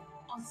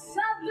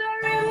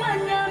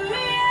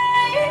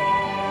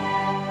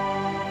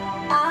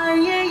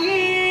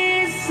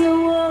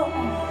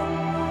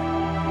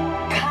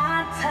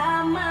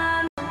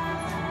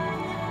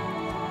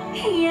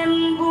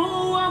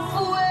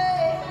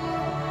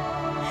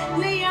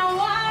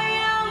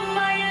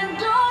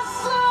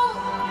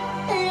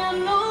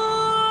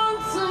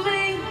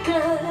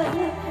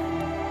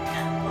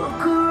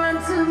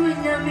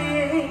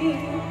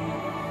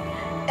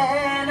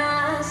And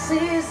I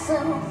see so.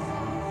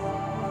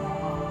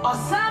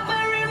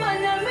 Osabari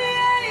manyami,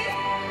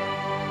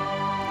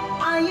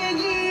 aye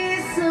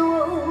so.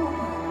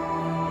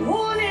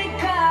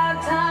 Unika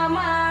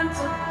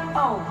tamanto,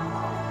 oh.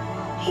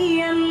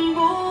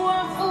 Hiembu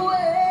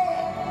afue,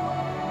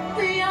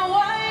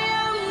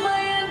 niawaya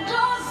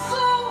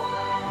mayendosu,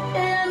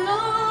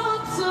 eno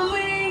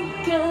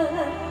tumika,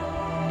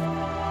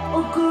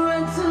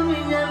 ukurantu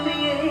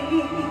minyami,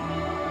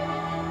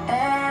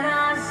 and I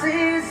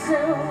see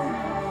so.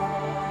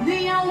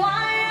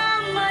 Niawaya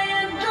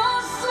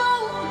mayendosu,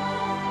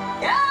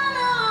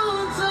 eno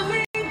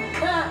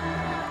tumika,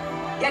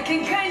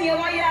 yakinkanya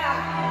waya.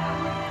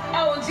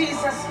 Oh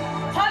Jesus,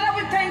 Father,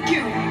 we thank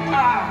you.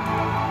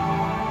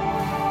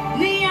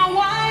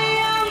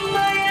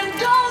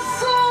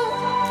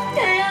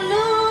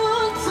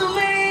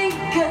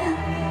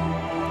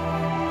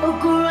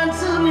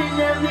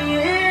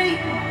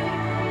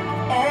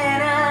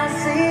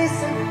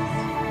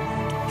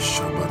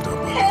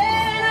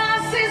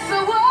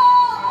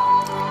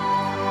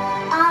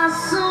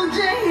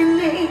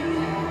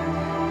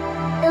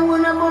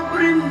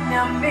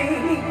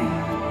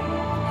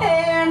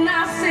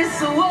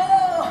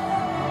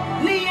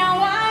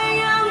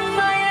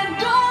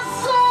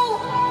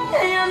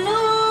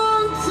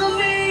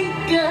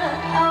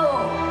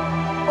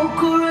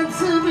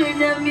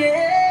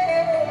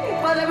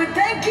 Father, we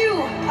thank you.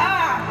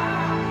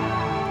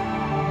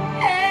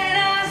 And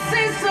I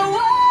say so.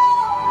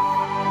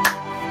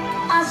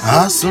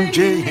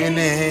 Asunje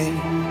hene.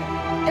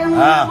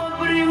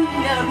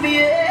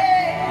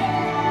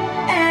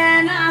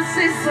 And I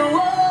say so.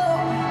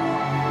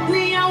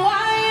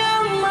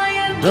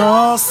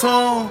 Doso.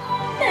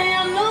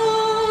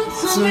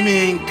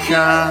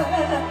 Tuminka.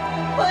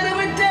 Father,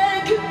 we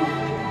thank you.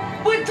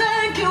 We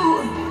thank you.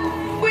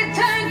 We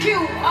thank you.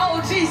 Oh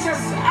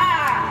Jesus.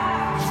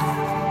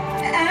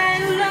 And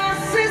I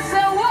say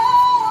so.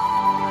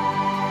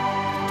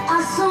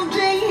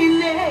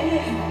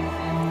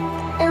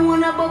 And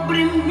when I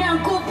bring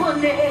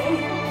Yankopone,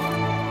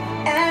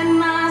 and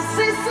my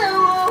sister,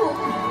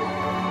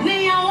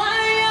 Nia, I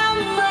am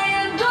my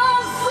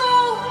dosso,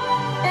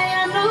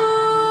 and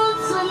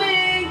to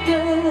make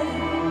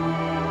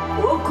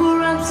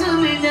Okura to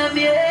me,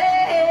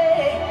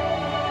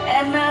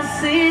 and I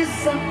see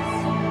some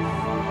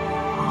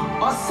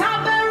or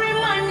Sabari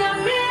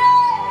Manami.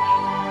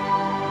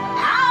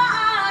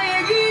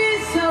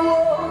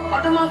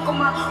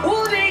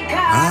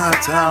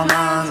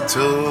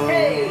 Atamanto.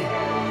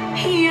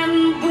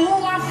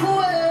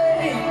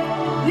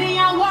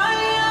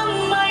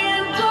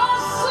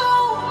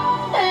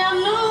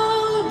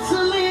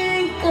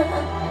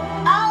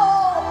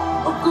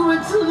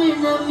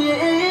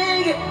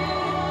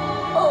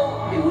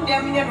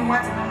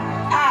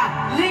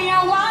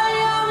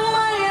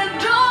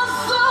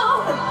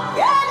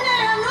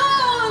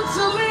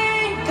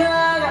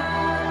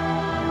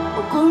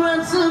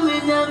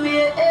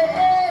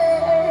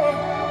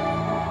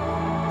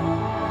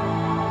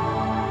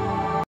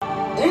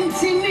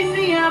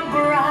 Intimini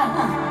abra,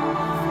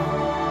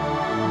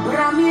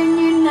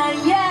 bramini na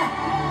ye,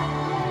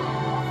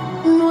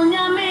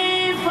 munyame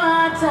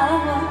fata,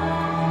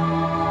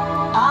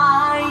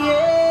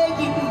 aye.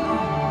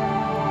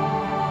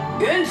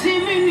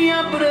 Intimini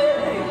abra,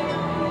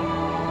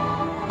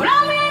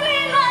 bramini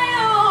na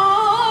yo,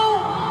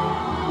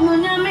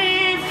 munyame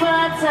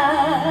fata,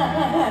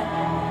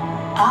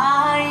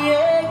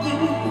 aye.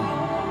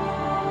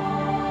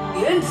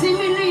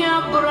 Intimini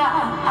abra.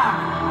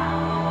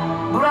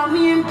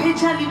 Brami and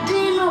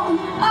Pichalidino,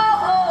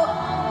 oh,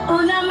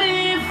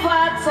 Uname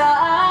Fata,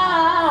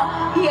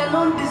 he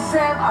alone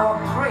deserve our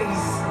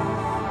praise.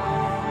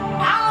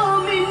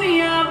 How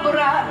many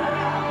Abra,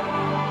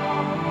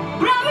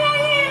 Brami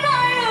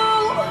Nayo,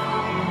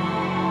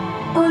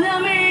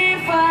 Uname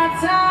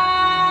Fata,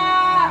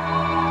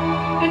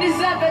 you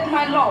deserve it,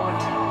 my Lord.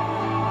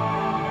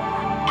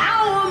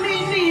 How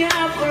many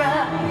Abra,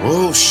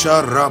 oh,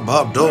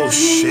 Sharabado,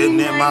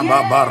 Shenema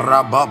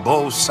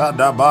Babarababo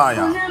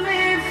Sadabaya.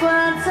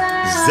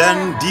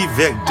 Zendi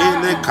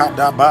vegdele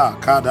kadaba.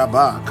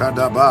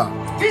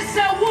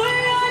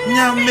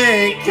 Nyame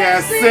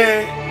kese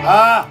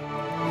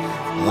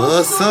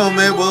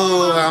osomebo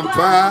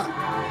ampa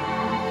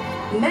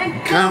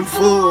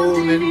kamfo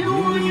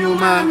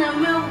nyuma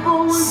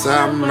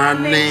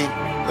samane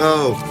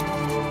oh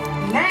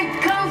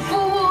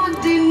kamfo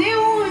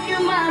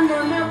nyuma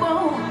namebo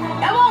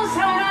ewo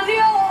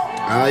saranio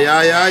ay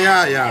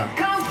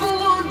kamfo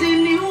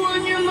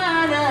nyuma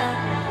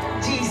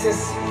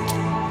Jesus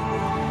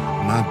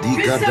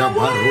Madiga da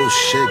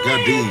baroshe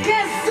gadi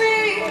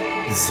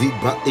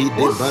Ziba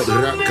ide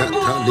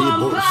barakata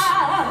libos.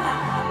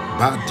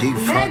 Badi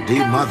fadi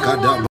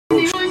magada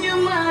bros.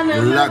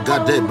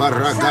 Lagade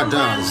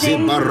baragada.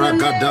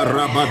 Zibaragada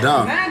rabada.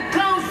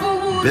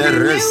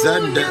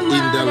 Beresende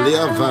in the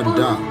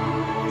Leavanda.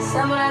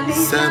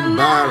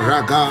 Semba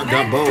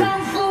ragada bo.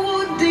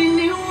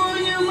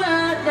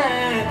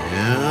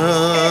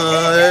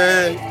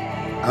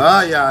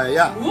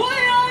 Yeah.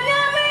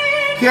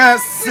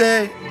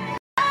 Kese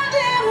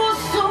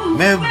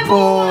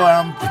mebo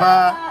ampa.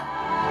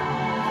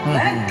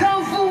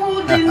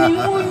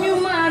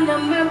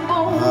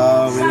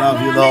 Oh, we love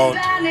you, Lord.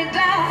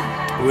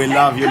 We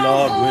love you,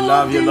 Lord. We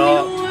love you,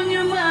 Lord.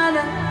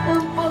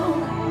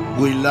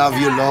 We love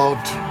you, Lord.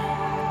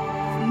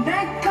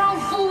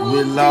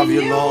 We love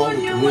you, Lord.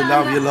 We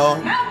love you,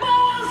 Lord.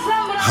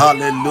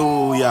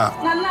 Hallelujah.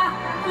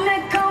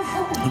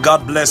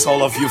 God bless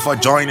all of you for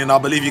joining. I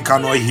believe you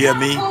cannot hear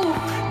me.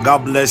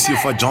 God bless you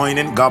for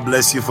joining. God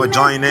bless you for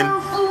joining.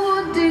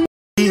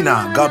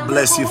 Tina, God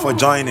bless you for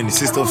joining.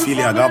 Sister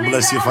Ophelia, God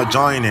bless you for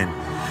joining.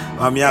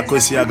 Mami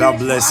Akosia, God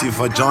bless you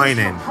for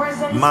joining.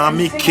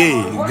 Mami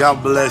K,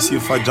 God bless you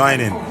for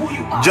joining.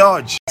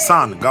 George,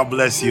 son, God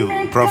bless you.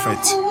 Prophet,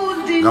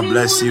 God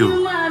bless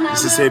you.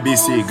 This is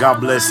ABC, God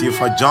bless you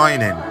for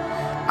joining.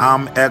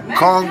 I'm a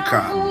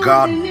conqueror.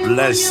 God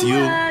bless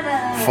you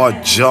for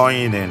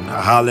joining.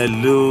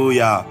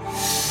 Hallelujah.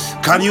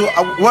 Can you,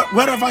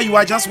 wherever you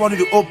are, just want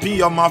you to open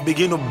your mouth,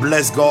 begin to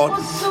bless God.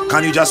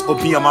 Can you just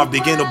open your mouth,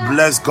 begin to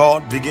bless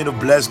God, begin to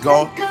bless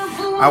God.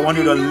 I want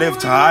you to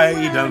lift high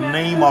the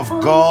name of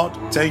God.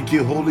 Thank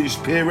you, Holy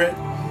Spirit.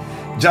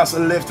 Just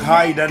lift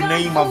high the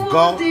name of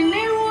God.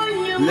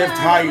 Lift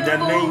high the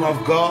name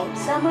of God.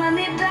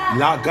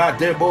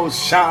 Lagadebo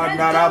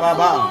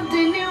Shanarababa.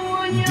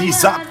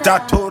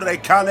 Disaptatore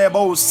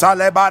Kalebo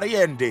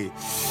Salebariende.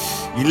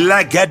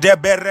 Legede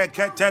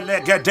berekete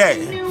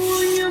legede.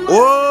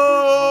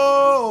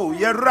 Oh,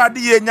 ye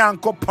radie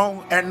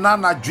nyankopon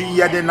enana dwi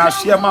ye de na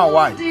hyiema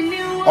wai.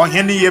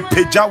 Ohene ye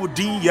peja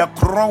wudin ye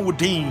kron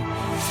wudin.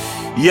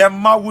 Ye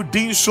ma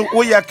wudin so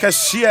oye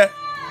kehye.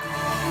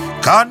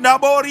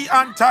 Kanabori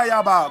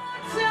antayaba.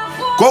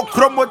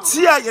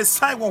 Kokromotia ye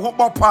sai wo ho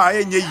bopa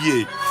enye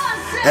ye.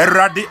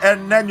 Erade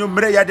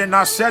enanumre ye de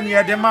na hye ne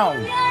ye de mawo.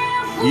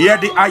 Ye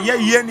de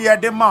ayeye ne ye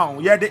de mawo.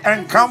 Ye de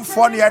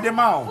enkamfo ne ye de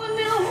mawo.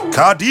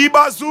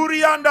 Kadiba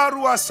zuri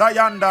andarua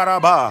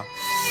sayandaraba.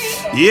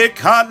 Ye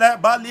kale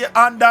bali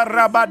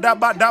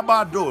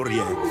andarabadabadaba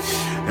dorie.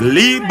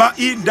 Liba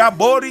inda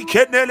bori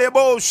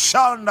kenelebo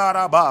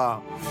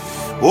shandaraba.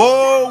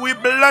 Oh, we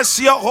bless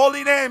your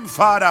holy name,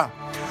 Father.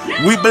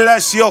 We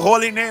bless your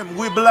holy name.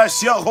 We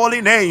bless your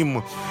holy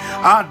name.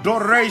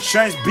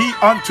 Adorations be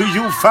unto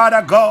you,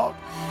 Father God.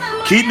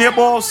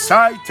 Kinebo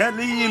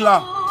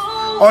saitelila.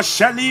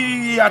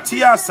 Osheli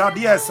atia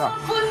sadiesa.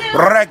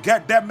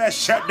 Regede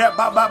meshede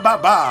baba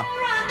baba.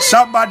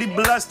 Somebody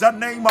bless the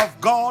name of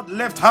God.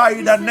 Lift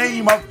high the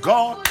name of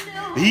God.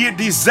 He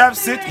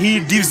deserves it. He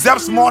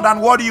deserves more than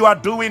what you are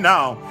doing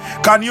now.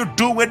 Can you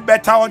do it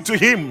better unto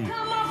him?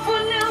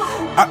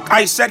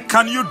 I said,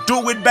 can you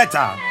do it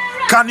better?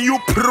 Can you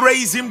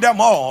praise him the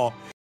more?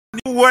 Can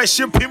you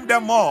worship him the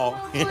more?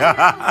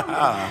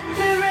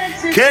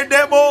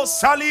 Kedebo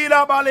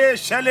salila bale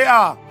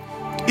shelea.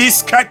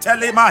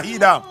 Isketele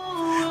mahida.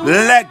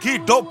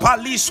 Legido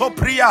paliso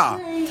priya.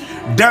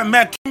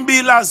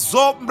 Demekimbila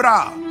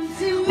zombra.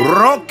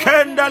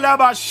 Rokenda la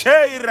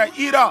basheira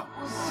ira.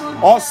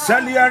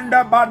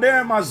 Oselianda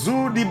badema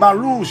zudi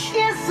balush.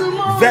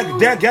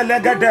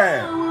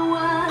 Vegdegelegede.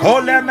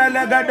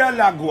 Kolemelegede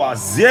lagwa.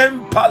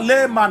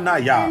 Zempale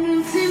manaya.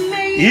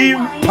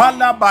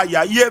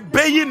 Impalabaya.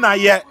 Yebeyina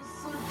ye.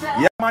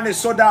 Yamani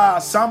soda.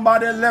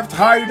 Somebody lift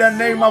high the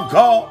name of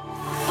God.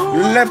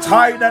 Lift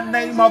high the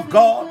name of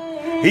God.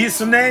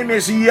 His name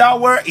is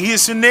Yahweh.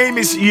 His name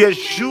is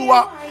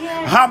Yeshua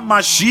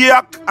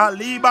HaMashiach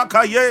Aliba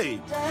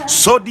Kaye.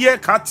 Sodie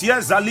Katie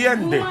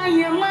Zaliende.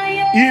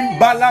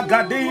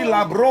 Imbalagade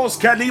Labros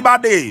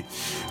Kelibade.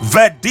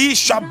 Vedi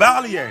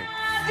Shabalie.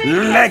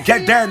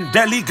 Legeden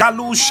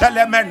Deligalu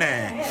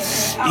Shelemene.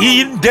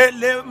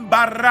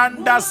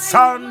 Indelembaranda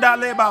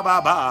Sandale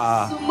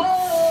Baba.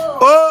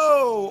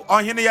 Oh,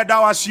 on here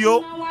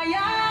Yadawasio.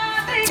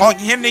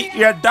 Onyene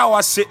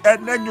yedawase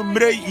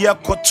enanumre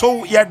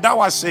yekoto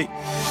yedawase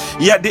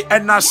yede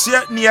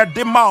enase ne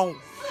yede mawo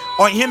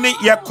onyene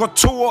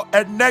yekoto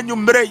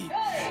enanumre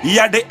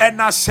yede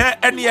enase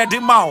ene yede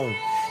mawo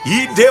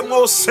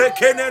yidemo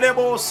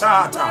sekenebo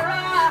sata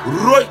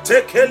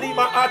roite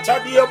kelima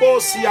atadiebo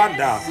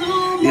sianda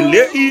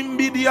ile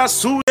imbidia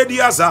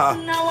suediaza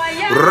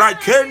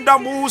rakenda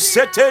mu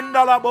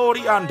setenda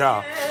labori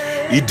anda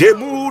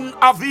idemun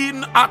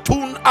avin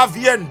atun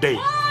aviende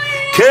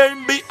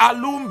Kembi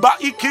alumba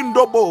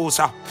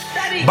ikindobosa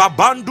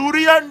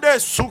babanduri ande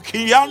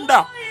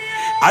sukiyanda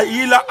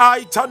aila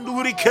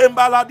aitanduri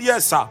kembala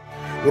diesa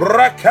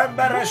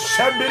rekembere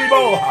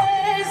shembiriboha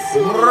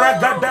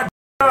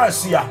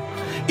regadasia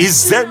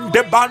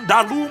izende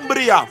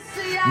bandalumbria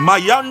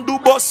mayandu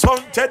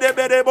bosonte de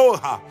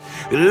bereboha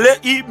le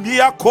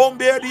ibia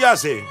kombe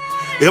diase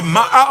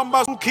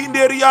Maamba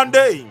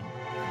sukinderiande.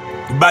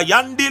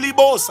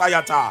 Bayandilibo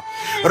sayata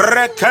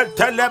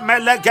reketele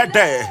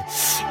melegede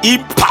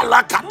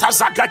impala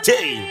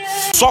katazakate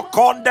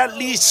sokonda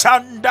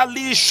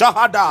lisandali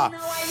shahada.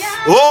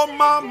 Oh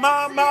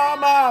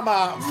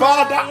mama,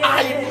 Father,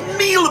 I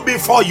kneel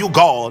before you,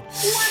 God.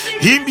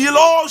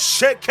 Himbilo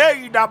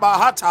shekeda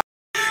bahata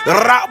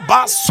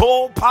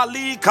rabaso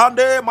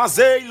palikande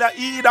mazela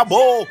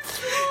idabo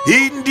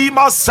indi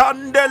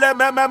masandele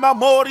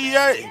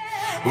memorie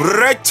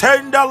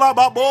retenda la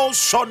babo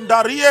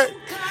sondarie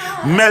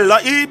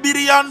mela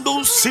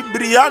ibiriando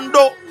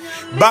simbriando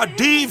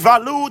badi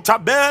valuta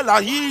bela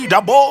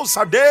hida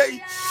bosa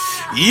dei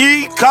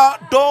ika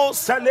do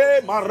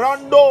sele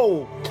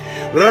marando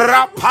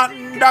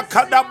rapanda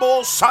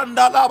kadabo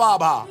sandala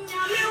baba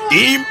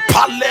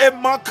impale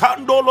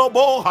makandolo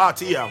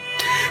bohatia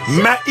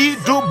me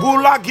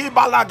idubulagi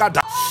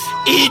balagada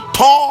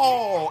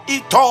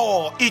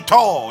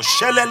ito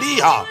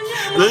sheleliha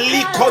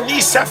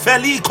likonise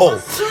feliko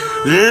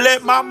le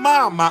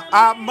mama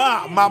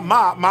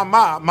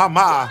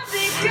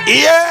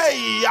yeah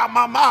ya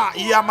mama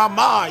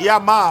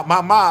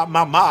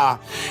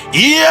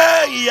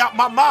yeah ya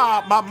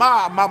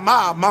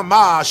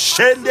mama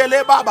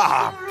shendele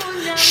baba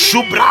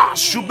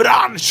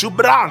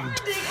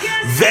shubrand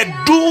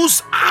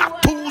vedus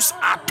atus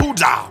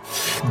atuda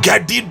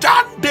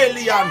gedidan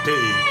deliante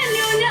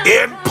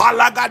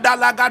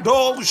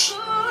impalagadalagados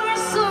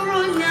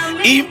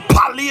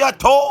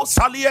impaliato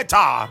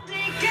salieta.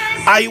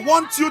 I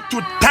want you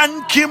to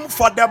thank him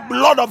for the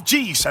blood of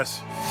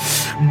Jesus.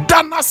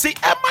 Danasi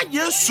ema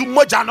yesu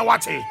moja na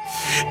wate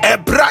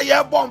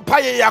ebraye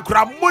bompaye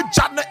yakura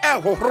moja na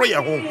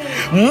hohoro ho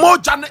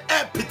moja na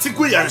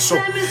pitigu yenso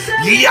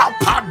ya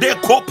pade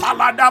ko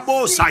palada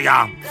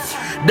bosaya.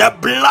 The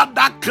blood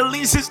that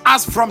cleanses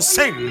us from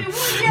sin,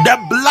 the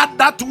blood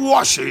that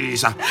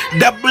washes,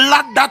 the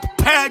blood that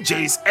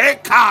purges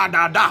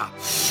ekadada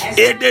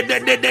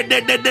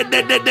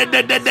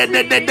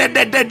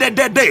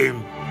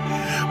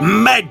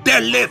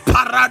medele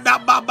parada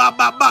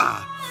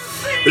baba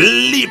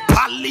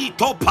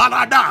Lipalito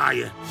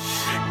paradise.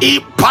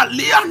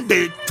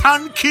 Ipaliande.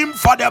 Thank him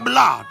for the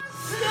blood.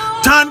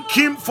 Thank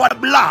him for the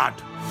blood.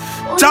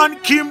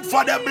 Thank him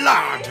for the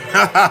blood.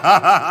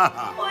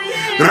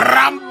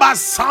 Ramba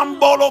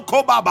sambolo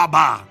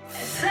kobababa.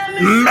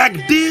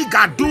 Megdi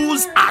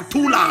gaduz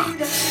atula.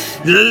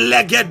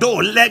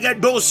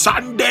 Legedo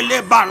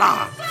sandele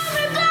bala.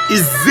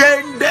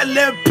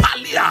 Izendele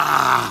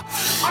palia.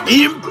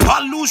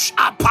 Impalush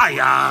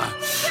apaya.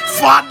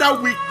 Father,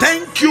 we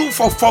thank you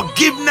for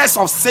forgiveness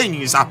of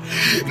sins.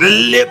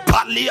 Le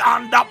pali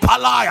anda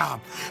palaya.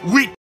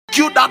 We thank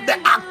you that the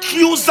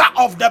accuser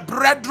of the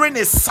brethren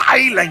is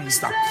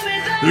silenced.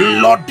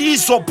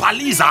 Lodizo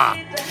paliza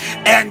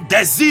and the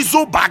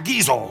zizo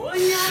bagizo.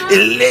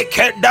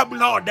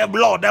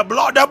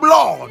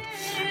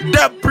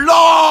 The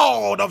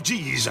blood of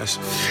Jesus.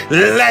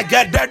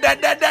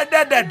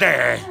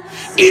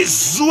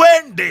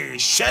 Izuende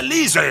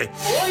shelize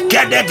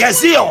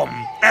kedegezium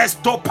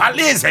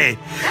estopalize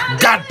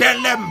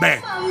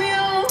gadelembe.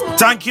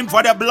 Thank him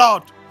for the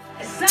blood.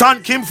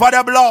 Thank him for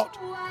the blood.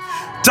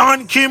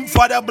 Thank him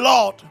for the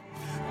blood.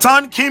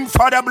 Thank him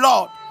for the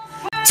blood.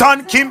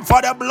 Thank him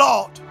for the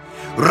blood.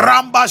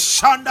 Ramba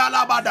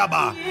shandala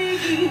badaba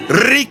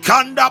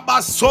rikanda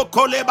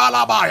basokole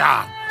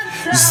balabaya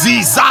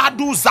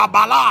zizadu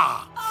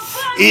zabala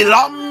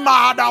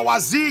ilama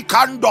dawazi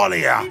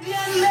kandolia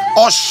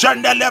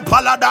oshendele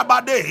palada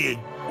bade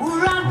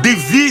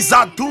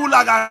divisa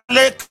tula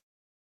gale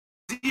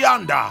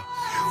dianda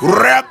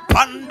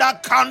repanda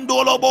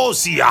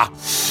kandolobosia.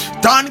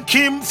 Thank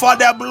him for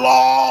the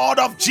blood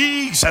of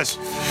Jesus.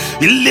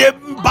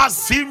 Lemba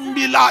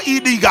simbila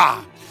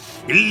idiga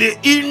le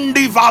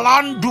indi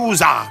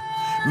valanduza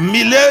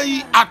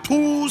milei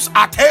atus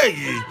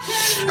atei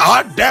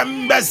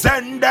adembe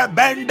zende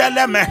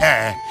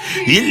bendelemehe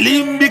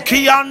ilimbi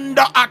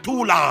kianda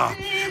atula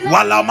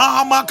wala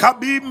mama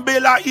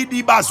kabimbela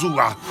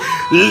idibazua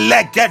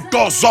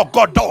legedo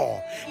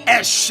zogodo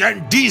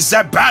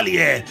eshendize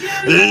balie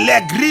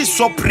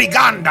legriso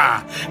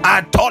priganda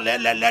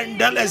atolele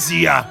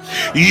lendelezia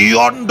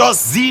yondo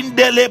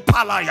zindele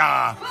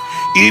palaya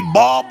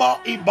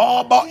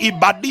ibobo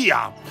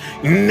ibadia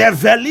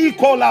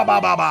neveliko la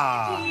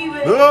bababa.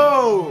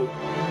 Oh,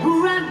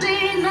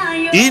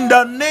 in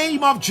the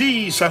name of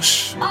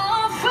Jesus,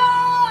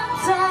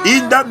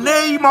 in the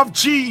name of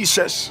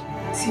Jesus,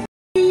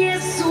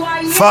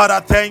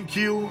 Father, thank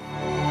you.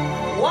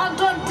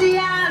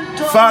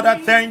 Father,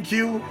 thank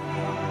you.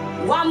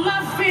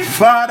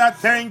 Father,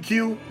 thank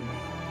you.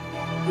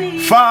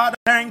 Father,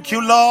 thank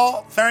you,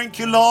 Lord. Thank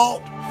you,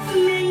 Lord.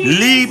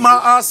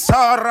 Lima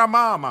asara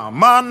mama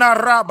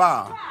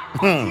manaraba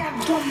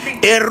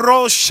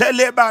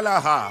eroshele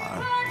balaha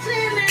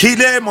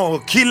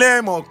kilemo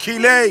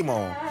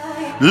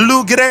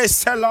lugre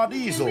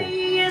seladizo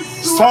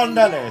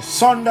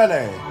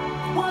sondale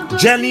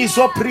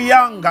jenizo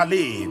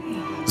priangali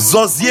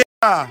zozia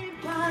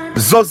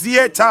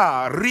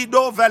Zozieta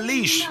Rido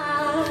Velish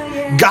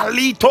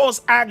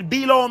Galitos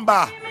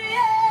Agdilomba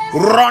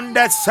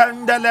Ronde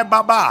Sendele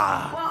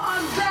Baba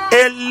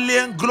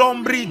Elien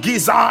Glombri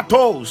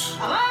Gizatos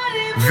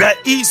the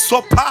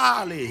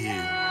Isopali.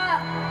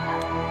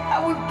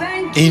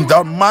 In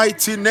the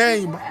mighty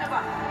name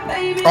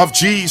of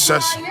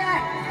Jesus.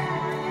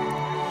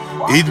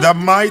 In the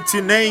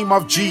mighty name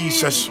of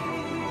Jesus.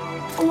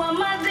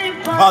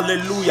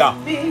 Hallelujah.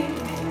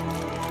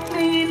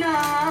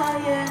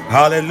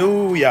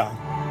 Hallelujah.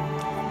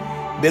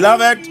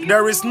 Beloved,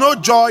 there is no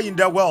joy in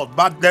the world,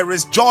 but there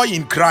is joy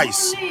in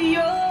Christ.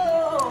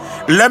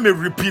 Let me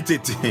repeat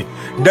it.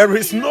 There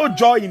is no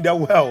joy in the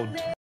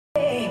world,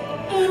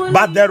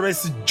 but there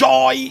is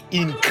joy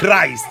in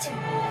Christ.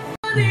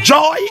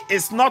 Joy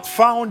is not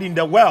found in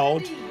the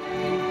world.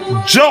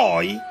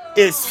 Joy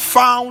is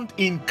found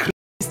in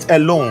Christ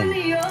alone.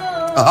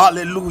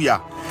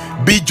 Hallelujah.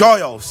 Be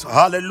joyous.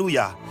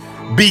 Hallelujah.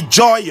 Be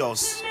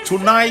joyous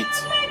tonight.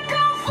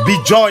 Be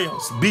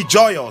joyous. Be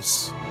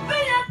joyous.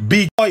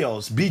 Be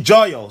joyous. Be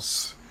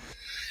joyous.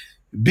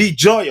 Be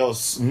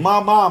joyous.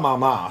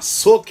 Mama.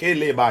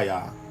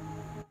 Sokelebaya.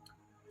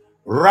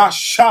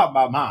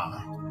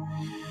 Rashabama.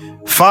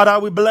 Father,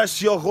 we bless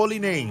your holy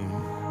name.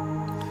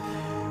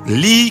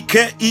 Like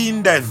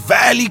in the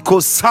valley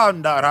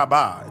Kosanda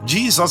Rabba.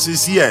 Jesus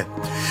is here.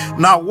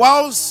 Now,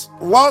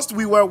 whilst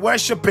we were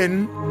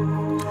worshiping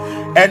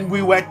and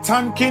we were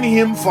thanking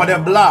him for the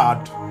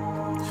blood,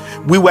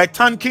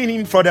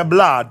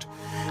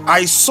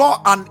 I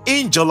saw an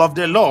angel of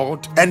the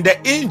Lord, and the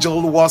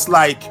angel was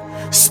like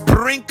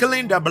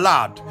sprinkling the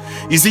blood.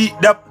 You see,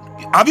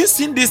 have you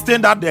seen this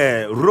thing that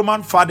the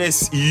Roman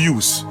fathers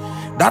use?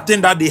 That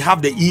thing that they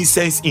have the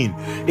incense in.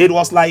 It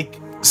was like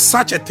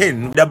such a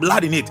thing, the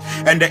blood in it,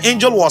 and the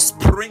angel was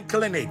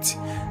sprinkling it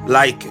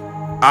like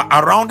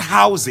around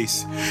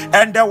houses.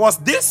 And there was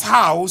this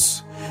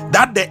house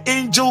that the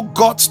angel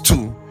got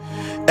to,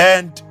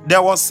 and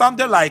there was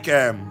something like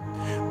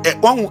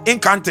one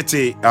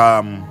incantity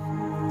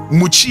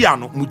muchia.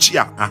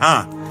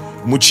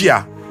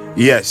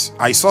 Yes,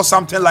 I saw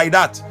something like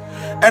that.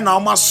 And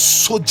I'm a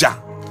soldier,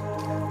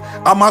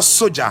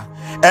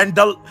 and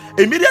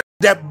immediately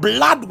the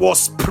blood was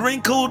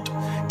sprinkled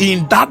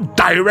in that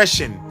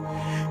direction.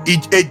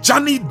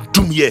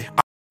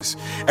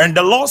 And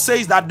the Lord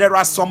says that there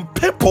are some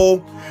people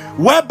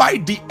whereby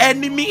the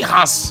enemy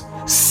has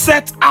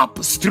set up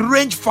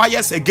strange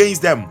fires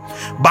against them,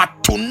 but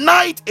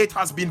tonight it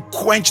has been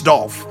quenched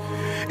off.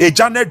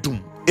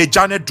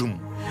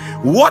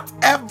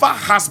 Whatever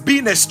has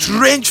been a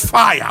strange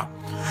fire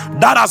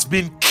that has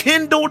been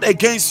kindled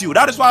against you,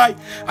 that is why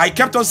I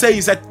kept on saying,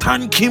 he said,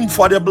 thank him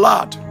for the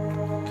blood.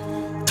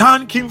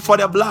 Thank him for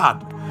the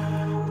blood.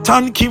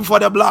 Thank him for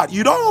the blood.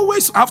 You don't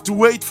always have to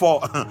wait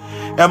for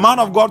a man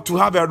of God to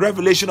have a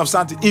revelation of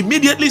something.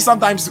 Immediately,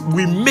 sometimes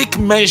we make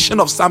mention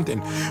of something.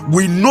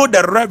 We know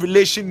the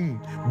revelation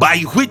by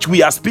which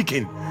we are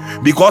speaking,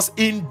 because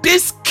in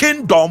this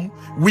kingdom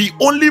we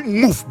only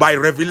move by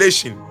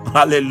revelation.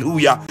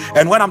 Hallelujah.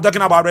 And when I'm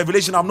talking about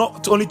revelation, I'm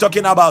not only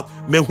talking about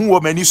mehu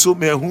or meniso,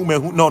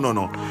 mehu. No.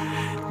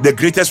 The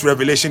greatest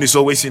revelation is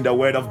always in the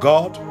word of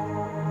God.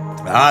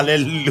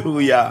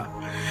 Hallelujah.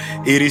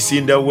 It is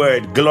in the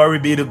word. Glory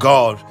be to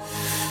God.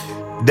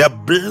 The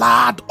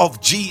blood of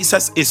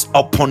Jesus is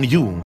upon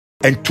you,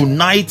 and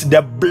tonight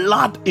the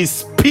blood is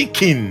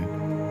speaking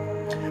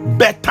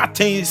better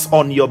things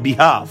on your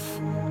behalf.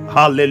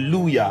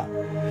 Hallelujah.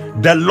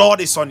 The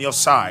Lord is on your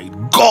side.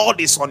 God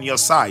is on your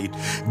side.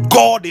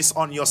 God is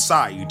on your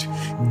side.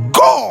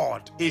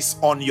 God is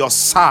on your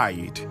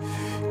side.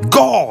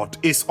 God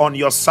is on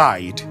your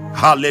side.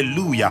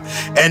 Hallelujah.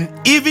 And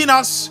even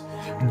as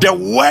the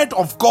word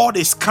of God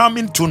is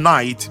coming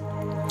tonight,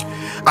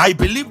 I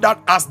believe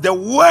that as the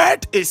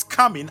word is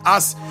coming,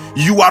 as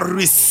you are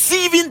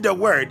receiving the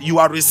word, you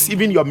are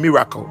receiving your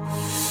miracle.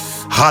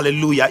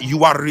 Hallelujah.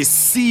 You are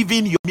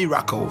receiving your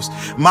miracles.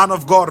 Man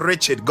of God,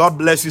 Richard, God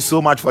bless you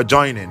so much for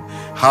joining.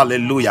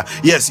 Hallelujah.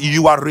 Yes,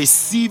 you are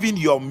receiving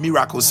your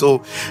miracles.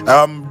 So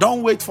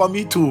don't wait for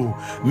me to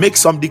make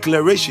some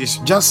declarations.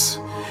 Just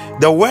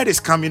the word is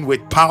coming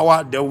with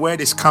power. The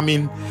word is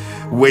coming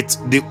with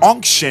the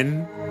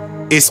unction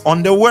is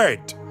on the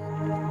word.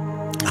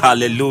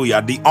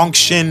 Hallelujah. The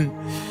unction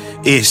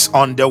is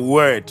on the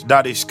word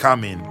that is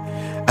coming.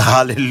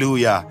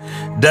 Hallelujah.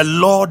 The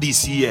Lord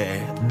is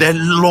here. The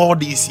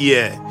Lord is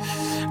here.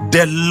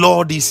 The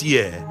Lord is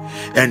here.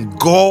 And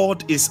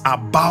God is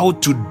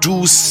about to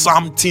do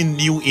something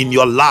new in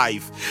your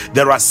life.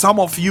 There are some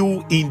of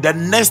you in the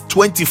next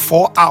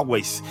 24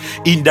 hours.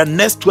 In the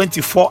next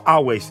 24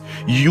 hours,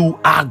 you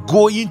are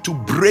going to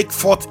break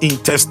forth in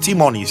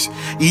testimonies.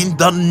 In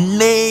the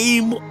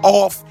name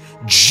of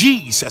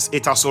Jesus,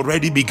 it has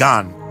already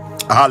begun.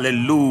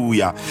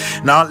 Hallelujah.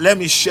 Now let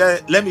me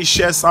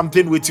share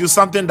something with you,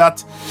 something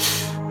that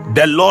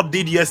the Lord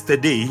did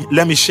yesterday.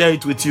 Let me share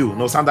it with you.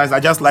 Sometimes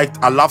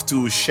I love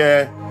to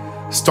share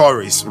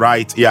stories,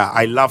 right? Yeah,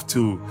 I love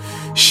to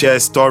share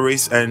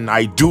stories, and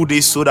I do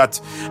this so that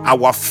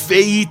our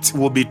faith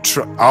will be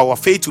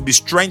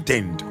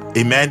strengthened.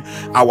 Amen.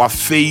 Our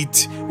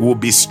faith will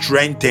be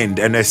strengthened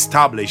and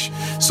established.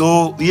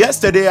 So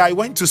yesterday I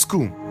went to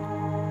school.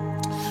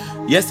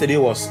 Yesterday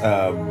was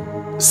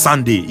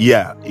Sunday.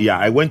 Yeah,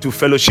 I went to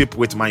fellowship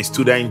with my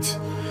students.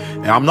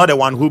 I'm not the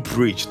one who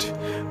preached,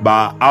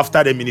 but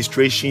after the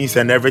ministrations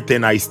and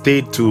everything, I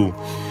stayed to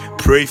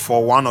pray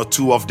for one or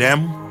two of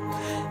them.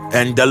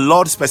 And the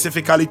Lord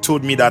specifically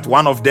told me that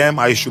one of them,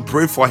 I should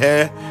pray for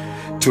her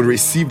to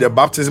receive the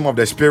baptism of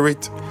the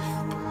Spirit.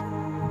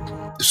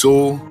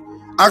 So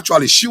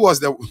actually she was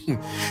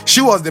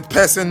the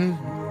person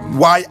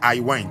why I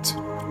went.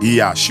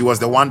 Yeah, she was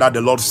the one that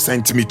the Lord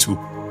sent me to.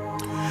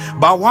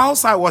 But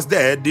whilst I was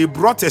there, they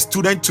brought a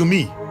student to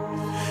me,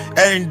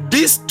 and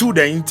this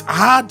student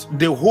had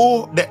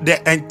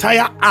the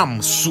entire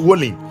arm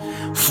swollen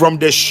from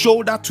the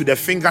shoulder to the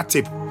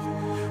fingertip.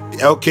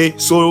 Okay,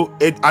 so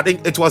I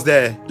think it was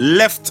the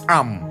left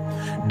arm.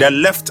 The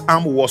left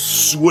arm was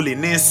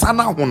swollen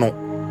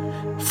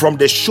from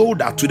the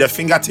shoulder to the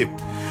fingertip.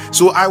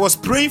 So I was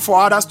praying for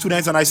other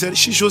students, and I said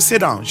she should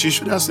sit down. She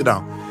should have sit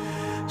down.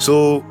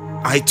 So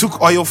I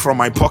took oil from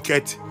my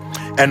pocket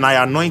and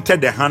I anointed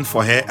the hand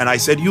for her, and I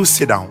said, you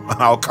sit down,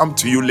 I'll come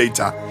to you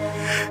later.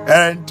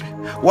 And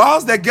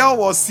whilst the girl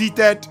was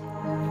seated,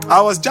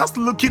 I was just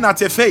looking at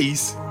her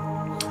face,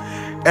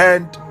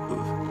 and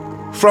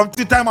from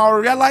the time I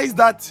realized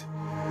that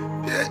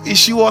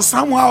she was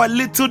somehow a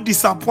little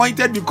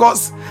disappointed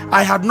because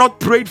I had not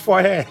prayed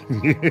for her.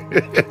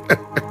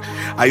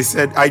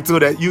 I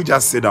told her, you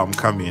just sit down,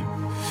 come in.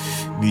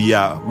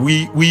 Yeah,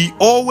 we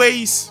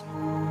always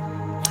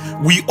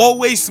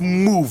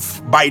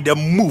move by the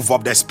move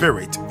of the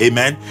Spirit.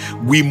 Amen.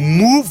 We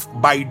move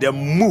by the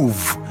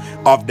move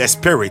of the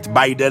Spirit,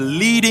 by the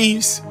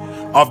leadings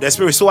of the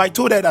Spirit. So I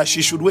told her that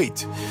she should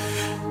wait.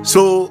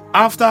 So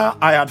after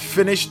I had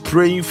finished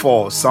praying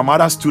for some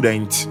other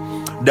students,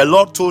 the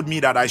Lord told me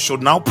that I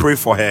should now pray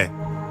for her.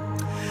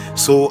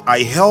 So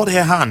I held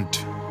her hand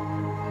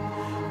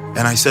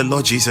and I said,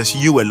 Lord Jesus,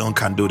 you alone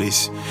can do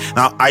this.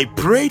 Now I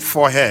prayed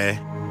for her,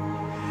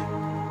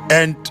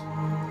 and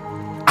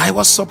I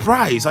was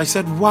surprised. I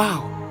said,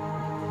 wow,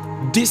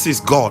 this is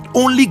God.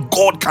 Only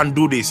God can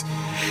do this.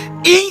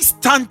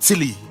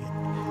 Instantly,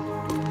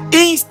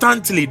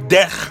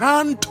 the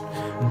hand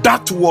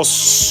that was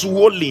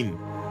swollen,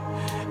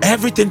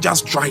 everything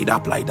just dried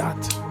up like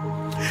that.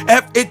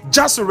 It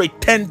just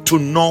returned to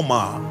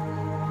normal.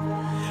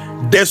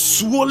 The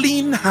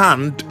swollen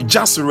hand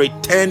just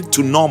returned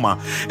to normal.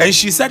 And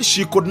she said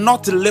she could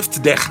not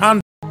lift the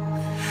hand.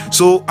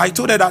 So I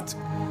told her that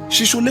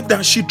she should lift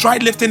that. She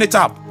tried lifting it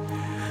up.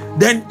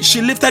 Then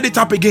she lifted it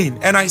up again,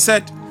 and I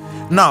said,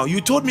 now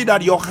you told me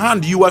that your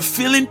hand, you were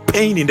feeling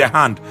pain in the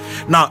hand.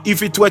 Now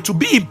if it were to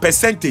be in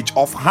percentage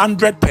of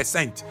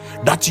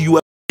 100% that you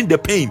were feeling the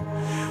pain,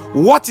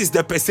 what is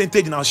the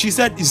percentage now? She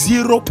said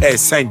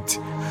 0%.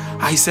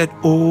 I said,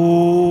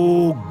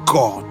 oh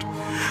God.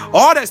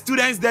 All the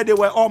students there, they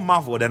were all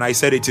marveled, and I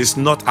said, it is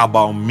not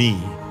about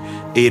me,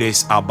 it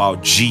is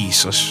about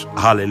Jesus.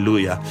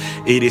 Hallelujah.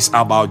 It is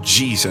about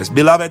Jesus.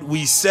 Beloved,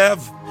 we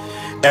serve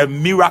a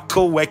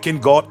miracle working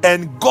God,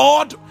 and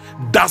God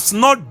does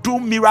not do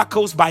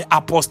miracles by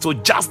Apostle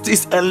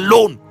Justice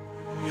alone.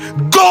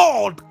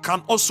 God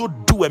can also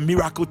do a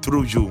miracle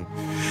through you.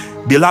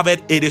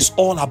 Beloved, it is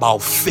all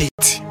about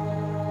faith.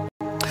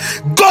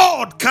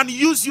 God can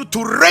use you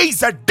to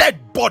raise a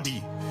dead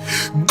body.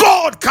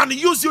 God can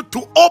use you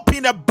to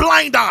open a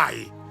blind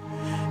eye.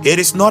 It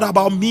is not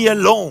about me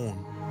alone.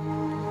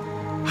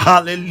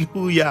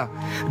 Hallelujah.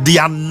 The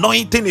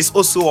anointing is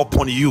also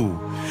upon you,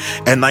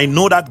 and I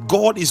know that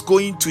God is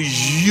going to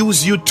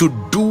use you to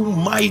do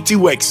mighty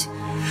works.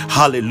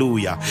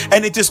 Hallelujah.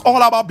 And it is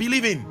all about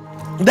believing.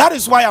 That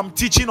is why I'm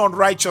teaching on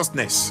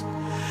righteousness.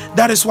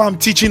 That is why I'm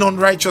teaching on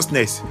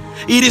righteousness.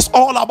 It is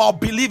all about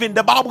believing.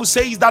 The Bible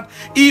says that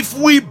if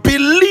we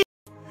believe,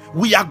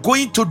 we are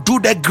going to do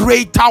the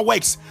greater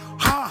works.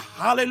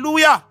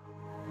 Hallelujah.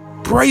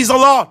 Praise the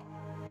Lord.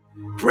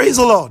 Praise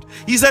the Lord.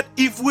 He said,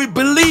 if we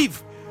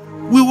believe,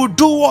 we will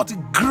do what?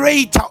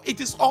 Greater.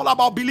 It is all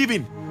about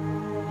believing.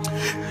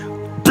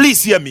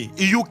 Please hear me.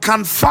 You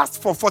can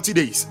fast for 40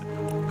 days.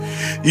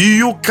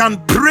 You can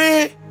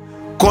pray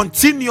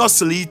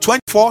continuously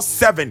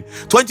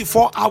 24/7,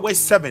 24 hours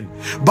 7.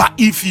 But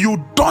if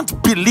you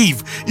don't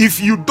believe, if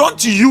you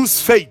don't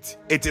use faith,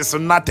 it is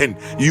nothing.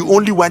 You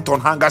only went on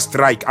hunger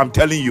strike. I'm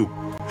telling you.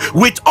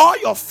 With all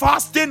your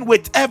fasting,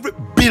 with every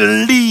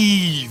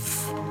believe,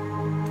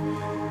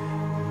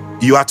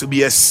 you are to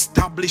be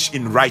established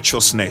in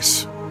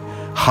righteousness.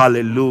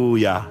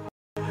 Hallelujah.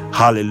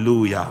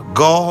 Hallelujah.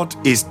 God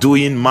is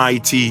doing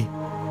mighty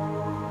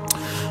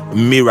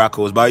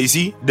miracles. But you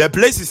see, the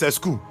place is a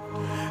school,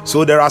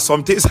 so there are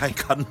some things I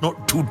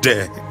cannot do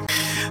there.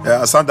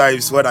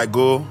 Sometimes when I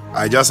go,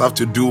 I just have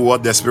to do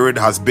what the Spirit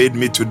has bade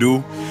me to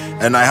do,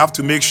 and I have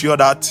to make sure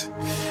that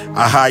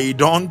I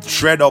don't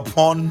tread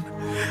upon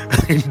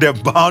the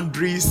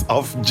boundaries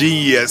of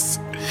genius,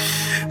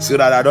 so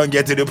that I don't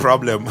get any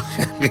problem.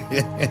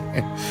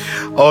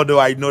 Although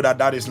I know that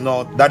that is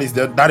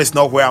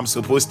not where I'm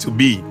supposed to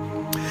be.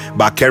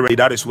 But currently,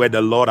 that is where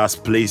the Lord has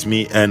placed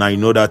me, and I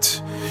know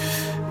that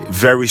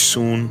very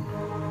soon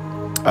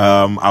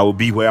I will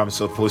be where I'm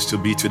supposed to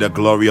be, to the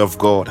glory of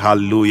God.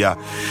 Hallelujah.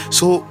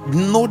 So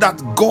know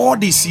that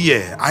God is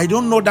here. I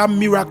don't know that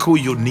miracle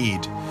you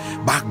need,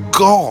 but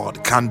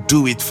God can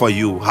do it for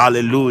you.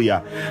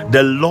 Hallelujah.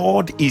 The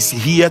Lord is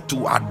here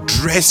to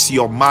address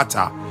your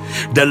matter.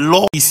 The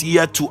Lord is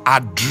here to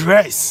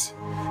address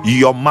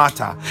your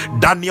matter.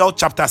 Daniel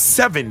chapter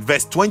 7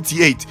 verse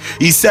 28,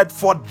 he said,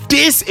 for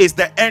this is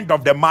the end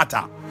of the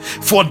matter.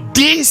 For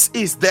this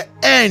is the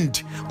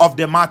end of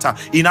the matter.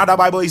 In other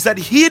Bible, he said,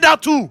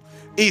 hitherto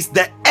is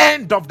the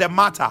end of the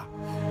matter.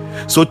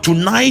 So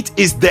tonight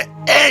is the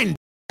end.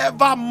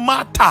 Ever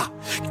matter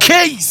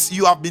case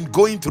you have been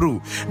going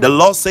through, the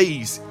Lord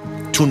says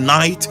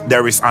tonight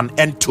there is an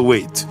end to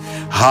it.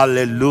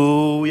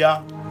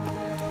 Hallelujah.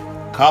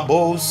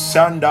 Kabo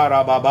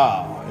Sandara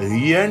Baba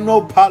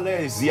Yeno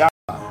Palesia.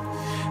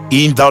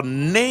 In the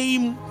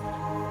name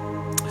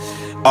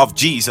of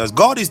Jesus,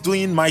 God is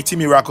doing mighty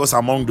miracles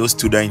among those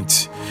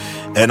students,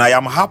 and I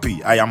am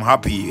happy.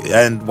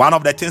 And one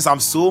of the things I'm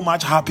so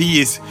much happy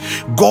is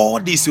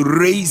God is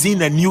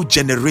raising a new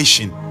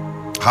generation.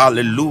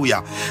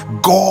 Hallelujah.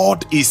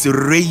 God is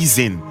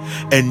raising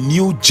a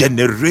new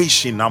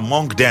generation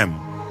among them.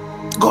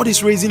 God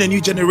is raising a new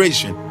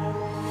generation.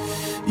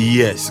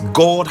 Yes,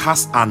 God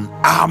has an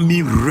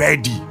army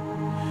ready.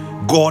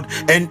 God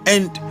and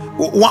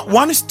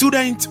one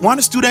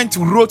student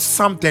wrote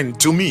something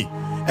to me.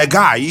 A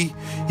guy,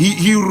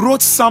 he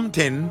wrote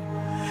something,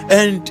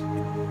 and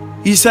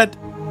he said,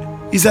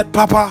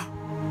 Papa,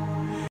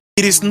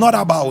 it is not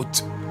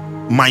about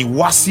my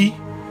wasi.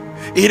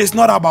 It is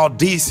not about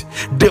this.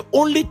 The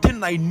only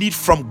thing I need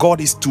from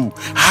God is to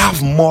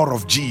have more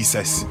of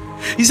Jesus.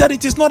 He said,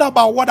 it is not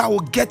about what I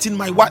will get in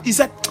my wasi. He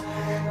said,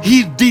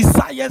 he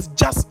desires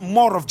just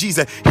more of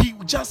Jesus. He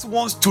just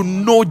wants to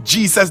know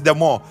Jesus the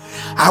more.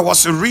 I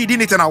was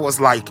reading it and I was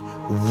like,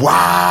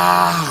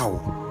 wow.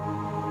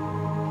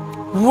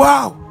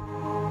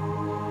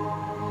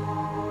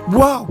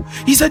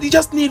 He said he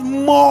just needs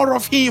more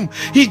of him.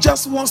 He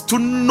just wants to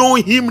know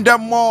him the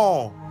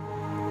more.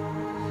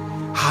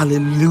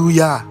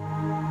 Hallelujah.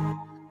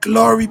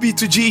 Glory be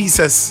to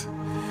Jesus.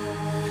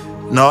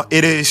 No,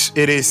 it is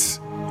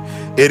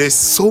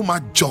so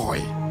much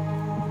joy.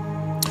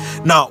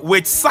 Now,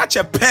 with such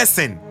a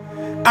person,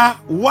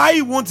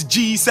 why won't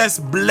Jesus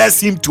bless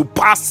him to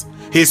pass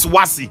his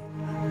wasi?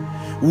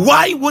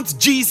 Why won't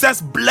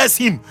Jesus bless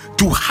him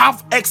to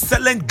have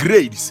excellent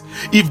grades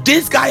if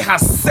this guy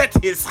has set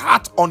his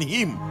heart on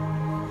him?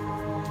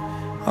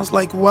 I was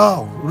like,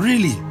 wow,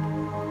 really?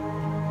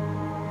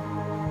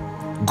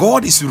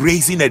 God is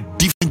raising a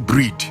different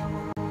breed.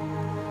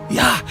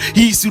 Yeah,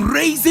 he's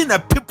raising a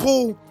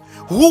people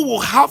who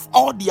will have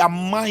all their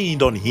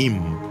mind on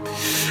him.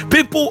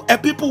 People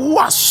who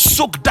are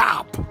soaked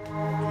up.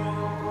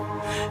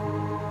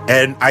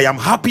 And I am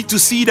happy to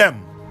see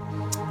them.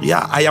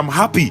 Yeah, I am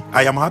happy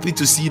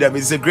to see them.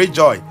 It's a great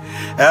joy.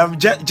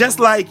 Just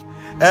like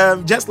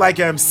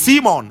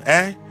Simon,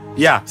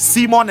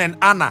 Simon and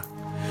Anna.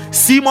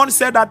 Simon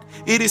said that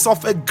it is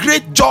of a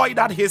great joy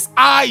that his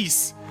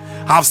eyes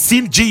have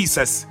seen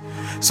Jesus.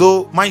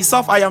 So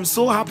myself, I am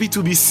so happy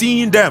to be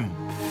seeing them,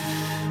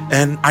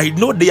 and I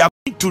know they are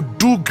going to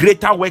do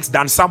greater works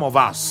than some of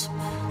us.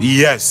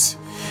 Yes,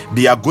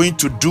 they are going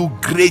to do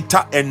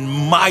greater and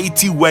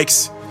mighty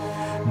works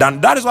than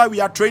that. Is why we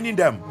are training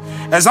them.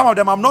 And some of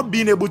them, I'm not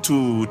being able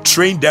to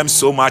train them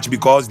so much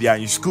because they are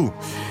in school.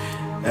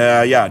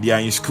 They are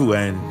in school,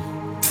 and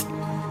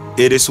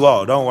it is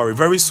well. Don't worry.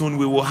 Very soon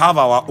we will have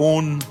our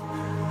own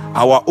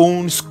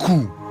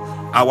school,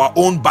 our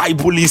own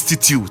Bible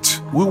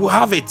Institute. We will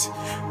have it.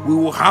 We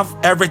will have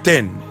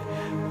everything.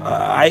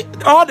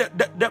 All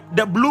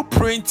the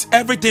blueprint,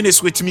 everything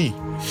is with me.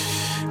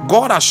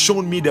 God has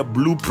shown me the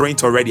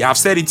blueprint already. I've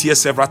said it here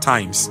several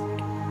times.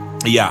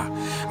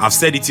 I've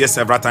said it here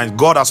several times.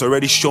 God has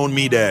already shown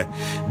me the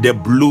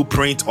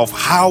blueprint of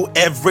how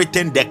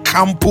everything, the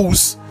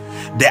campus,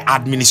 the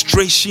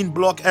administration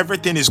block,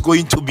 everything is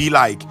going to be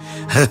like.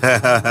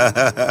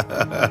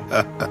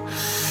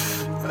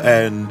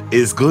 And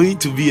it's going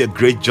to be a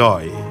great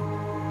joy.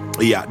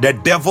 The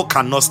devil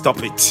cannot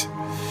stop it.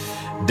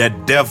 The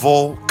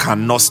devil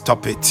cannot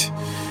stop it.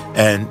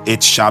 And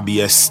it shall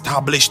be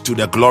established to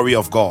the glory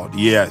of God.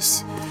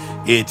 Yes,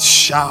 it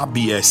shall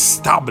be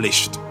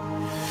established.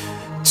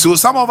 So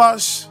some of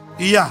us,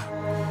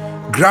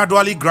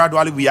 gradually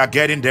we are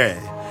getting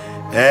there.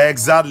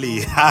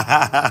 Exactly.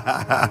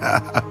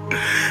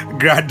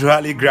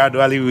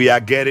 gradually we are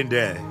getting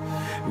there.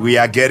 We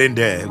are getting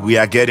there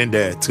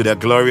to the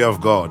glory of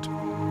God.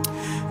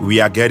 We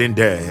are getting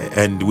there,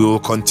 and we will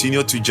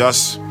continue to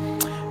just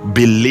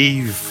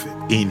believe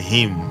in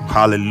him.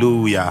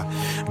 Hallelujah.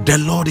 The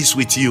Lord is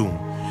with you.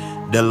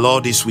 The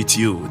Lord is with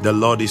you. The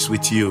Lord is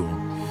with you.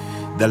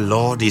 The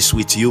Lord is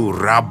with you.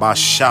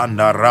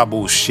 Rabashanda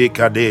Rabu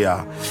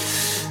Shekadea.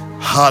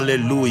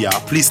 Hallelujah.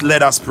 Please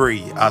let us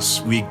pray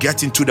as we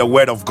get into the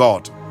word of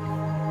God.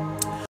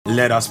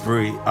 Let us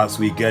pray as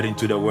we get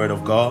into the word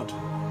of God.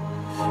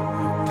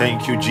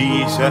 Thank you,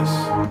 Jesus.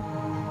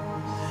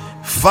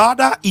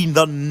 Father, in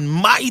the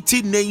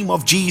mighty name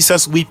of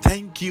Jesus, we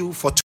thank you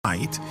for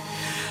tonight.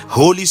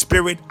 Holy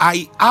Spirit,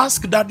 I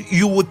ask that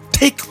you would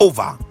take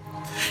over.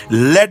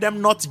 Let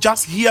them not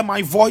just hear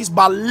my voice,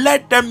 but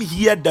let them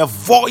hear the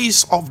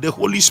voice of the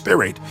Holy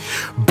Spirit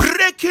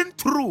breaking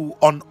through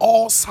on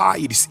all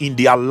sides in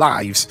their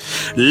lives.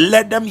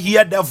 Let them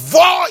hear the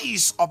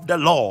voice of the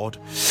Lord.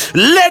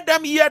 Let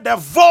them hear the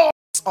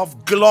voice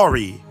of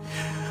glory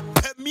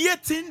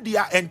permeating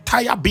their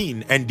entire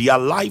being and their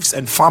lives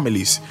and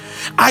families.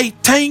 I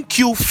thank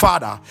you,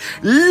 Father.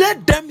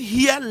 Let them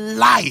hear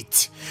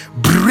light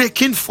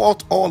breaking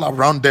forth all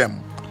around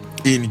them.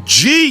 In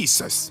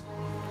Jesus'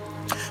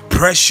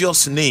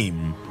 precious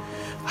name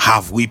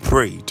have we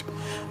prayed.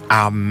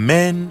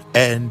 Amen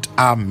and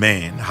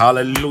amen.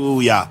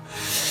 Hallelujah.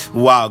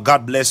 Wow.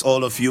 God bless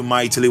all of you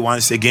mightily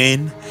once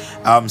again.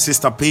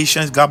 Sister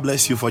Patience, God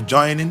bless you for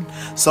joining.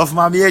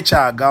 Sofma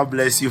Miecha, God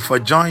bless you for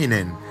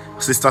joining.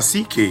 Sister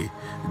CK,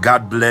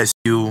 God bless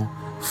you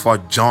for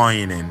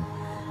joining.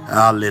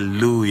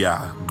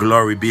 Hallelujah.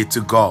 Glory be to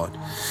God.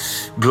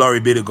 Glory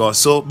be to God.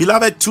 So,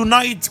 beloved,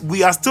 tonight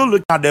we are still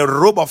looking at the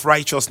robe of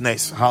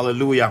righteousness.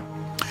 Hallelujah.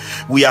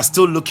 We are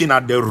still looking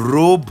at the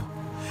robe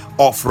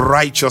of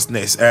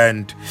righteousness,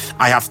 and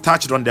I have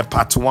touched on the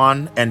part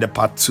 1 and the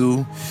part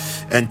 2,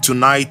 and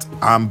tonight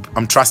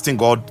I'm trusting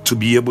God to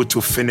be able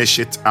to finish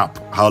it up.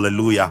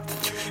 Hallelujah.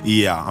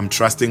 Yeah, I'm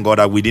trusting God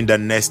that within the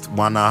next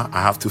 1 hour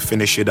I have to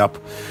finish it up,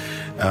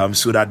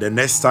 so that the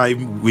next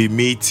time we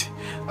meet,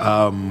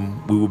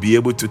 we will be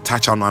able to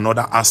touch on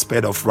another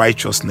aspect of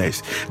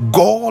righteousness.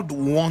 God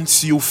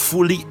wants you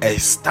fully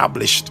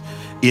established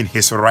in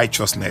his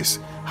righteousness.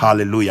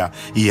 Hallelujah.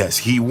 Yes,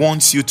 he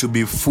wants you to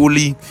be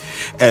fully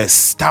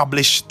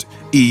established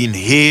in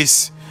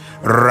his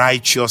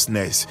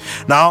righteousness.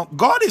 Now,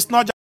 God is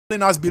not just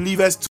calling us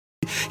believers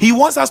he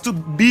wants us to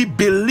be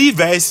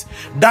believers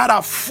that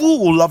are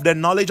full of the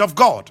knowledge of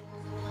God.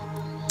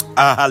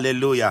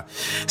 Hallelujah.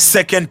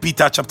 2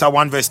 Peter chapter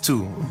 1 verse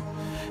 2.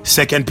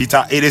 2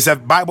 Peter, it is a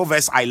Bible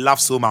verse I love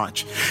so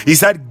much. He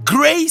said,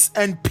 grace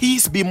and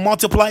peace be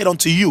multiplied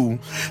unto you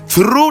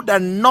through the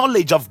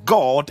knowledge of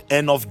God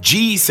and of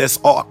Jesus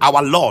or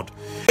our Lord.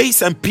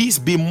 Grace and peace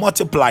be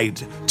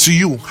multiplied to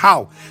you.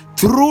 How?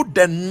 Through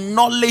the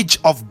knowledge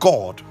of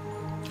God.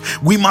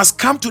 We must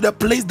come to the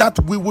place that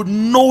we would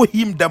know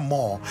him the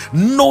more.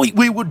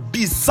 We would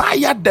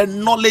desire the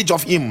knowledge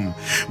of him.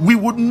 We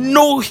would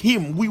know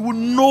him. We would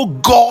know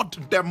God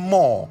the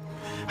more.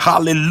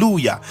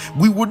 Hallelujah.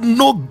 We would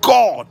know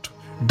God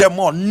the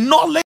more.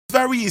 Knowledge is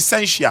very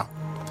essential.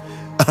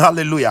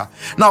 Hallelujah.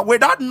 Now,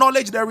 without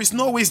knowledge, there is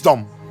no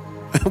wisdom.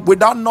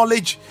 Without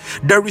knowledge,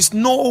 there is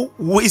no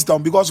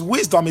wisdom, because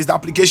wisdom is the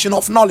application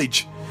of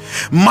knowledge.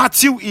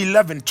 Matthew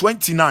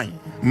 11:29.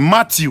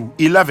 Matthew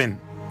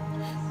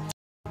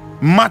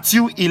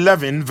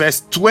 11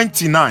 verse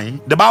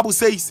 29. The Bible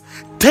says,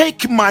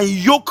 take my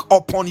yoke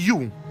upon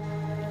you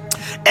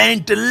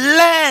and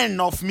learn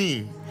of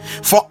me,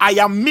 for I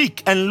am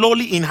meek and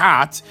lowly in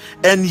heart,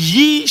 and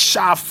ye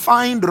shall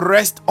find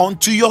rest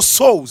unto your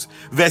souls.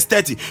 Verse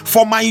 30.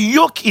 For my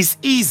yoke is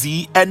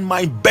easy and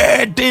my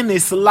burden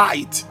is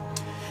light.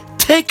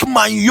 Take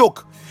my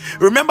yoke.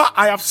 Remember,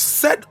 I have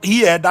said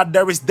here that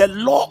there is the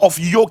law of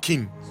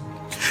yoking.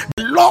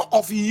 The law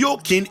of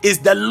yoking is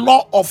the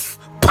law of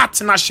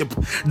partnership.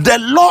 The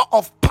law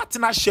of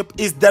partnership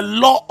is the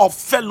law of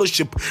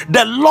fellowship.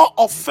 The law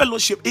of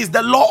fellowship is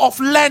the law of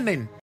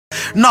learning.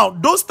 Now,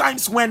 those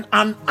times when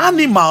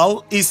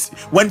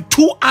when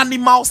two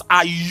animals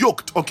are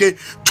yoked, okay,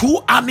 two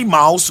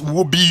animals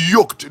will be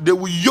yoked. They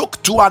will yoke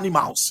two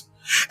animals,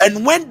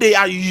 and when they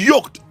are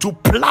yoked to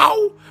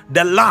plow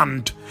the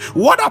land,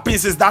 what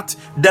happens is that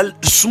the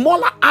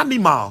smaller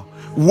animal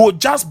will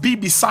just be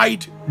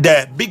beside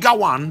the bigger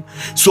one.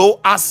 So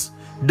as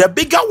the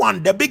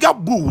bigger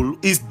bull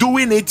is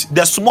doing it,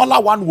 the smaller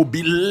one will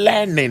be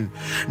learning.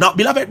 Now,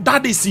 beloved,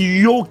 that is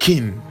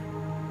yoking.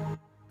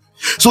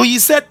 So he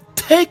said,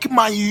 take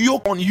my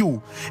yoke on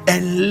you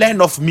and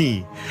learn of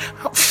me.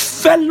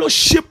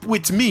 Fellowship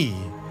with me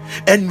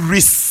and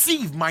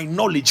receive my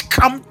knowledge.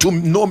 Come to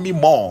know me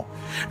more.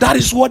 That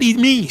is what it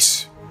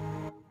means.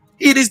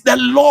 It is the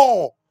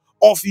law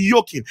of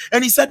yoking.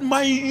 And he said,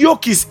 my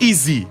yoke is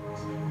easy.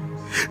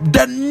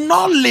 The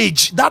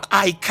knowledge that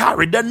I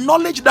carry, the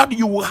knowledge that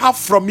you will have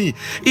from me,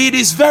 it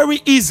is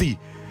very easy.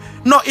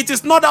 No, it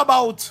is not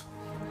about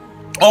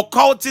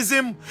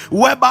occultism,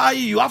 whereby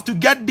you have to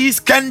get these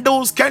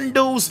candles,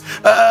 go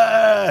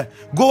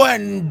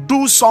and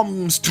do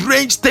some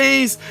strange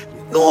things.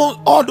 No,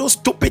 all those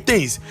stupid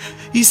things.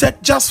 He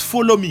said, just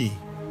follow me.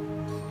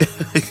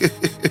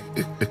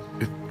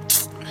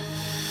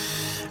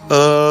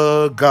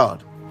 Oh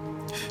God.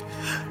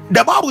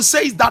 The Bible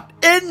says that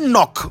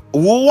Enoch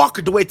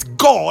walked with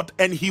God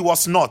and he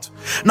was not.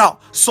 Now,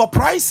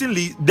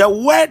 surprisingly, the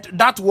word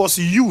that was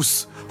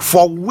used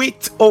for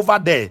wait over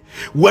there,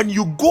 when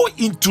you go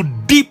into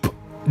deep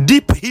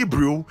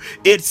Hebrew,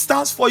 it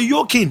stands for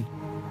yoking.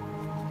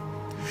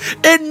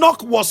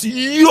 Enoch was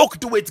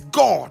yoked with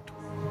God.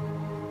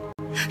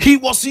 He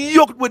was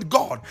yoked with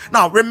God.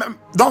 Now remember,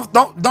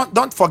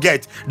 don't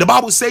forget, the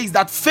Bible says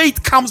that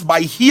faith comes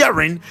by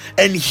hearing,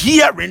 and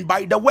hearing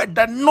by the word,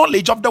 the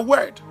knowledge of the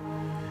word.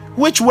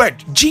 Which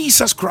word?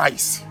 Jesus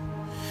Christ.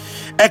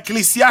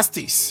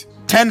 Ecclesiastes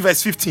 10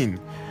 verse 15.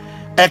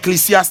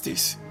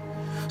 Ecclesiastes.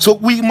 So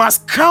we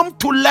must come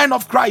to learn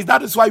of Christ.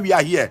 That is why we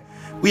are here.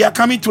 We are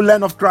coming to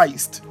learn of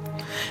Christ.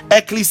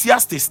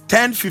 Ecclesiastes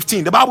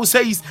 10:15. The Bible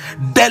says,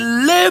 the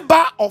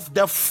labor of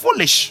the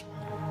foolish,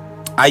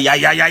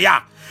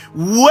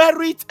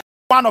 wearieth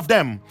one of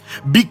them,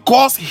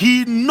 because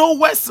he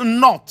knoweth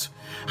not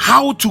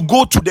how to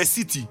go to the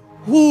city.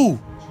 Who?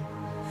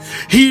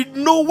 He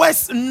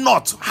knoweth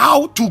not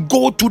how to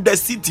go to the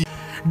city.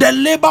 The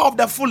labor of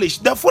the foolish.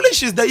 The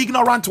foolish is the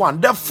ignorant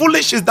one. The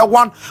foolish is the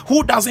one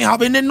who doesn't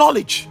have any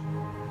knowledge.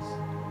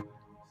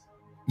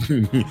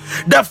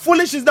 The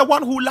foolish is the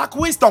one who lack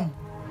wisdom.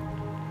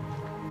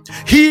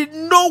 He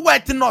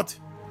knoweth not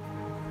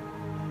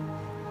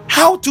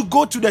how to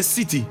go to the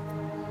city.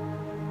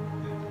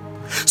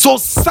 So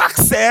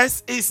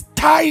success is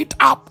tied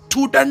up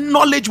to the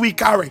knowledge we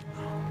carry.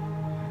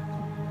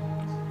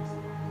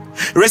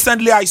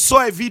 Recently, I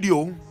saw a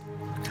video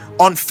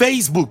on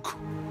Facebook,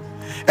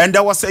 and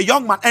there was a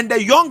young man, and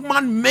the young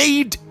man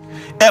made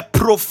a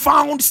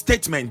profound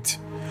statement.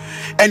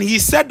 And he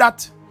said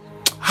that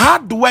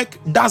hard work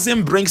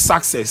doesn't bring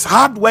success,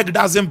 hard work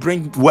doesn't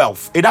bring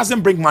wealth, it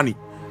doesn't bring money.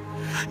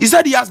 He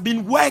said he has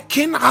been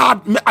working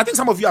hard. I think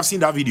some of you have seen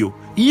that video.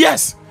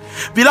 Yes,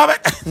 beloved.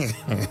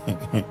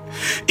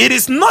 It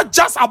is not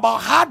just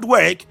about hard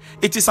work,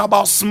 it is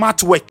about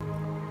smart work.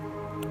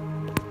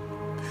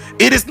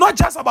 It is not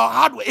just about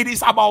hard work, it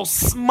is about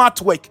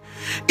smart work.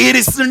 It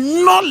is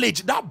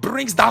knowledge that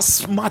brings that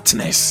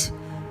smartness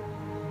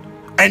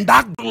and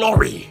that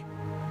glory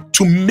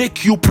to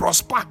make you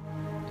prosper.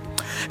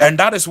 And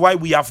that is why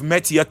we have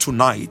met here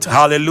tonight.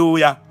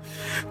 Hallelujah.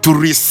 To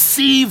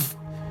receive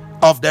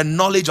of the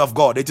knowledge of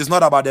God. It is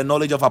not about the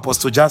knowledge of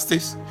Apostle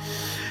Justice,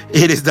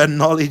 it is the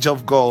knowledge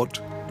of God.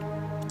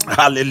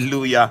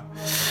 Hallelujah.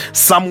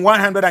 Psalm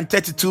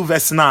 132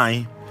 verse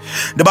 9.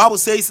 The Bible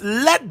says,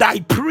 let thy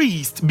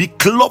priest be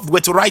clothed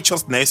with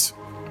righteousness,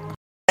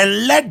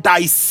 and let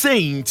thy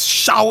saints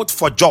shout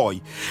for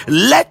joy.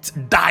 Let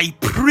thy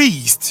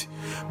priest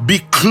be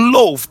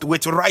clothed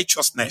with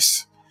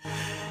righteousness,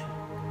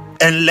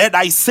 and let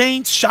thy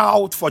saints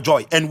shout for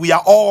joy. And we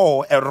are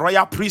all a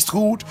royal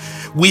priesthood.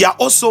 We are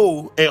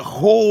also a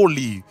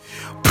holy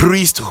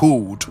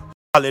priesthood.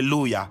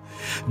 Hallelujah.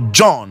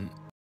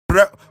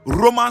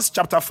 Romans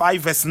chapter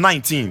 5 verse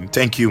 19.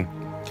 Thank you,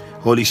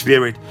 Holy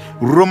Spirit.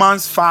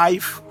 Romans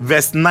 5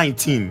 verse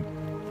 19.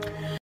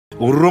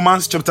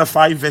 Romans chapter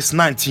 5 verse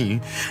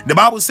 19. The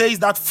Bible says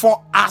that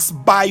for as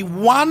by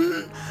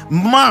one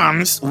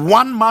man's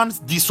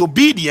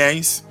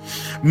disobedience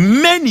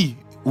many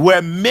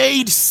were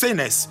made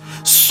sinners,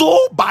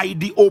 so by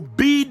the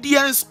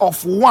obedience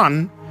of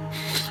one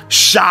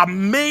shall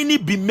many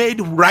be made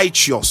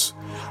righteous.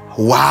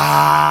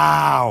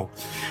 Wow.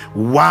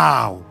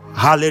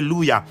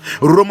 Hallelujah.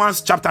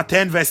 Romans chapter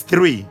 10 verse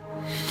 3.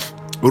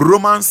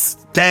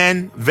 Romans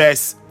 10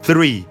 verse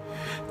 3.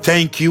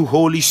 Thank you,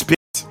 Holy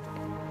Spirit.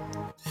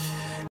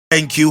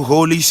 Thank you,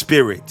 Holy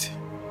Spirit.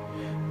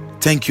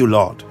 Thank you,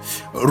 Lord.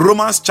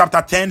 Romans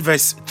chapter 10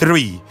 verse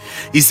 3.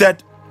 He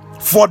said,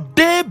 for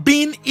they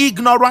being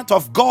ignorant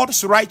of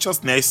God's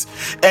righteousness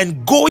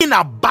and going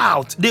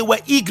about, they were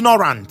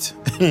ignorant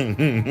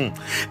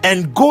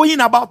and going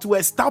about to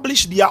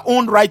establish their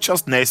own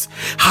righteousness,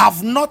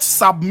 have not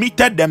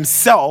submitted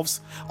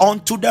themselves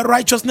unto the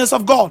righteousness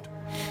of God.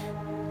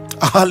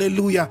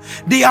 Hallelujah.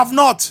 They have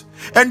not.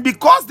 And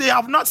because they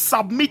have not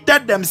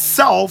submitted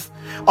themselves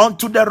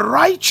unto the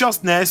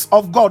righteousness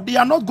of God, they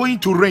are not going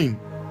to reign.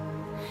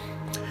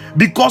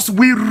 Because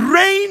we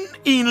reign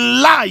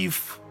in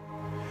life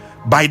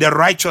by the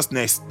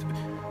righteousness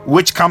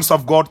which comes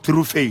of God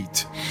through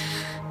faith.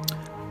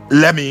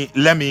 Let me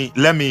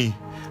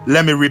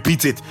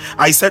repeat it.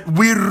 I said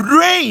we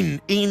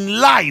reign in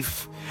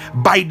life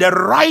by the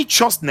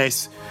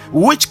righteousness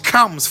which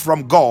comes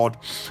from God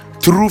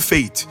through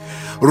faith.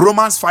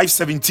 Romans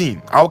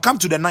 5:17. I'll come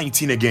to the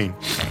 19 again.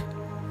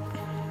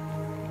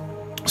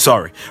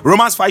 Sorry.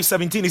 Romans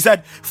 5:17. He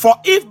said, for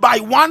if by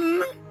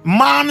one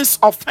man's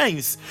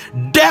offense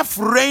death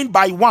reigned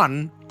by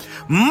one,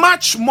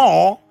 much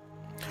more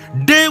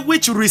they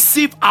which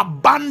receive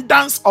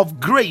abundance of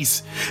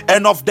grace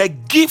and of the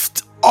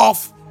gift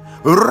of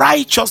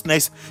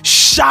righteousness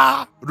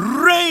shall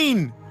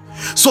reign.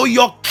 So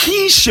your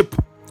kingship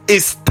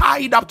is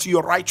tied up to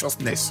your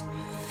righteousness.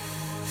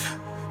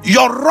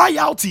 Your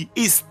royalty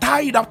is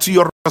tied up to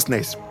your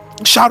righteousness.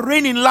 Shall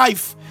reign in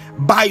life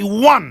by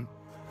one,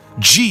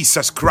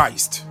 Jesus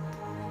Christ.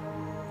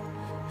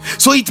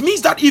 So it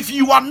means that if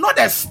you are not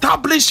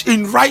established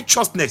in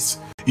righteousness,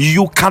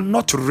 you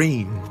cannot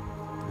reign.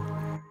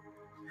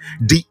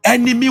 The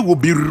enemy will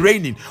be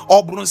reigning.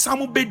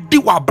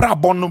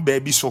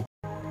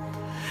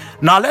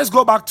 Now let's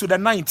go back to the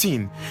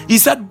 19. He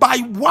said, by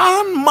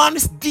one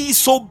man's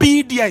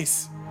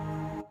disobedience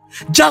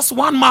Just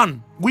one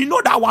man. We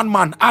know that one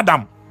man,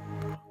 Adam.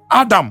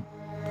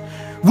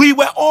 We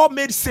were all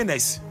made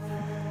sinners.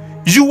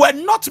 You were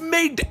not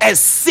made a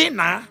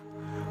sinner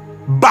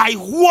by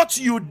what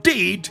you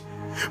did,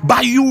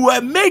 but you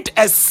were made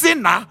a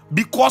sinner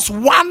because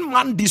one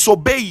man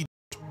disobeyed.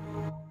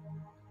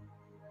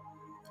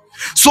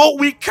 So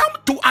we come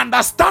to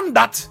understand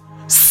that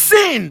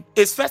sin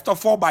is first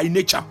of all by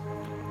nature.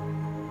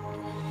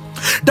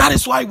 That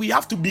is why we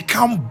have to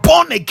become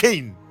born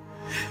again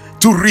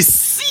to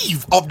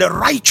receive of the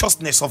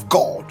righteousness of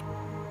God.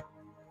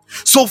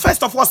 So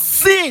first of all,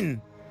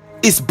 sin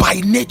is by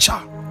nature.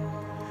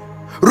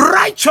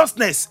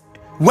 Righteousness,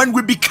 when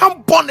we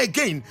become born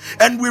again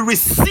and we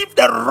receive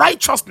the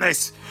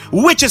righteousness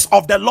which is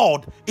of the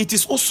Lord, it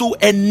is also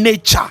a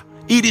nature.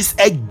 It is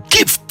a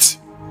gift.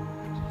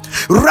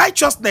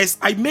 Righteousness,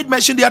 I made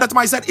mention the other time,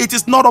 I said it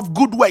is not of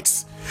good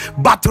works,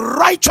 but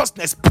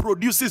righteousness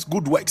produces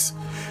good works.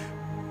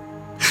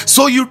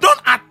 So you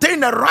don't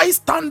attain a right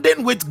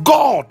standing with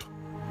God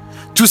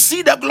to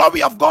see the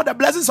glory of God, the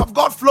blessings of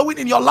God flowing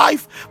in your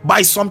life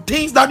by some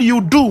things that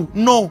you do.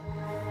 No.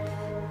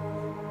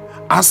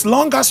 As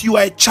long as you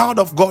are a child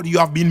of God, you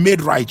have been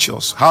made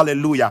righteous.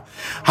 Hallelujah.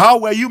 How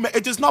were you made?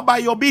 It is not by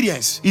your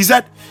obedience. He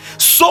said,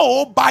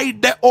 so by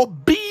the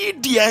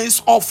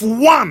obedience of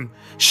one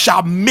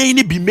shall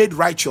many be made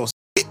righteous.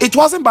 It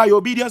wasn't by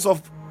obedience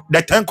of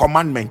the 10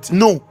 commandments.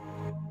 No.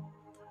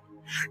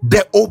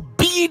 The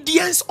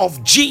obedience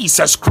of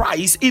Jesus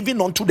Christ, even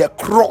unto the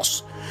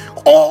cross,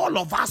 all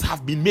of us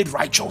have been made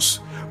righteous.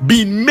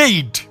 Been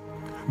made.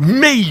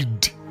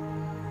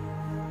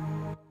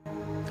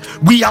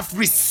 We have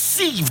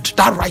received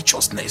that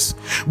righteousness.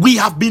 We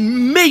have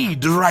been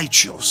made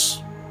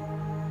righteous.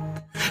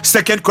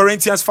 2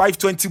 Corinthians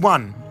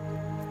 5:21.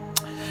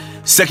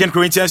 2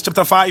 Corinthians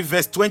chapter 5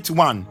 verse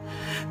 21.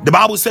 The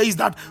Bible says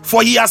that,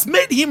 for he has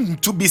made him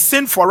to be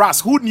sin for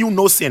us who knew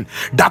no sin,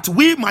 that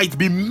we might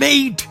be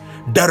made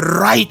the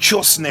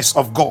righteousness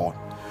of God.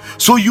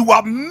 So you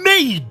are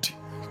made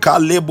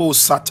Kalebo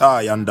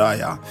Satai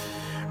Andaya,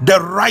 the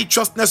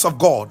righteousness of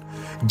God,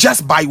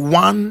 just by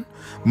one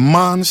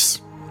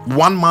man's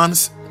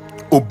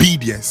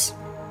obedience.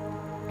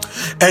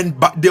 And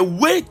but the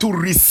way to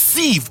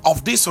receive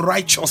of this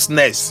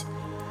righteousness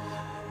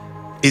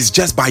is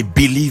just by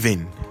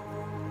believing.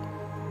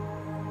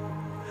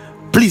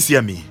 Please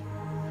hear me.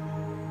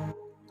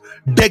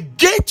 The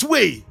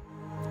gateway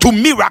to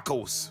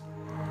miracles,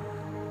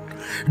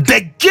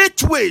 the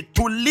gateway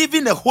to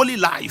living a holy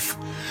life,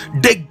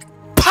 the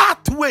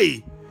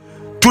pathway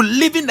to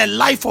living a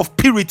life of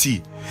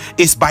purity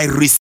is by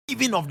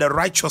receiving of the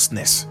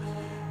righteousness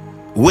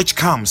which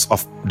comes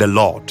of the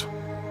Lord.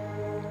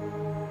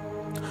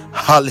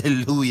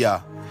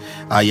 Hallelujah.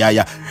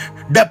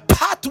 The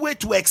pathway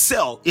to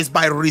excel is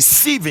by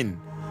receiving.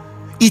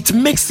 It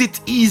makes it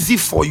easy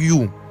for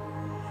you.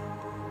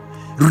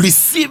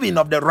 Receiving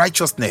of the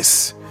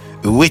righteousness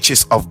which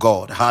is of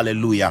God.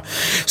 Hallelujah.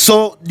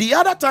 So the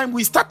other time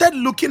we started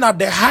looking at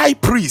the high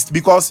priest,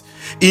 because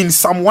in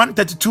Psalm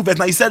 132 verse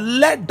 9 he said,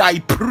 let thy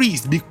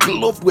priest be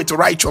clothed with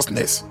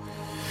righteousness.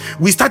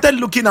 We started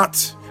looking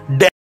at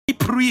the high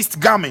priest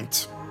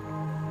garment,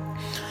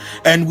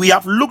 and we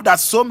have looked at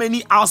so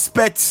many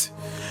aspects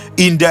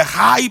in the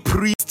high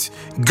priest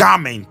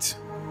garment,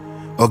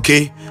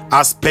 okay,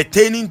 as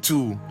pertaining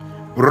to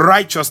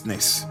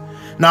righteousness.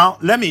 Now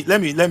let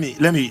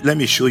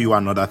me show you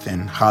another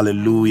thing.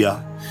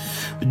 Hallelujah.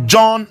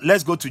 John,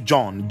 let's go to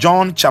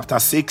John chapter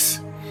 6.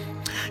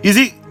 You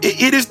see,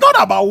 it is not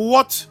about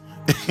what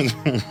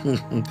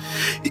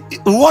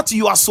what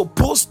you are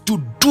supposed to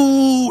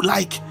do,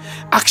 like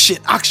action.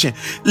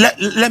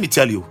 Let me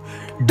tell you,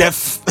 the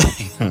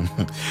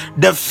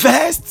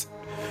first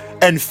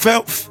and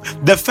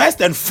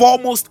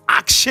foremost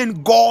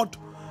action God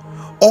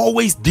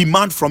always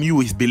demand from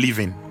you is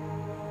believing.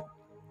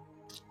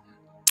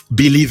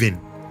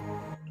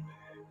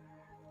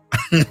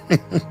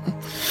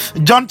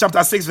 John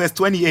chapter 6 verse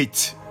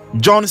 28.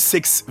 John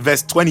 6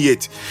 verse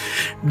 28.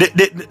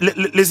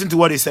 Listen to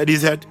what he said. He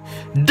said,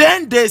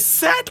 then they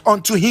said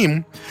unto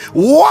him,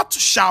 what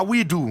shall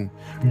we do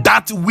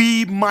that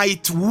we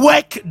might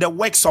work the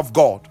works of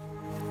God?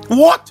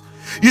 What?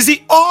 You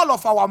see, all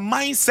of our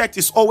mindset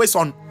is always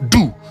on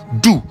do.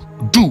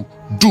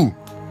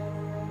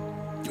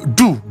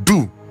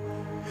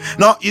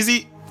 Now, you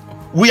see,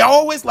 we are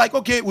always like,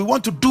 okay, we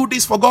want to do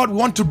this for God. We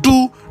want to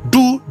do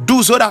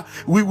so that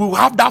we will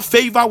have that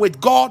favor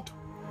with God.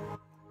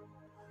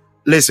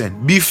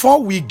 Listen,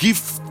 before we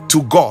give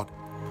to God,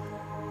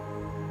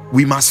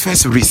 we must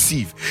first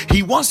receive.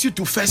 He wants you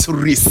to first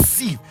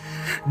receive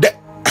the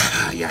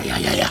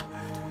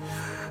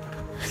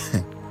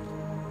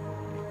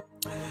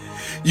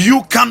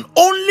You can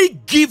only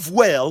give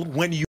well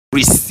when you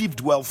received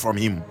well from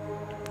him.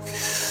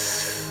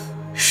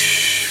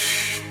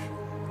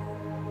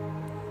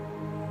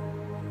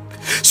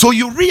 So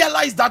you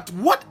realize that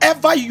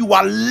whatever you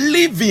are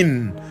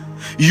living,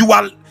 you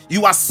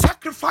are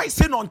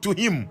sacrificing unto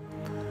him.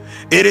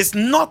 It is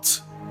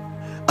not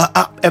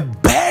a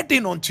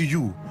burden unto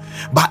you,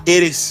 but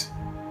it is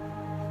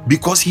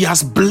because he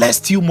has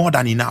blessed you more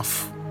than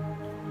enough.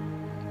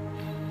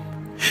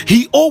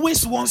 He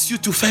always wants you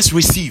to first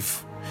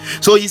receive.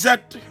 So he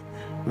said,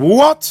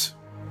 what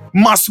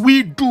must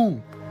we do?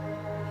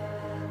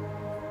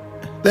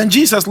 Then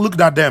Jesus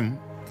looked at them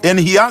and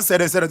he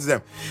answered and said to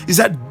them, he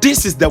said,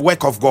 this is the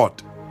work of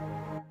God.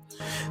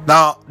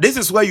 Now, this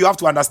is where you have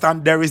to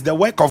understand there is the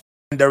work of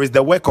God and there is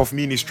the work of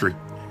ministry.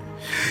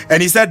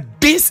 And he said,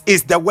 this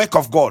is the work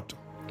of God,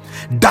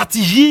 that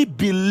ye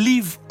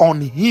believe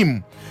on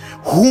him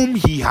whom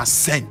he has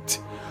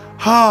sent.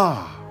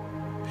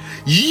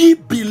 Ye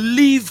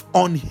believe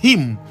on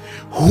him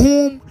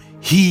whom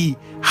he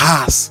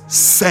has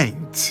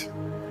sent.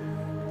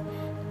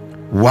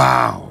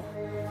 Wow.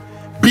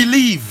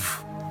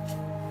 Believe.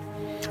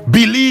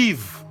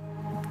 Believe.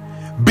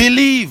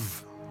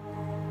 Believe.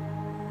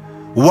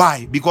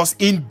 Why? Because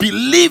in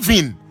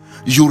believing,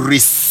 you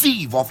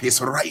receive of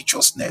his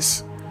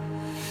righteousness.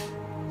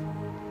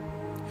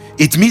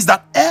 It means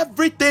that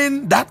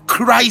everything that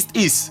Christ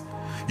is,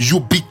 you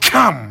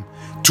become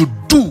to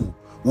do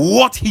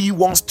what he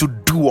wants to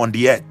do on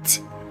the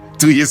earth,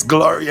 to his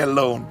glory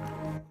alone.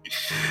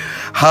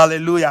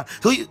 Hallelujah.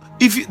 So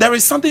if there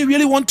is something you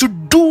really want to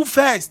do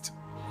first,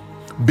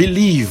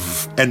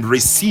 believe and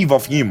receive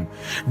of him,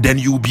 then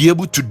you'll be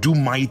able to do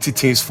mighty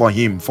things for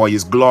him, for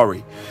his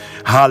glory.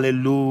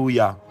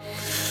 Hallelujah.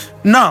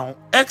 Now,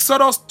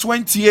 Exodus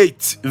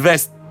 28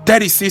 verse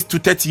 36 to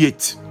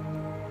 38.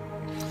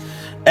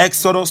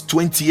 Exodus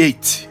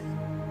 28,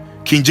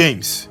 King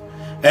James.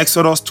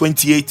 Exodus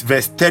 28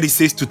 verse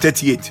 36 to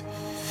 38.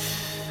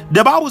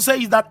 The Bible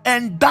says that,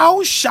 and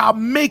thou shalt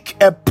make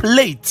a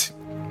plate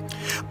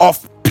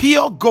of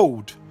pure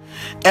gold,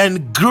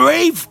 and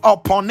grave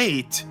upon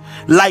it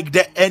like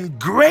the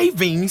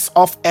engravings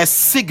of a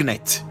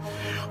signet,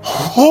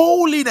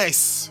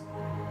 holiness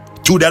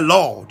to the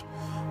Lord.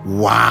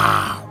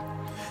 Wow.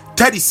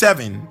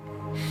 37.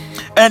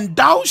 And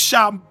thou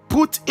shalt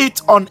put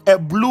it on a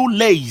blue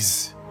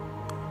lace,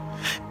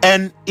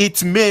 and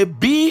it may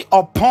be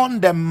upon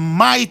the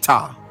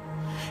mitre,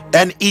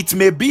 and it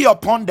may be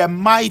upon the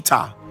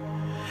mitre,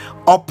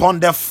 upon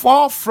the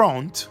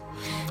forefront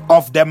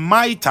of the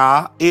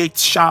mitre it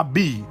shall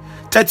be.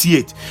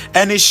 38.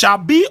 And it shall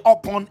be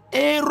upon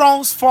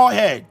Aaron's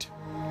forehead,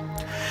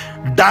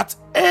 that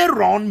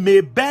Aaron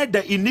may bear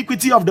the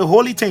iniquity of the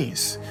holy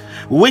things,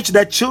 which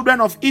the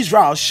children of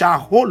Israel shall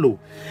hallow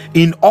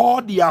in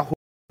all their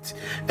holiness,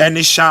 and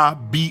it shall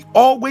be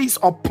always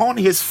upon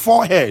his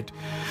forehead,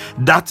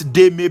 that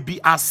they may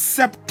be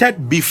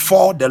accepted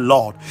before the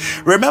Lord.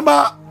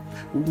 Remember,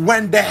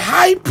 when the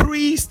high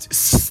priest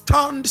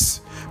stands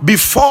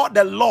before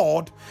the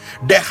Lord,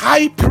 the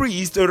high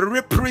priest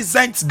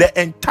represents the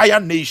entire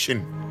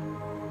nation.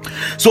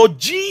 So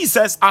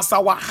Jesus, as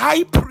our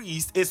high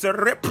priest, is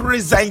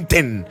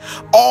representing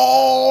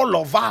all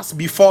of us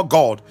before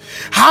God.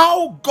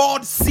 How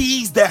God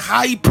sees the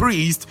high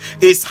priest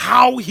is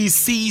how he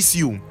sees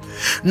you.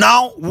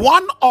 Now,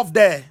 one of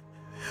the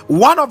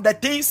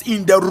things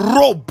in the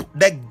robe,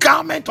 the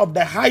garment of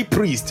the high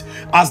priest,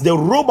 as the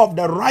robe of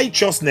the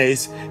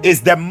righteousness,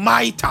 is the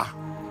mitre.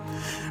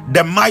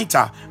 The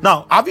mitre.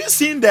 Now, have you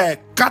seen the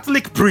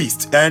Catholic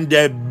priest and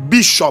the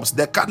bishops,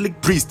 the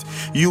Catholic priest?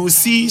 You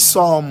see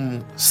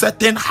some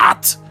certain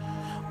hat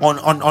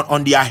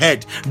on their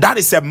head. That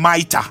is a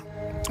mitre.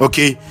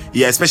 Okay,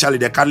 yeah, especially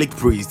the Catholic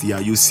priest. Yeah,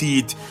 you see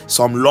it,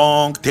 some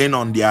long thing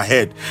on their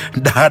head.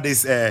 That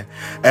is a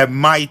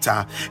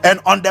mitre. And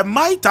on the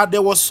mitre,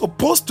 there was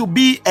supposed to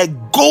be a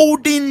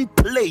golden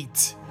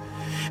plate,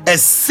 a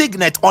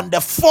signet on the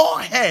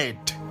forehead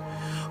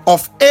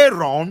of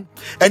Aaron.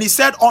 And he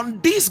said, on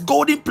this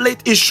golden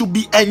plate it should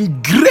be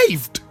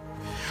engraved,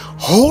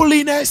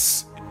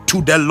 holiness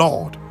to the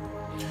Lord.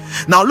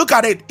 Now look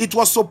at it. It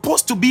was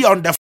supposed to be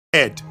on the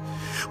forehead.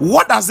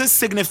 What does this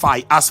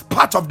signify as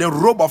part of the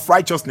robe of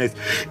righteousness?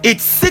 It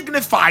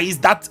signifies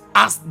that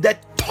as the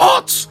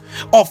thoughts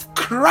of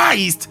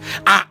Christ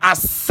are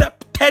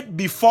accepted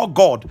before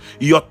God,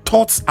 your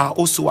thoughts are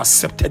also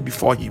accepted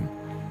before him.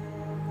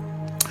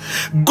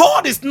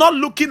 God is not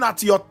looking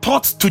at your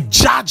thoughts to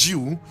judge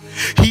you.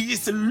 He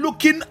is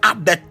looking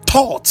at the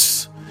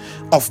thoughts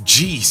of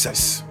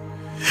Jesus.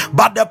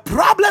 But the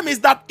problem is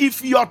that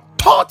if your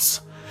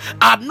thoughts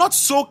are not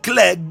so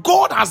clear,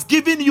 God has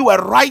given you a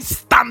right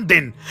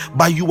standing,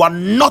 but you are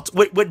not,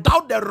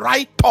 without the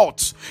right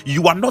thoughts,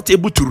 you are not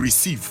able to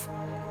receive.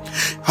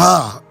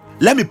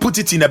 Let me put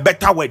it in a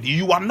better word.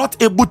 You are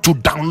not able to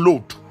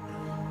download.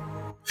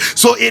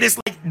 So it is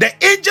like the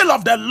angel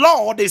of the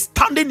Lord is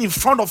standing in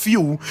front of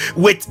you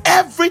with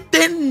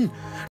everything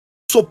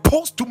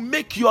supposed to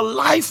make your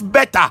life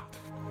better.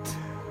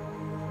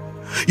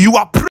 You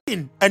are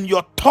praying and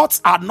your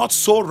thoughts are not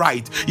so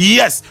right.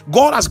 Yes,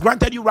 God has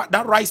granted you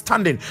that right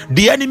standing.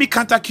 The enemy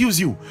can't accuse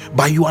you,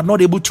 but you are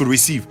not able to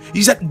receive.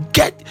 He said,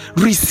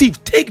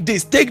 receive, take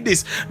this.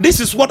 This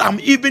is what I'm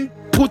even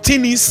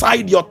putting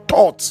inside your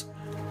thoughts,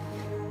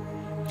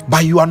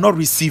 but you are not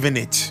receiving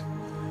it.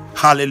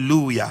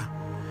 Hallelujah.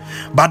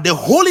 But the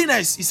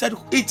holiness, he said,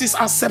 it is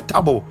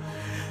acceptable.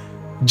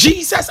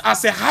 Jesus,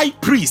 as a high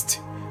priest,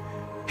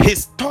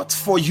 his thoughts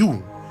for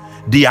you,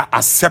 they are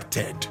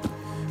accepted.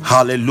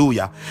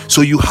 Hallelujah.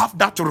 So you have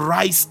that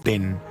right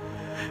thing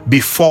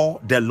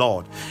before the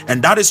Lord.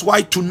 And that is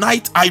why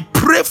tonight I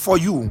pray for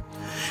you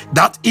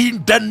that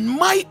in the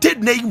mighty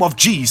name of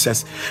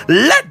Jesus,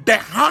 let the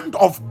hand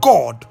of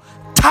God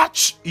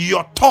touch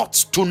your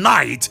thoughts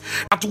tonight,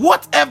 that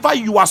whatever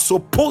you are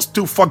supposed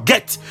to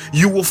forget,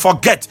 you will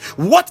forget.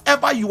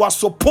 Whatever you are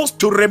supposed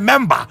to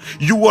remember,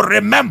 you will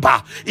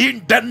remember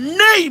in the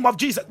name of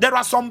Jesus. There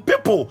are some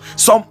people,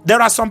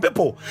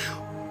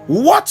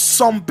 what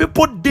some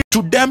people did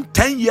to them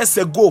 10 years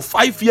ago,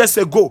 5 years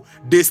ago,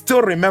 they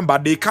still remember.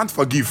 They can't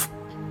forgive.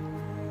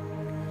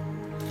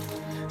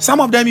 Some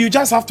of them you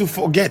just have to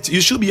forget.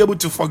 You should be able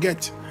to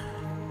forget.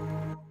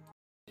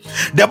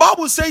 The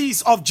Bible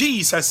says of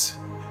Jesus,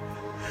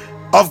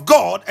 of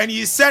God, and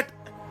he said,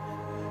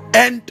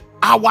 and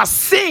our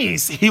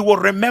sins he will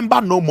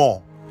remember no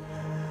more.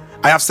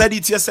 I have said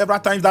it here several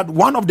times that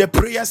one of the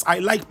prayers I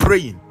like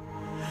praying,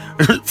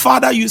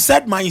 Father, you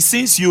said my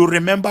sins you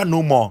remember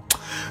no more.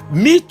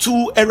 Me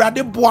too,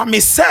 erade boa me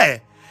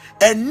say,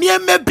 and near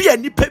me be a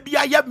nipa bi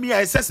ayɛ me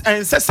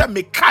and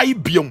me kai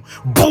biom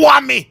boa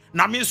me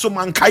na me so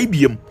man kai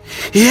biom.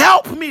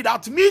 Help me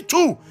that me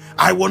too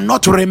I will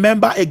not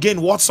remember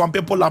again what some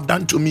people have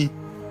done to me.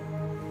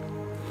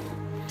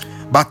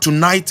 But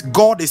tonight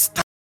God is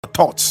touching your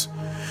thoughts,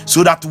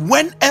 so that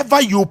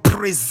whenever you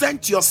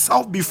present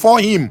yourself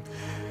before him,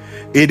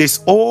 it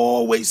is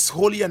always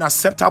holy and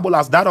acceptable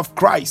as that of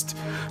Christ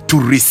to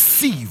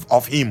receive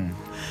of him,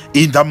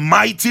 in the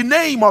mighty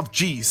name of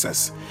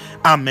Jesus.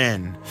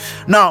 Amen.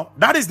 Now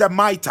that is the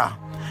mitre.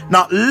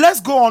 Now let's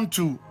go on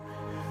to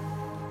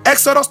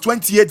Exodus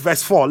 28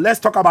 verse 4. Let's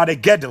talk about a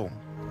girdle.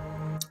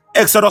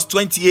 Exodus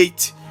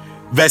 28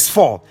 verse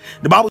 4.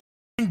 The Bible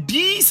says,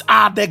 these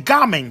are the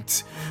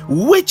garments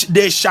which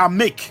they shall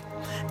make: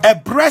 a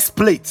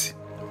breastplate,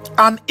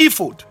 an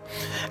ephod,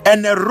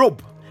 and a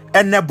robe,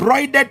 and a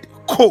broidered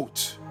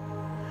coat,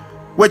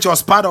 which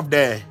was part of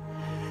the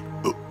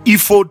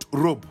ephod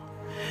robe,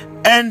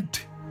 and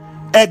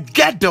a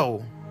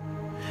girdle.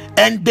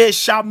 And they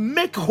shall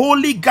make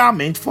holy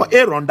garment for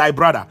Aaron thy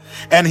brother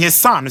and his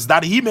sons,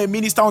 that he may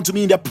minister unto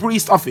me in the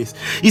priest office.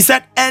 He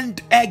said,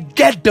 and a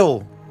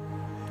girdle.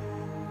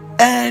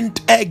 And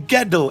a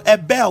girdle, a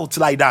belt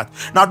like that.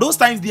 Now those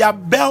times their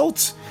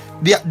belts,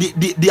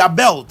 their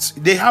belts,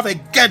 they have a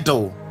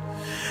girdle,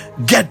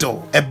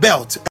 a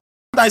belt.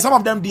 And some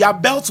of them, their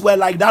belts were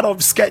like that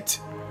of skirt,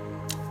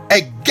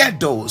 a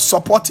girdle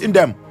supporting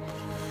them.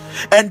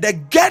 And the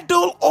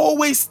girdle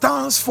always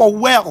stands for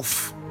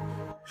wealth.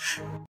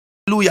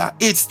 Hallelujah.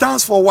 It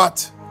stands for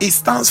what? It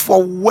stands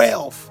for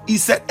wealth. He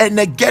said, and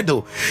a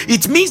girdle.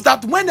 It means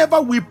that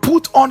whenever we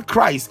put on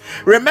Christ,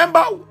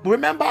 remember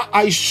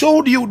I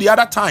showed you the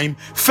other time,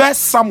 1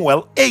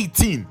 Samuel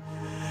 18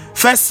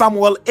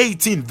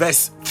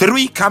 verse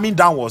 3 coming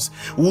downwards,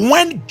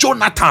 when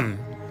Jonathan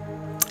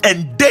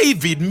and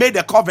David made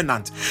a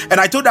covenant, and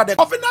I told that the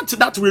covenant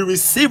that we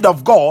received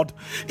of God,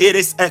 it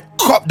is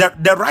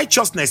the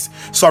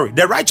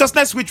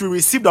righteousness which we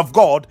received of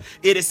God,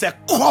 it is a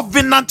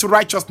covenant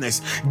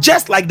righteousness,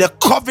 just like the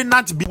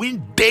covenant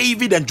between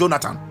David and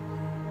Jonathan.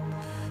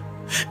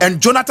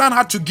 And Jonathan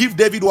had to give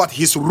David what?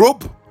 His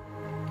robe,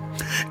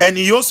 and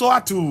he also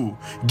had to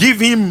give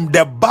him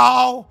the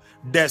bow,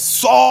 the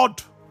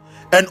sword,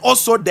 and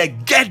also the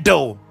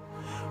girdle,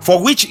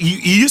 for which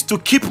he used to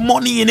keep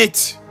money in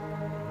it.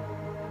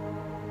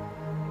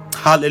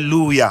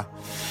 Hallelujah.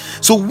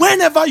 So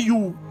whenever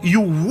you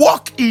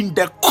walk in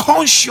the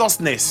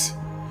consciousness,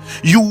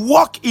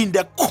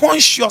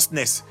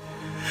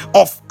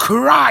 of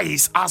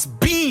Christ as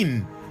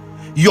being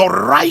your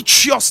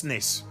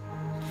righteousness,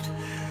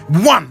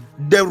 one,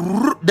 the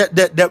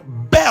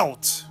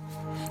belt,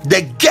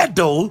 the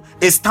girdle,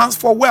 it stands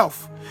for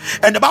wealth.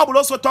 And the Bible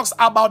also talks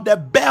about the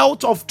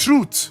belt of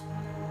truth.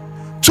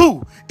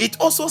 Two, it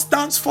also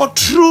stands for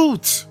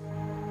truth,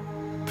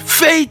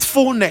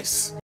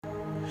 faithfulness.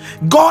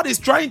 God is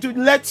trying to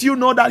let you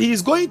know that he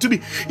is going to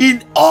be,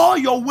 in all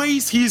your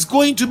ways, he is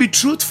going to be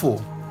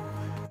truthful.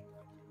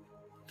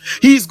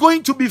 He is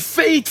going to be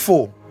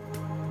faithful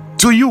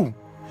to you.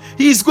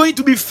 He is going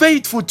to be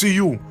faithful to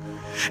you.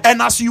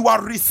 And as you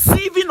are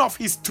receiving of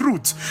his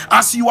truth,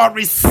 as you are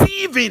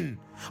receiving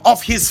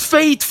of his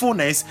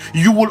faithfulness,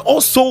 you will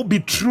also be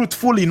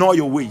truthful in all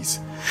your ways.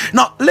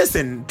 Now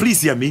listen,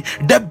 please hear me.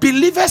 The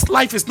believer's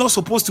life is not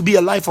supposed to be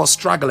a life of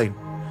struggling.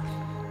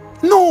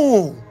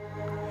 No.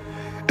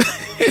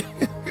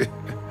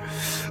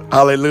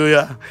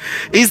 Hallelujah.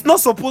 It's not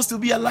supposed to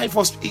be a life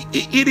of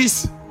it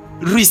is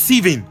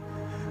receiving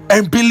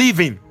and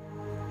believing.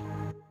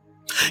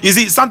 You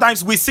see,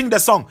 sometimes we sing the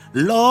song,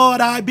 Lord,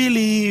 I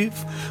believe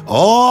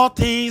all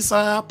things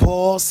are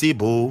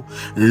possible,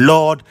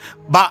 Lord,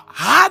 but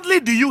hardly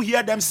do you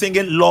hear them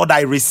singing, Lord,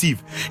 I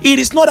receive. It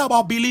is not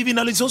about believing,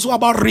 it's also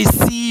about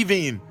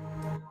receiving.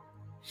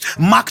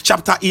 Mark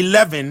chapter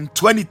 11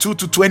 22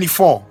 to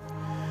 24.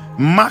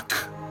 Mark,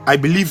 I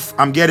believe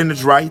I'm getting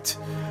it right.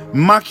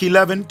 Mark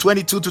 11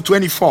 22 to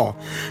 24.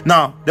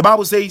 Now the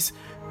Bible says,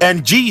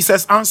 And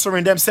Jesus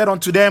answering them said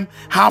unto them,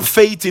 have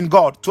faith in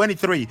God.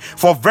 23.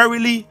 For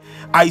verily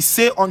I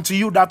say unto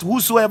you that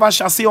whosoever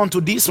shall say unto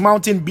this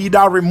mountain, be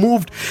thou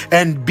removed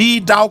and be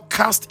thou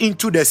cast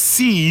into the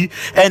sea,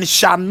 and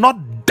shall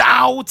not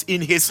doubt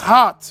in his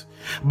heart,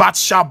 but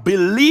shall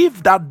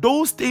believe that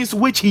those things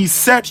which he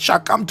said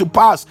shall come to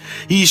pass,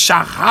 he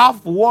shall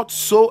have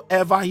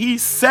whatsoever he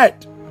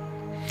said.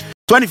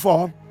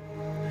 24.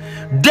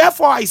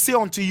 Therefore I say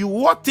unto you,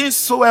 what things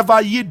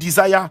soever ye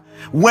desire,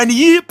 when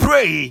ye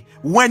pray,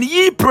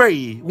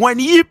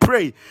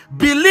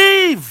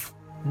 believe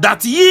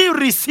that ye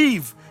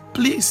receive.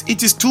 Please,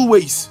 it is two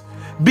ways: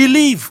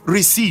 believe,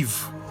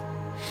 receive.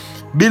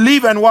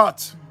 Believe and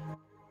what?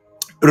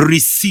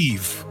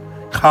 Receive.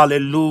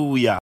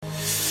 Hallelujah.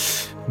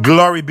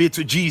 Glory be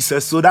to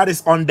Jesus. So that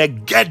is on the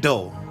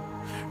ghetto.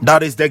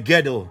 That is the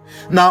ghetto.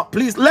 Now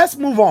please, let's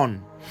move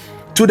on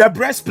to the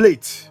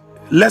breastplate.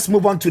 Let's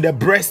move on to the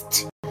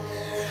breastplate.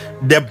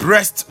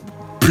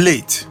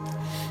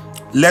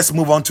 Let's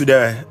move on to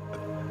the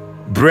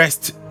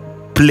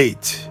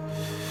breastplate.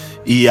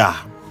 Yeah.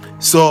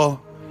 So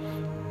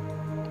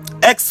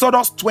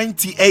Exodus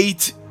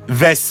 28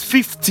 verse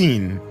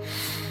 15.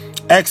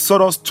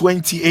 Exodus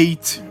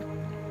 28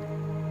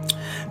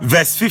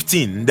 verse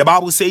 15. The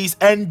Bible says,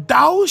 and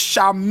thou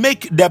shalt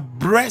make the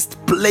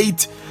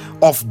breastplate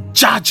of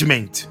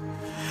judgment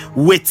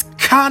with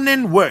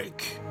cunning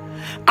work,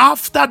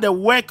 after the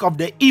work of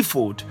the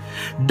ephod.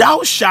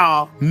 Thou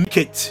shalt make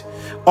it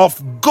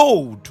of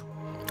gold,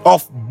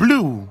 of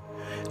blue,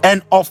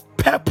 and of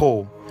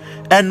purple,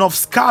 and of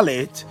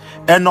scarlet,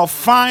 and of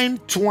fine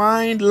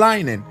twined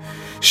linen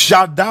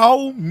shalt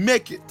thou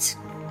make it.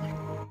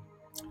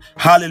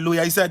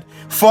 Hallelujah. He said,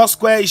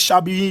 foursquare it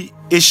shall be,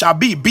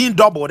 being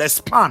doubled, a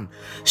span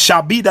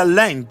shall be the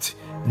length,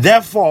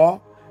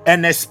 therefore,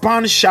 and a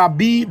span shall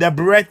be the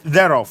breadth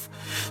thereof.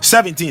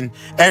 17.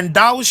 And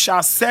thou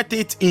shalt set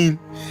it in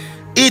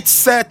its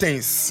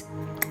settings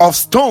of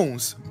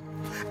stones,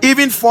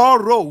 even 4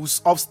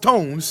 rows of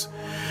stones.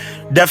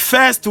 The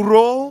first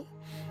row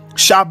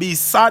shall be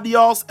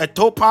sardius, a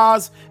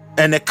topaz,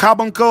 and a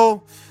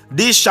carbuncle.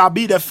 This shall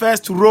be the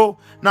first row.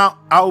 Now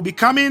I will be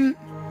coming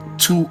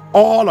to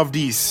all of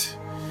these.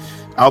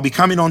 I'll be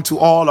coming on to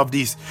all of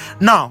these.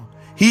 Now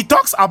he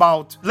talks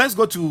about, let's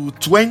go to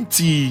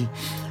 29.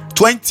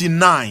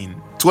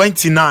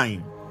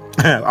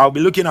 I'll be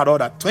looking at all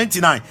that.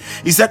 29.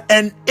 He said,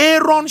 and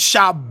Aaron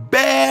shall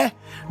bear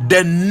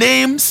the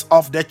names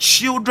of the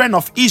children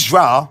of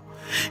Israel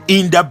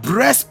in the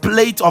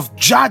breastplate of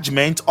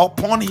judgment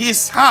upon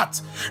his heart.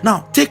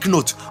 Now take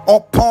note,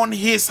 upon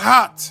his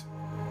heart.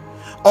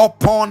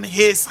 Upon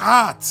his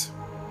heart.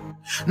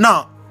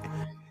 Now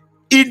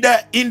in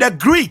the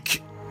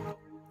Greek,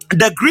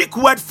 the Greek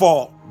word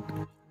for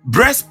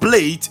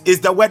breastplate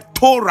is the word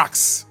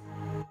thorax.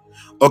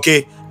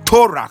 Okay,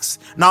 thorax.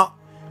 Now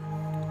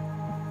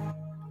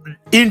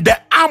in the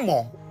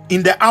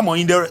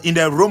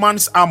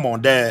Romans armor,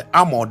 the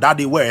armor that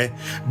they wear,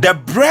 the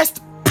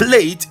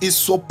breastplate is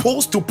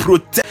supposed to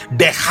protect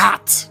the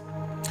heart.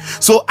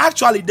 So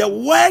actually the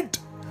word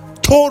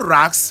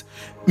thorax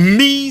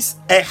means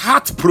a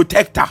heart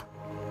protector.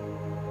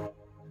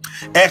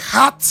 A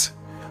heart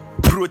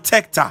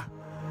protector.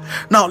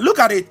 Now look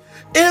at it.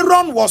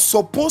 Aaron was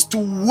supposed to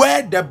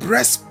wear the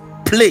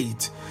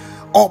breastplate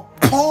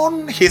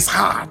upon his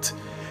heart,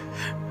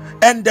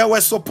 and there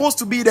were supposed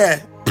to be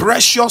the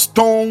precious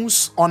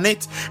stones on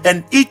it,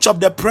 and each of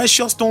the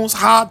precious stones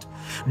had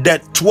the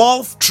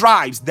 12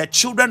 tribes, the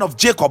children of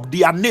Jacob,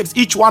 their names.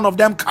 Each one of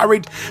them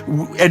carried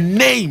a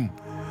name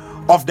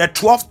of the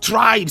 12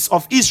 tribes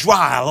of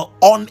Israel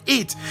on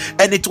it,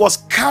 and it was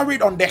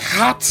carried on the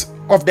heart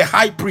of the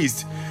high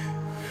priest.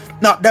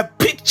 Now the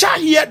picture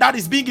here that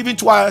is being given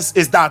to us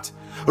is that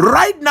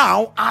right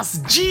now, as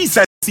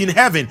Jesus in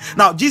heaven,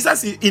 now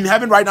Jesus in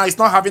heaven right now is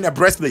not having a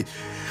breastplate,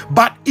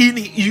 but in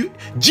you,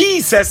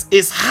 Jesus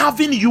is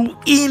having you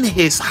in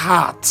his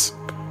heart,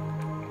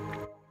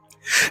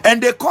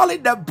 and they call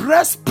it the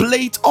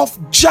breastplate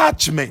of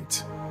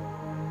judgment.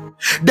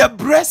 The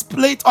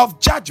breastplate of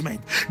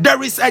judgment.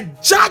 There is a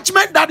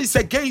judgment that is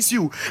against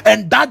you,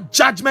 and that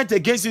judgment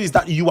against you is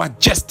that you are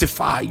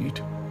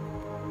justified.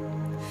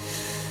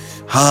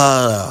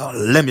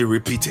 Let me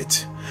repeat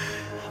it.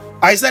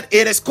 I said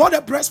it is called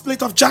a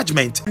breastplate of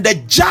judgment. The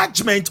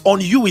judgment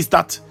on you is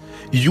that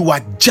you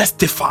are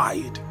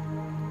justified.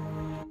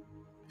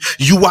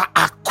 You are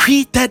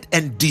acquitted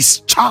and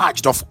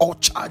discharged of all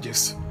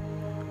charges.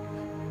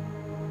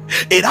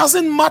 It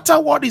doesn't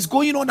matter what is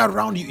going on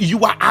around you.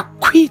 You are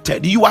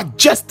acquitted. You are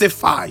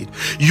justified.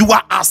 You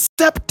are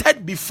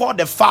accepted before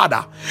the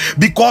Father,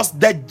 because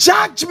the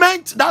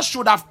judgment that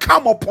should have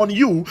come upon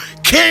you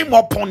came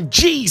upon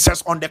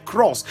Jesus on the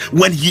cross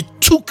when he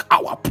took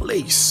our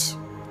place.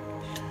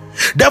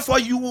 Therefore,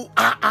 you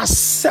are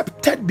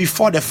accepted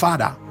before the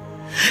Father.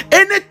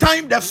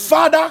 Anytime the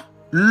Father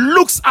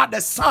looks at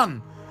the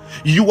Son,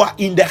 you are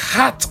in the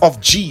heart of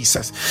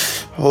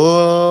Jesus.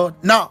 Oh,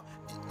 now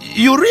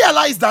you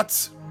realize that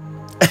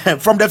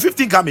from the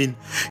 15 coming,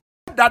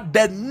 that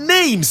the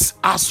names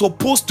are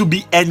supposed to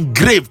be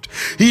engraved.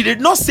 He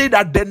did not say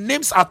that the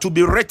names are to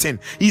be written.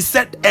 He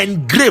said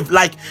engraved,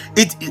 like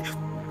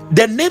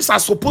the names are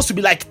supposed to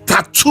be like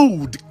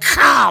tattooed,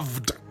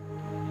 carved.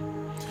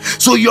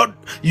 So your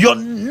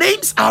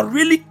names are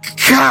really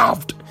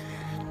carved,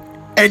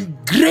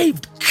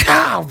 engraved,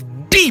 carved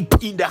deep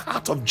in the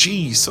heart of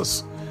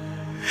Jesus.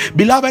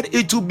 Beloved,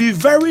 it will be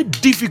very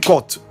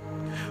difficult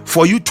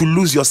for you to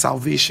lose your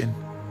salvation.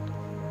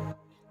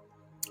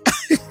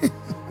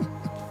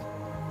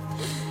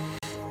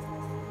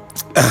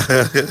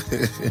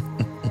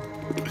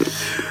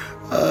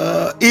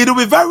 It will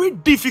be very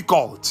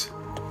difficult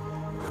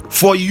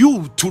for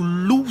you to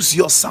lose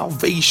your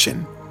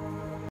salvation.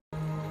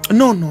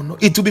 No.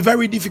 It will be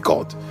very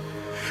difficult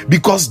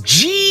because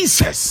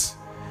Jesus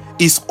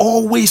is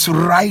always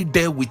right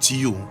there with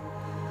you.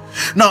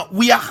 Now,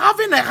 we are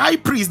having a high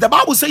priest. The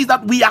Bible says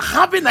that we are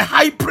having a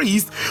high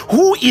priest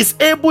who is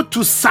able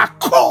to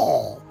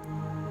succor.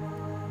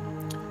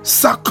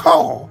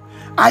 Succor.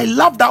 I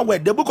love that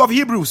word. The book of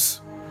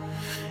Hebrews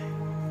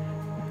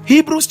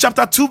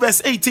chapter 2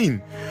 verse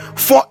 18.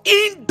 For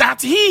in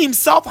that he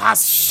himself has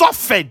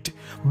suffered,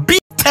 being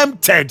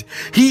tempted,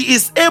 he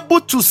is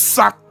able to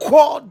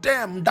succor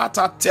them that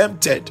are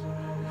tempted.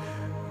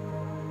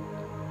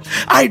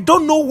 I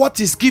don't know what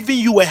is giving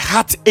you a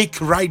heartache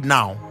right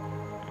now,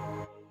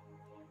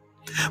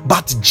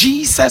 but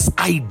Jesus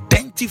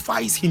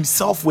identifies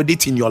himself with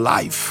it in your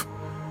life.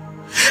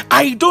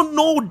 I don't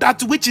know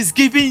that which is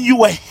giving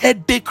you a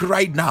headache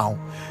right now,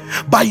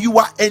 but you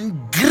are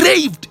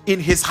engraved in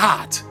his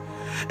heart,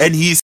 and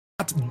he is.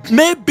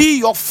 Maybe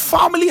your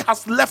family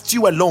has left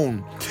you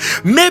alone.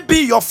 Maybe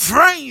your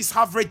friends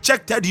have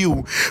rejected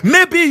you.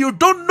 Maybe you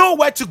don't know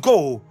where to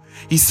go.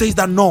 He says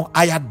that no,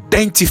 I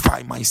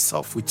identify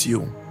myself with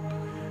you.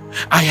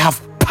 I have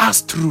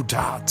passed through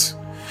that.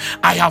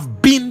 I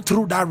have been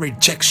through that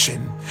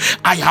rejection.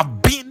 I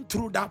have been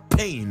through that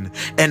pain,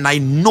 and I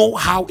know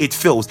how it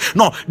feels.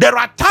 No, there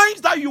are times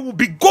that you will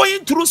be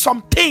going through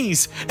some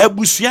things.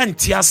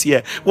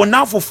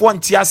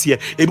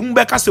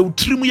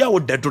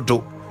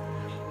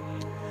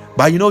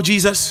 But you know,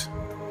 Jesus,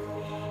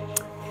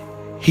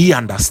 he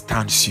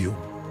understands you.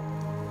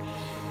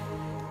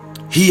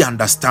 He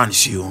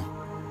understands you,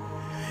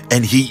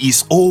 and he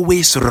is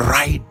always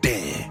right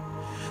there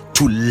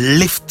to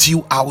lift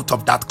you out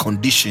of that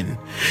condition.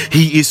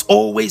 He is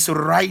always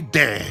right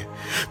there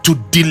to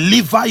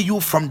deliver you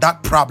from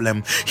that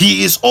problem.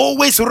 He is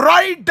always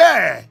right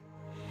there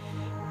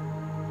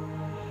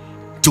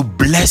to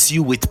bless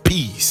you with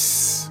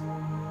peace.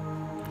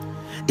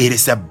 It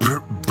is a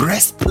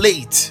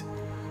breastplate.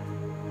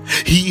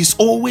 He is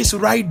always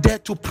right there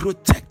to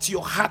protect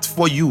your heart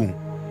for you.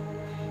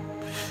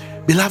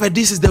 Beloved,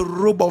 this is the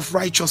robe of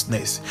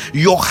righteousness.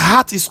 Your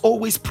heart is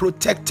always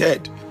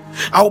protected.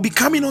 I will be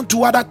coming on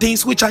to other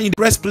things which are in the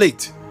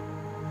breastplate,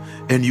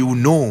 and you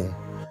know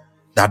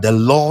that the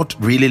Lord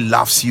really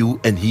loves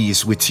you and he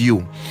is with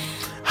you.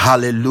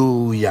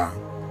 Hallelujah.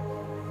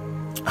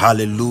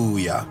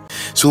 Hallelujah.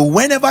 So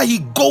whenever he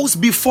goes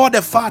before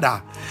the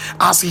Father,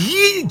 as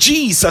he,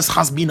 Jesus,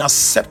 has been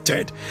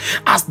accepted,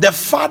 as the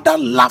Father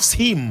loves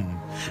him,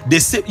 they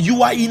say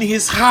you are in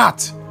his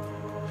heart.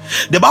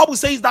 The Bible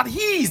says that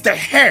he is the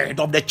head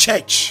of the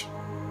church,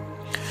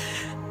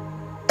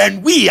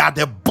 and we are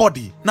the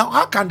body. Now,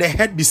 how can the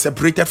head be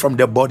separated from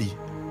the body?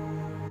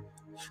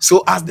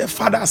 So as the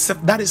Father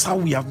accepts, that is how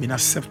we have been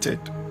accepted.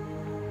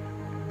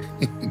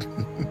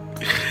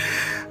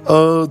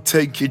 Oh,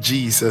 thank you,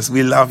 Jesus.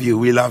 We love you.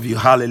 We love you.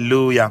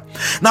 Hallelujah.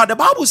 Now, the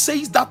Bible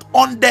says that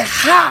on the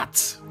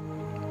heart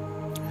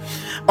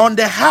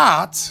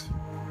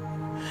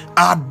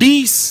are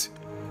these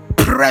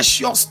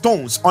precious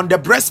stones. On the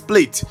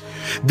breastplate,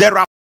 there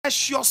are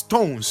precious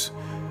stones.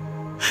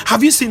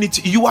 Have you seen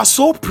it? You are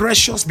so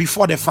precious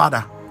before the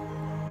Father.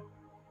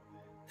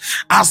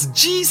 As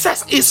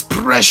Jesus is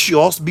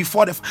precious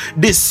before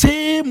the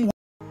same way,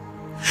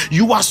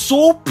 you are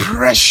so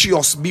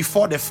precious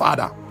before the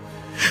Father.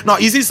 Now,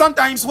 you see,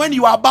 sometimes when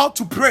you are about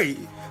to pray,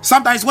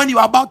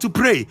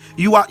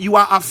 you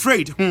are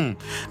afraid.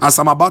 As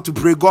I'm about to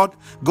pray,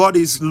 God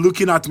is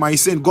looking at my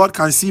sin. God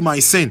can see my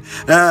sin.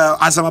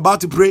 As I'm about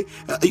to pray,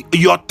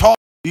 your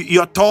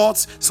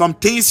thoughts, some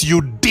things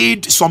you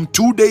did some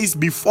 2 days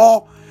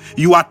before,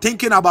 you are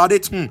thinking about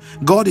it.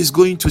 God is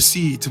going to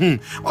see it.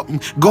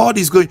 God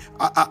is going.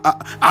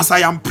 As I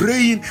am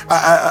praying,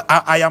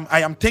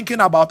 I am thinking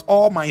about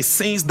all my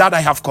sins that I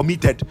have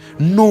committed.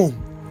 No,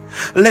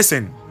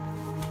 listen.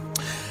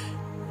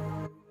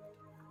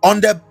 On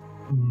the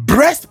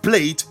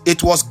breastplate,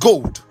 it was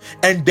gold,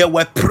 and there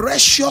were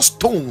precious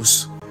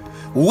stones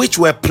which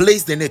were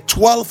placed in it,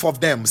 12 of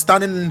them,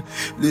 standing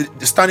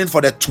for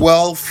the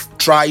 12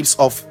 tribes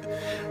of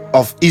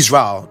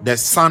Israel, the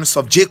sons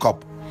of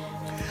Jacob.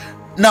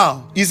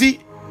 Now, you see,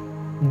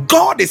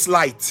 God is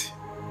light.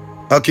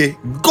 Okay,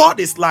 God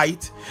is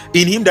light.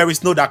 In him there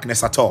is no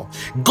darkness at all.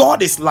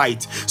 God is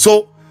light.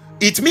 So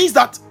it means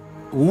that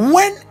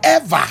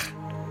whenever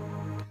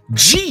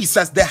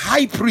Jesus, the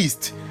high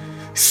priest,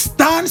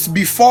 stands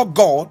before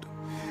God,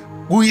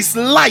 who is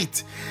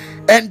light,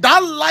 and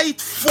that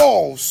light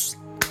falls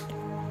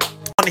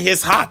on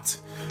his heart,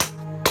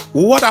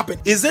 what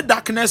happened? Is it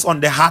darkness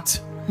on the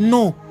heart?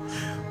 No,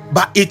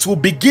 but it will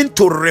begin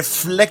to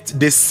reflect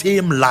the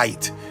same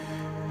light.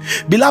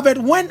 Beloved,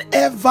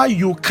 whenever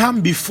you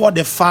come before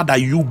the Father,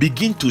 you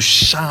begin to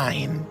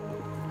shine.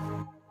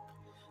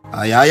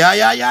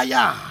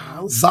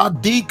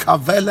 Zadika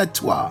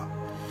veletua.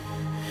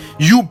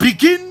 You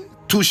begin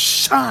to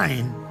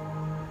shine.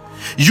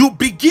 You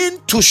begin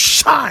to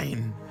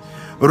shine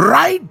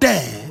right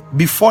there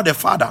before the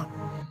Father.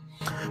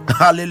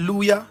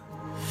 Hallelujah.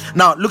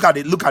 Now look at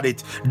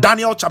it.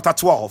 Daniel chapter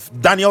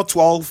 12, Daniel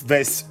 12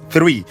 verse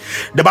 3.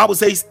 The Bible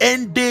says,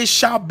 and they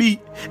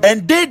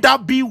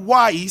that be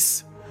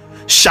wise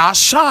shall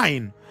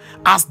shine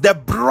as the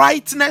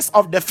brightness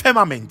of the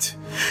firmament,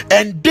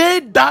 and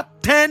they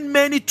that turn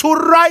many to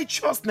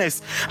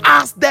righteousness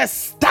as the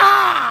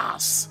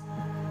stars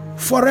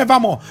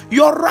forevermore.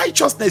 Your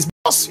righteousness,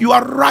 because you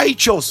are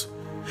righteous,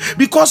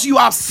 because you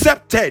are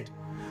accepted.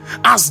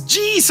 As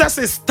Jesus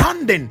is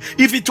standing,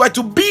 if it were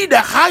to be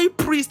the high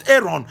priest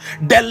Aaron,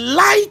 the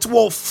light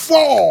will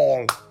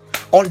fall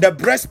on the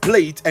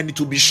breastplate and it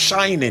will be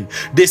shining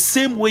the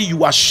same way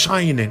you are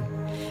shining.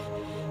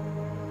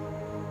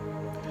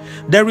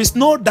 There is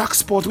no dark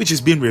spot which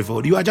is being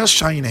revealed. You are just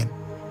shining.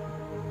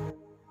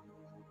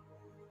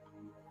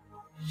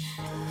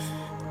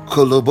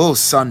 Kolobo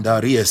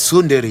sandaria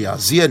sunderia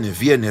ziene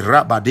viene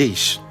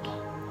rabadesh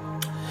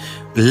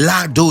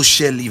lado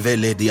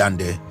shelivele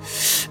diande.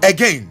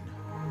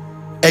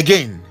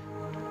 Again,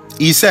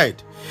 he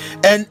said,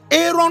 and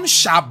Aaron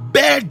shall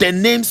bear the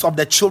names of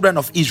the children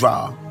of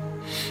Israel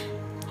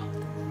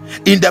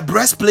in the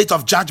breastplate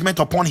of judgment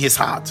upon his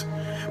heart,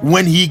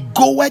 when he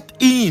goeth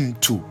in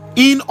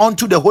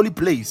unto the holy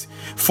place,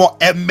 for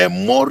a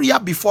memorial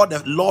before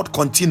the Lord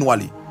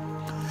continually.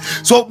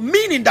 So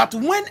meaning that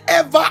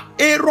whenever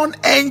Aaron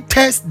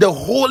enters the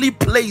holy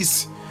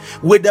place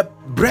with the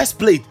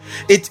breastplate,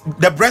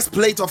 the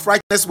breastplate of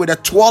righteousness with the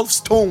 12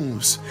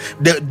 stones,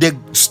 the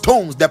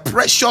stones, the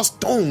precious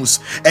stones,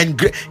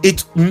 and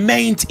it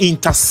meant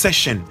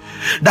intercession.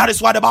 That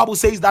is why the Bible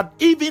says that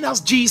even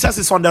as Jesus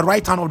is on the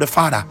right hand of the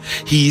Father,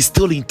 he is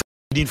still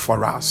interceding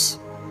for us.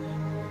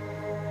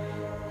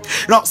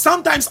 Now,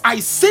 sometimes I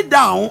sit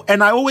down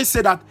and I always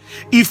say that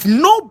if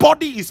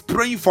nobody is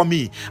praying for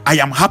me, I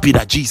am happy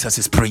that Jesus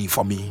is praying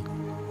for me.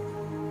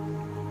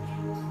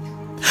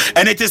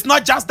 And it is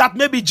not just that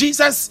maybe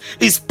Jesus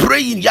is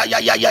praying,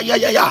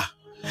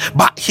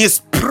 but his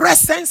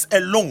presence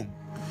alone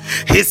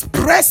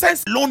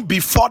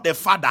before the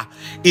Father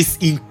is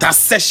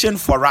intercession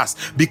for us,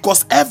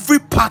 because every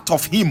part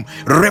of him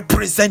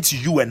represents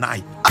you and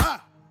I.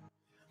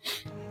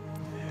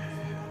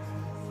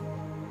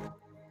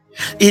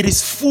 It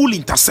is full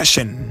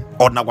intercession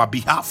on our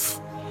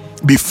behalf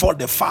before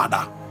the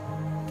Father.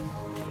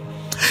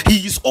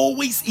 He is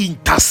always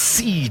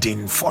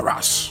interceding for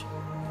us.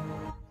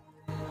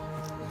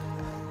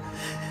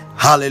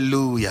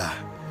 Hallelujah.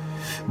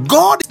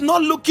 God is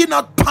not looking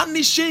at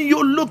punishing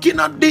you, looking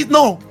at this.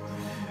 No.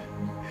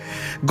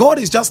 God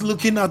is just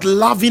looking at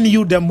loving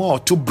you the more,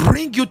 to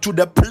bring you to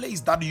the place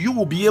that you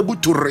will be able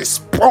to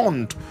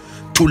respond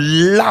to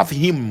love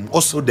him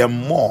also the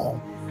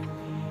more.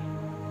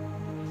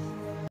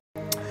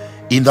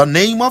 In the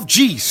name of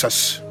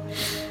Jesus.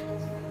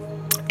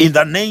 In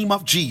the name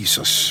of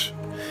Jesus.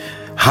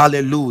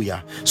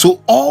 Hallelujah.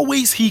 So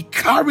always he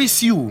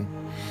carries you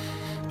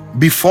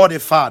before the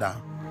Father.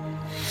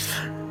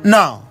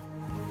 Now,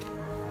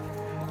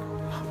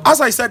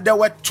 as I said, there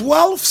were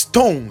 12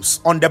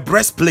 stones on the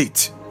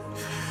breastplate,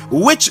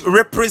 which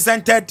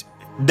represented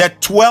the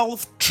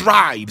 12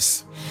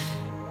 tribes.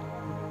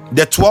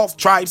 The 12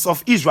 tribes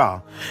of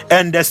Israel.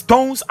 And the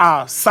stones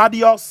are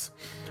sardius,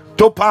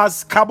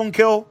 topaz,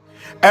 carbuncle,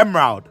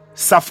 emerald,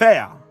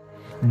 sapphire,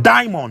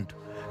 diamond,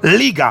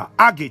 liga,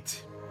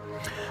 agate,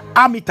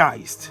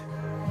 amethyst,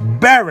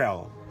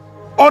 beryl,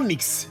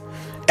 onyx,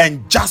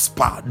 and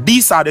jasper.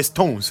 These are the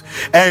stones,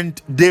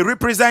 and they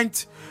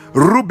represent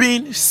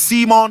Reuben,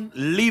 Simon,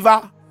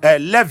 Levi,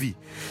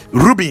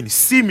 Reuben,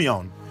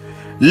 Simeon,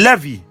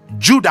 Levi,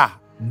 Judah,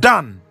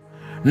 Dan,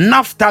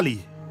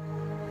 Naphtali,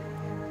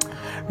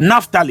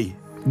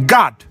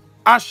 Gad,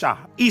 Asher,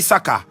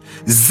 Issachar,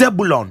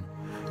 Zebulun,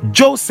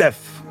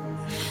 Joseph,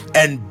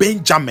 and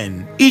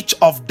Benjamin. Each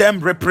of them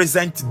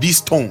represent these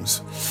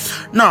stones.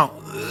 Now,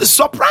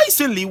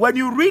 surprisingly, when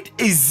you read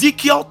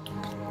Ezekiel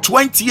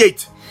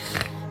 28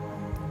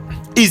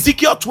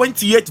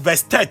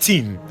 verse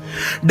 13,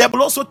 the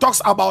Bible also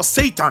talks about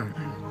Satan.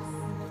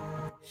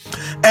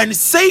 And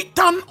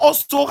Satan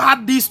also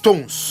had these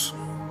stones.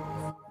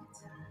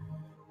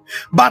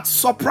 But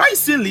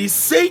surprisingly,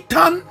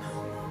 Satan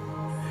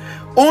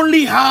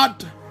only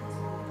had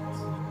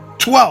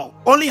 12,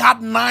 only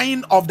had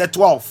 9 of the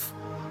 12.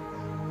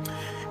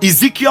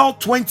 Ezekiel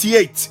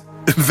 28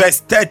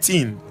 verse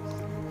 13.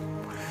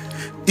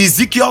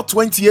 Ezekiel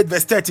 28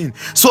 verse 13.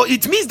 So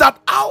it means that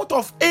out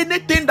of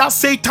anything that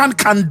Satan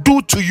can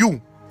do to you,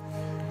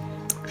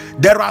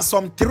 there are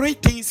some 3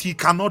 things he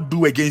cannot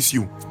do against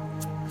you.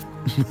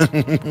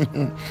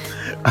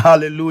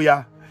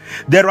 Hallelujah.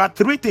 There are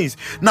three things.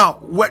 Now,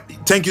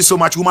 thank you so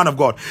much, woman of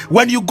God.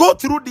 When you go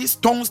through these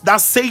tongues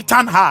that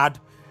Satan had,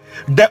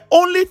 the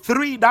only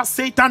three that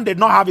Satan did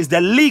not have is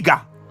the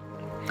liga,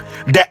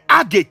 the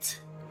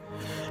agate,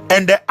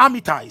 and the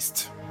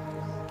amethyst.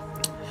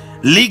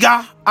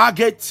 Liga,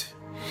 agate,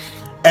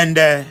 and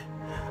the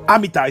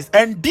amethyst.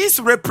 And this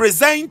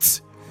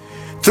represents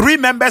three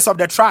members of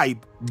the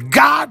tribe: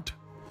 Gad,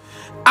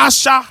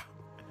 Asher,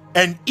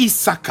 and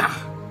Issachar.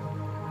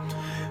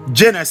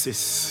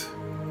 Genesis.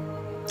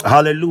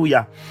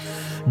 Hallelujah.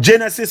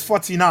 Genesis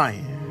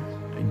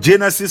 49.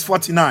 Genesis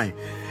 49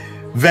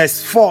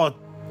 verse 4.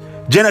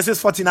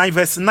 Genesis 49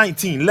 verse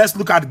 19. Let's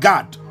look at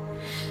Gad.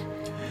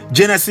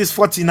 Genesis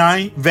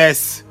 49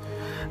 verse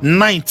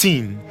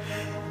 19.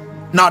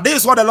 Now this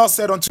is what the Lord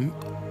said unto,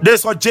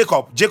 this is what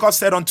Jacob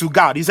said unto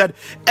God. He said,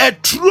 a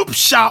troop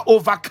shall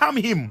overcome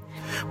him,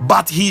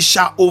 but he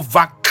shall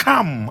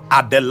overcome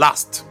at the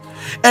last.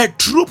 A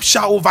troop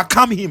shall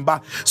overcome him.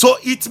 But so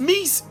it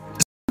means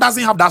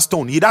doesn't have that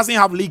stone. He doesn't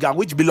have Liga,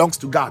 which belongs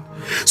to God.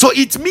 So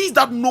it means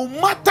that no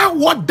matter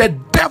what the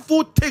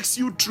devil takes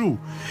you through,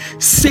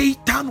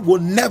 Satan will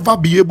never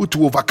be able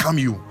to overcome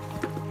you.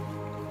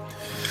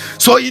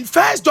 So in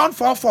 1 John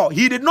 4:4,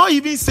 he did not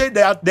even say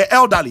the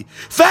elderly.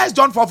 1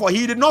 John 4:4,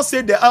 he did not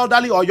say the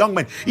elderly or young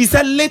men. He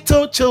said,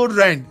 little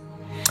children,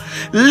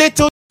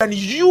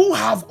 you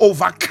have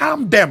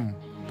overcome them,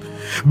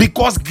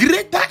 because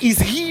greater is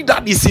he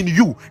that is in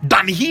you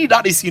than he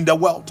that is in the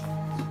world.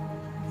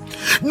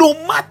 No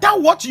matter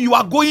what you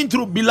are going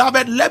through,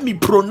 beloved, let me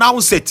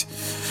pronounce it.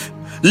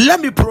 Let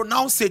me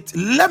pronounce it.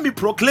 Let me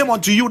proclaim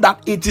unto you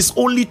that it is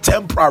only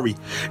temporary.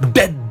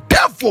 The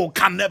devil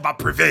can never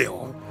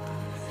prevail.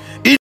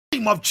 In the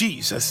name of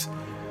Jesus.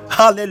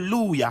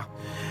 Hallelujah.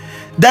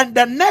 Then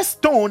the next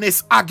stone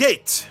is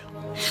agate.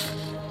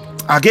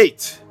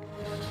 Agate.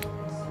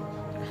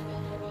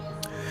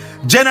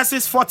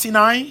 Genesis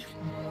 49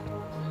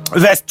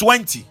 verse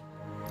 20.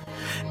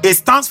 It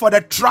stands for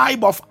the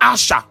tribe of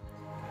Asher.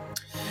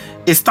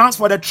 It stands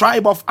for the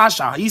tribe of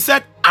Asher. He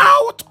said,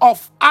 out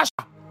of Asher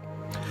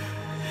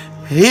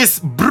his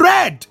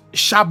bread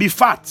shall be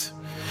fat,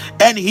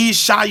 and he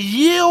shall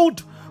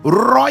yield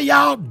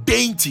royal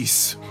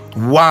dainties.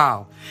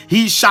 Wow.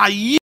 He shall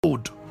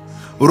yield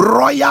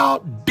royal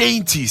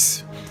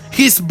dainties.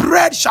 His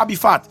bread shall be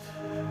fat.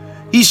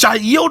 He shall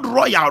yield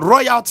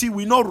royalty.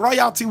 We know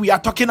royalty, we are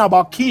talking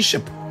about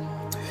kingship.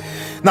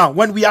 Now,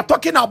 when we are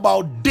talking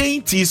about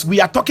dainties, we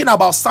are talking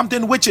about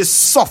something which is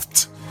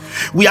soft.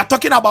 We are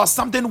talking about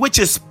something which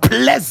is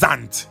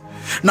pleasant.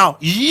 Now,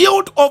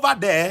 yield over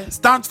there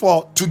stands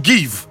for to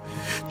give,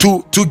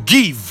 to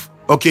give,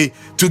 okay,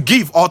 to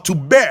give or to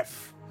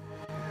birth.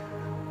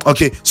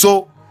 Okay,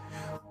 so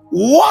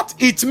what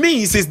it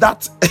means is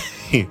that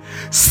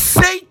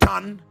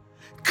Satan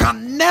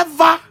can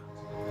never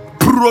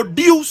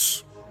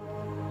produce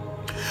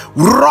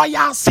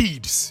royal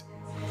seeds.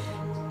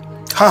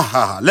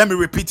 Let me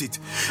repeat it.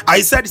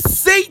 I said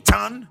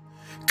Satan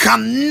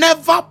can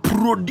never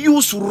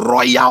produce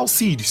royal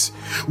seeds.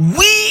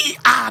 We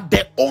are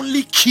the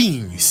only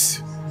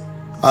kings.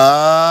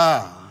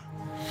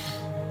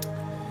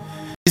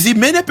 You see,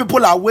 many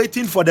people are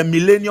waiting for the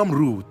millennium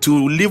rule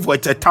to live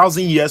with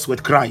 1,000 years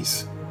with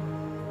Christ.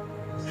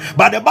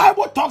 But the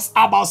Bible talks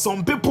about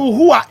some people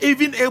who are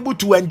even able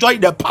to enjoy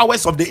the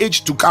powers of the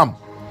age to come.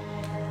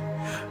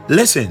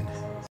 Listen,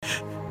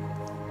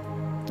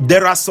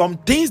 there are some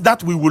things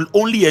that we will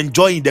only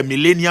enjoy in the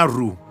millennial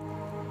rule.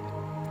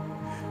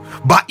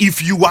 But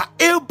if you are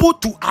able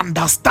to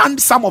understand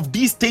some of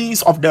these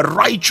things of the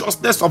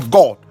righteousness of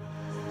God,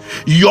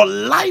 your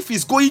life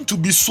is going to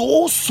be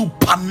so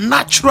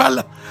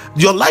supernatural.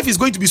 Your life is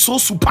going to be so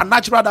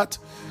supernatural that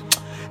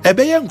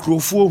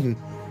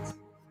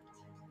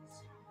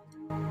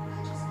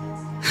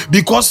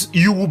because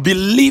you will be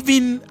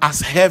living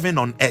as heaven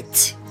on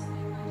earth.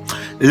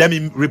 Let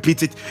me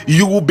repeat it.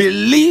 You will be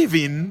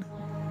living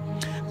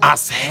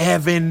as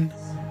heaven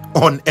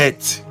on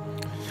earth.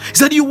 He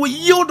said you will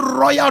yield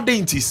royal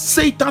dainties.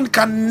 Satan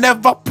can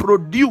never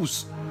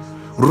produce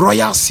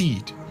royal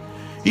seed.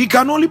 He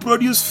can only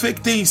produce fake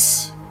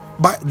things.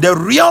 But the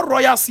real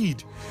royal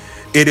seed,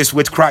 it is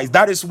with Christ.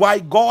 That is why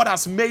God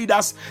has made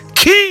us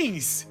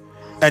kings.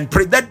 And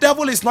the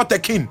devil is not a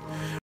king.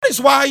 That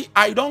is why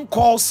I don't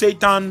call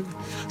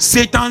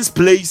Satan's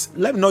place,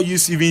 let me not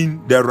use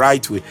even the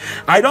right way.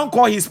 I don't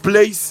call his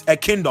place a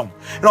kingdom.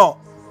 No,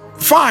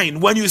 fine.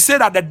 When you say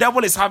that the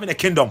devil is having a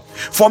kingdom,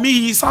 for me,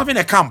 he is having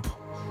a camp.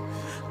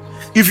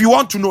 If you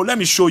want to know, let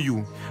me show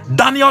you.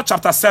 Daniel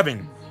chapter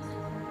 7.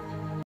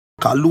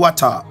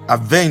 Kaluata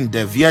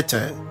avende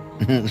viete.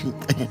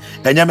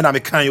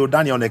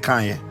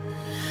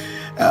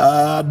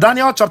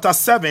 Daniel chapter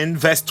 7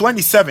 verse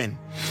 27.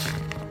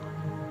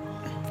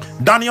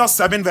 Daniel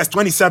 7 verse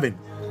 27.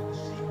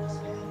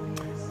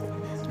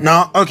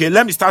 Now, okay,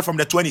 let me start from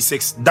the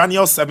 26.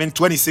 Daniel 7,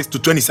 26 to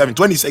 27.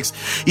 26.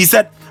 He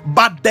said,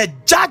 but the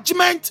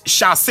judgment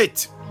shall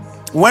sit.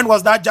 When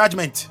was that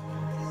judgment?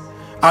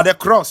 At the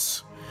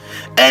cross.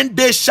 and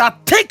they shall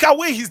take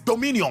away his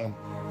dominion.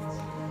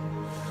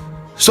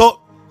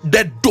 So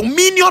the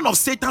dominion of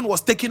Satan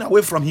was taken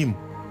away from him.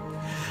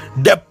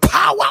 The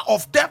power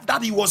of death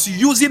that he was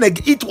using,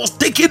 it was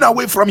taken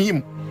away from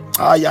him.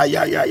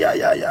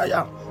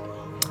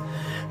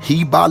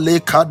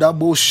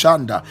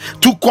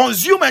 To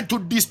consume and to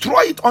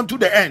destroy it unto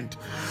the end.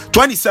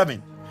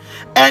 27.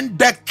 And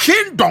the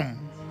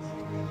kingdom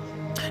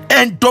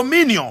and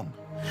dominion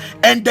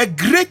and the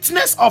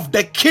greatness of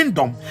the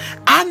kingdom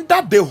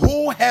under the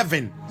whole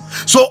heaven.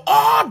 So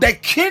all the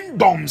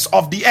kingdoms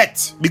of the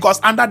earth, because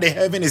under the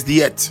heaven is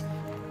the earth,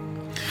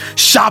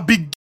 shall be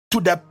given to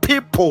the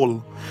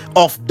people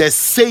of the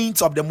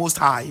saints of the Most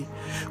High.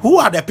 Who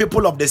are the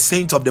people of the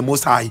saints of the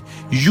Most High?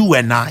 You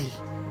and I.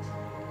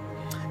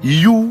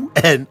 You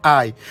and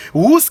I,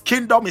 whose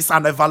kingdom is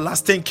an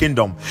everlasting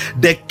kingdom.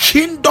 The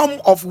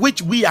kingdom of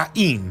which we are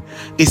in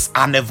is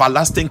an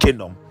everlasting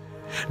kingdom.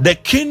 The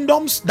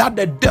kingdoms that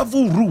the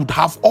devil ruled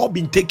have all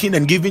been taken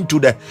and given to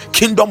the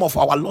kingdom of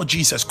our Lord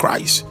Jesus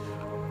Christ.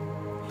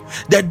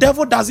 The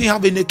devil doesn't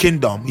have any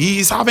kingdom. He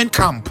is having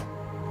camp,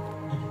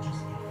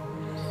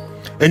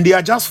 and they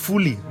are just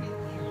fooling.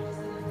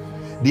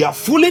 They are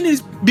fooling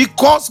is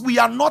because we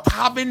are not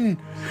having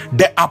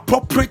the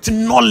appropriate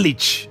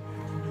knowledge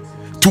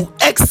to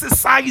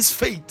exercise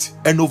faith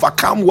and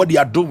overcome what they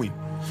are doing,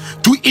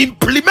 to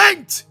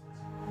implement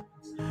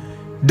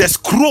the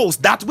scrolls,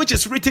 that which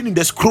is written in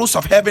the scrolls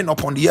of heaven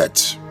upon the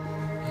earth.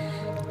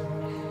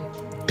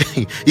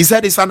 He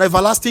said it's an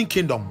everlasting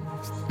kingdom.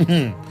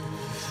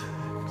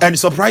 And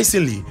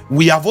surprisingly,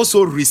 we have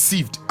also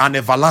received an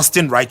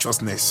everlasting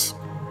righteousness.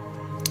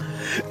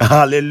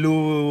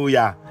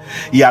 Hallelujah.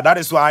 Yeah, that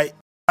is why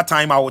that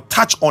time I will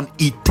touch on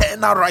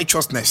eternal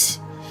righteousness.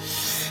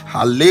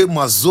 So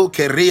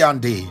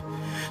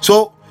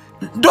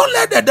don't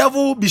let the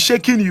devil be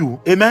shaking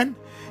you. Amen.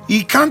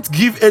 He can't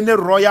give any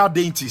royal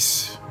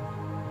dainties.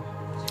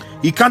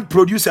 He can't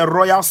produce a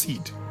royal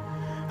seed.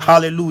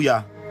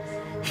 Hallelujah.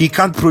 He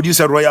can't produce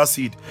a royal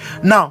seed.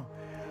 Now,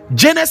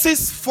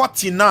 Genesis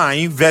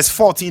 49 verse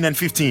 14 and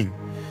 15.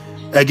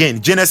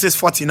 Again, Genesis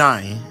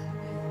 49.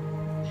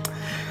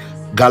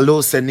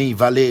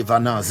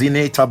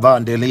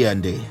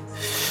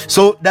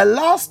 So the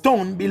last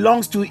stone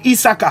belongs to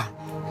Issachar.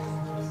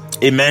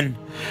 Amen.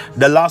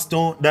 The last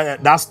stone,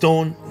 that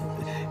stone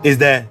is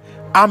the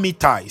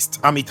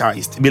amethyst.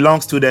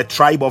 Belongs to the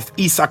tribe of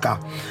Issachar.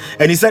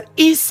 And he said,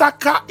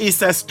 Issachar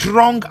is a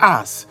strong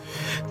ass,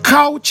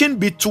 couching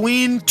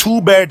between two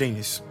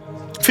burdens.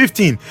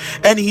 15.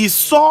 And he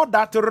saw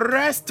that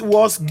rest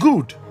was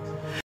good,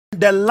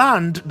 the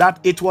land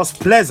that it was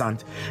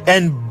pleasant,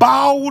 and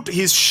bowed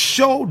his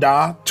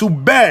shoulder to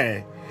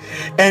bear,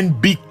 and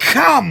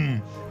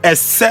become a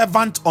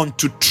servant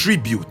unto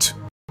tribute.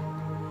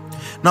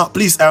 Now,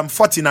 please,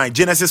 49,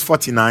 Genesis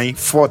 49,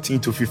 14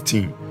 to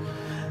 15.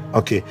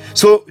 Okay,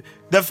 so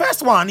the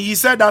first one, he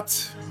said that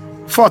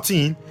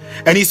 14,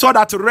 and he saw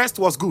that rest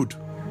was good.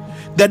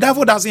 The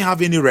devil doesn't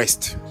have any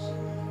rest.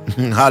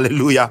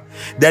 Hallelujah.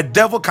 The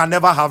devil can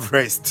never have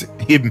rest.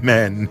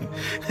 Amen.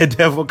 The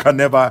devil can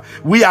never.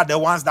 We are the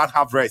ones that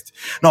have rest.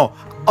 No,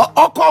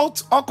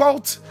 occultists,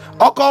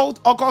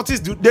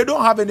 they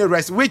don't have any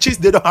rest. Witches,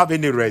 they don't have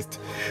any rest.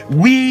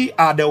 We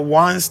are the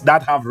ones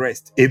that have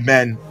rest.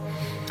 Amen.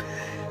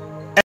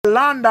 A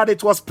land that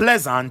it was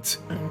pleasant,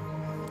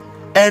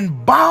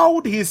 and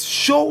bowed his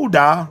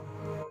shoulder.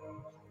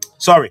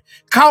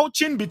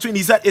 Couching between,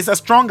 he said, it's a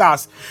strong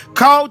ass,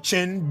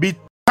 couching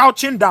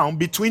down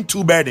between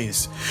two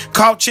burdens.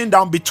 Couching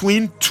down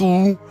between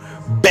two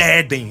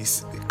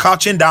burdens.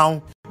 Couching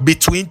down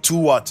between two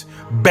what?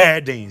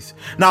 Burdens.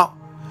 Now,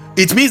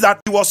 it means that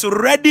he was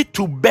ready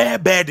to bear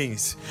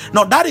burdens.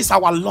 Now, that is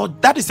our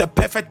Lord. That is a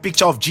perfect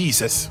picture of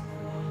Jesus.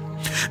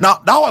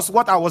 Now, that was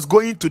what I was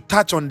going to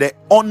touch on, the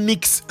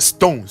onyx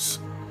stones.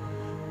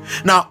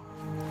 Now,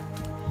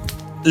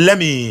 let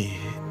me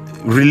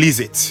release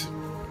it.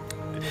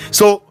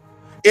 So,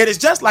 it is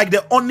just like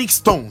the onyx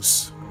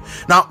stones.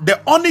 Now,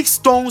 the onyx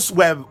stones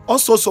were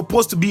also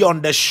supposed to be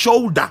on the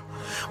shoulder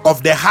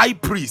of the high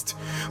priest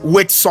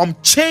with some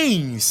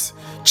chains,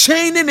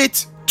 chaining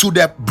it to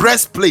the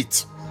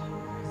breastplate.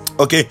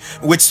 Okay,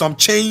 with some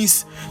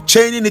chains,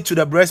 chaining it to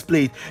the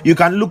breastplate. You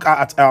can look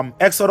at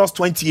Exodus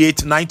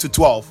 28, 9 to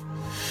 12.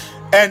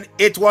 And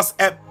it was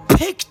a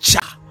picture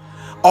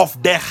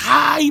of the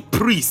high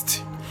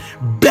priest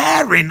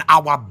bearing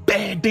our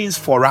burdens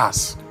for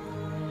us.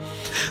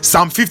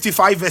 Psalm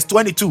 55 verse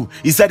 22,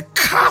 he said,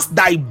 cast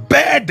thy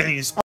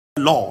burdens on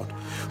the Lord,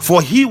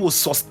 for he will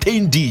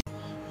sustain thee.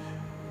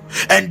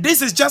 And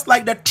this is just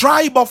like the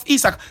tribe of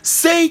Isaac.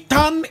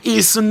 Satan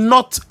is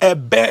not a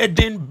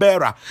burden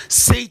bearer.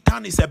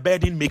 Satan is a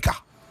burden maker.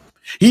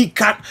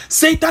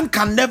 Satan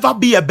can never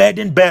be a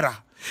burden bearer.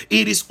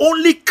 It is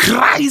only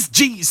Christ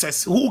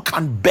Jesus who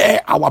can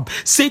bear our.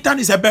 Satan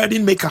is a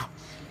burden maker.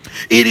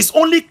 It is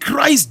only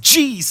Christ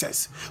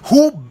Jesus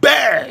who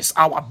bears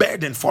our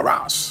burden for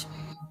us.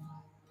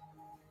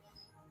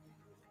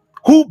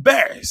 Who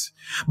bears?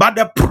 But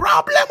the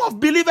problem of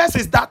believers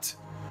is that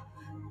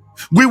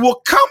We will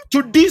come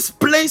to this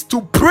place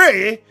to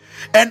pray,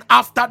 and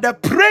after the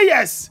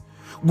prayers,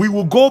 we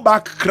will go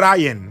back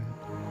crying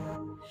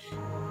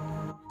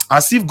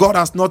as if God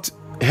has not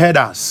heard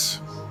us.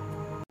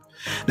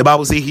 The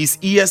Bible says his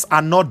ears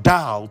are not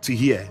dull to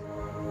hear,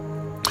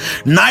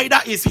 neither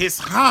is his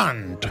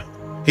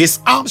his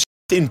arm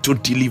shortened to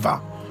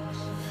deliver.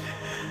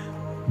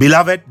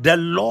 Beloved, the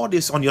Lord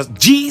is on your.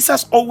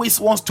 Jesus always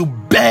wants to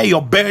bear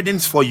your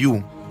burdens for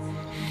you.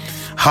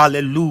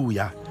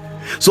 Hallelujah.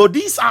 So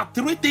these are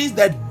three things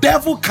the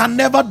devil can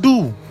never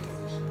do.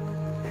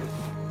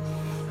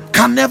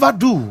 Can never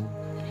do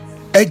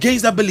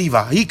against the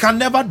believer. He can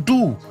never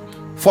do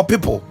for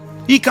people.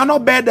 He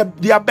cannot bear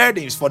their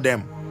burdens for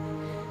them.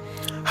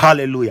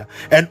 Hallelujah.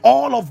 And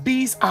all of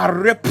these are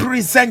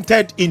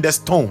represented in the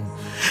stone.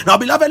 Now,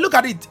 beloved, look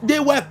at it. They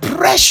were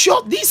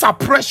precious. These are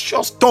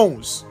precious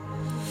stones.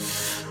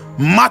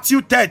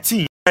 Matthew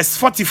 13, verse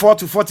 44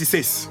 to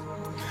 46.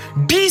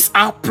 These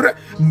are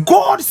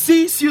God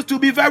sees you to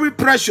be very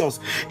precious.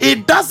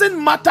 It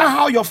doesn't matter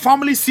how your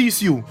family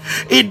sees you.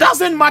 It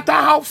doesn't matter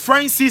how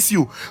friends sees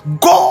you.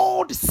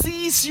 God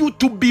sees you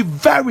to be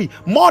very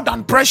more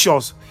than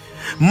precious.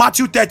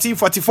 Matthew 13,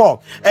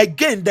 44.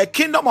 Again, the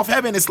kingdom of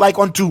heaven is like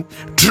unto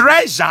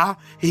treasure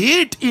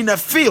hid in a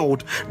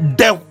field,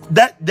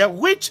 the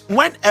which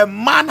when a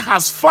man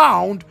has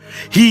found,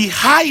 he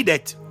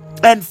hideth,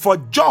 and for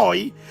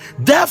joy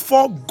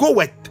therefore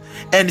goeth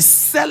and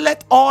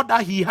selleth all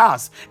that he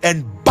has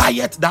and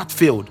buyeth that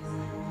field.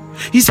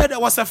 He said there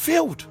was a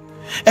field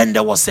and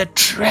there was a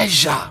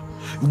treasure.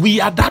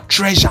 We are that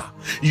treasure.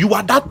 You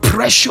are that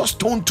precious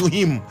stone to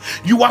him.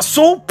 You are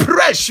so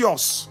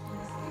precious.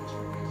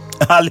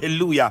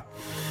 Hallelujah.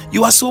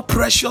 You are so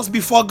precious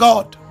before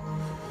God.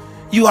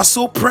 You are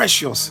so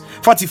precious.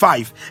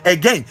 45.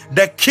 Again,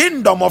 the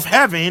kingdom of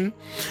heaven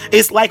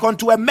is like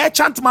unto a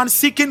merchantman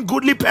seeking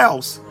goodly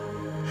pearls,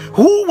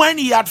 who, when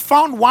he had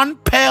found one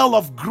pearl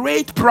of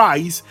great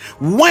price,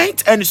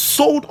 went and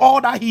sold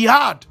all that he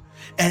had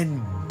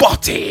and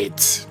bought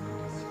it.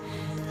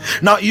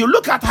 Now, you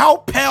look at how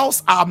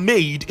pearls are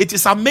made, it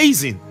is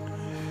amazing.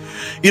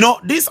 You know,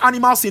 these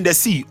animals in the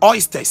sea,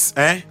 oysters,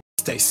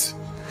 oysters.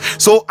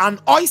 So, an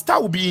oyster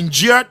will be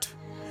injured,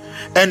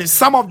 and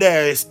some of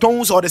the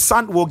stones or the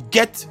sand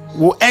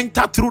will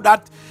enter through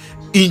that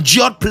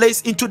injured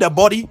place into the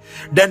body.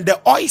 Then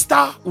the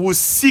oyster will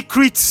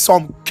secrete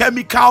some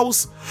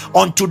chemicals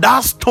onto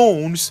that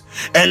stones,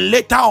 and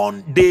later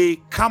on they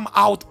come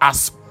out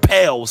as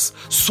pearls,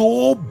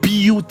 so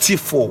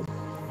beautiful.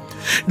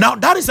 Now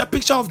that is a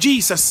picture of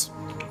Jesus.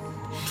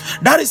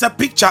 That is a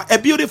picture, a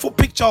beautiful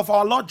picture of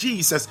our Lord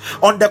Jesus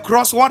on the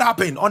cross. What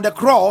happened on the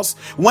cross?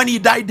 When he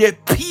died, they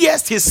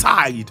pierced his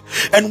side,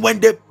 and when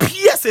they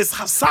pierced his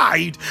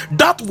side,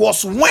 that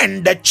was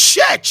when the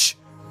church,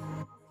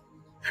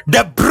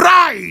 the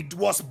bride,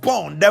 was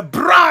born. The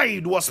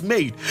bride was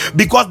made,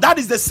 because that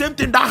is the same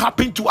thing that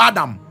happened to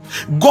Adam.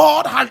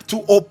 God had to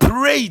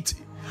operate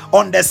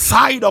on the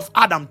side of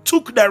Adam,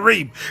 took the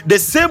rib. The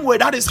same way,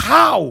 that is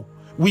how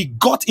we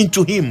got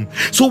into him.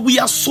 So we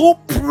are so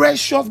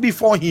precious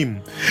before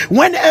him.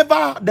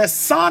 Whenever the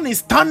son is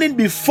standing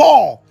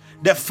before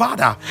the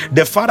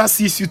father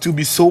sees you to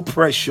be so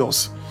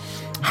precious.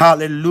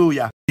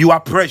 Hallelujah. You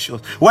are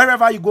precious.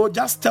 Wherever you go,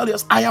 just tell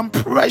us, I am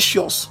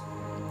precious.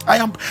 I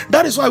am.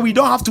 That is why we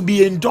don't have to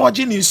be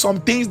indulging in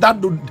some things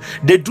that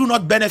they do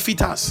not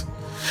benefit us.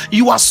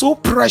 You are so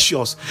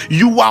precious.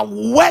 You are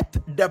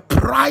worth the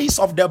price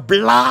of the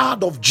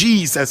blood of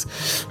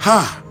Jesus.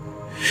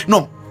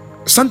 No,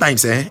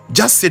 sometimes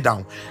just sit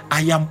down.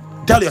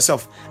 Tell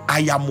yourself,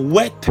 I am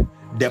worth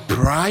the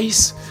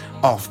price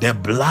of the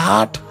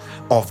blood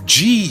of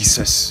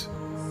Jesus.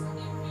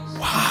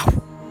 Wow.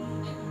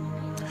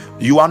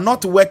 You are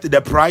not worth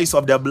the price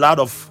of the blood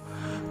of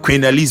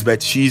Queen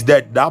Elizabeth. She is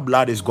dead. That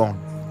blood is gone.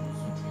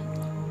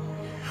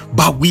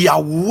 But we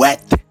are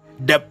worth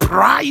the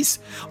price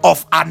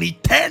of an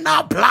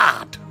eternal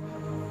blood.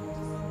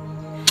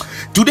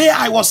 Today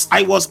I was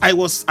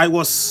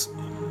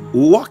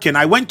walking.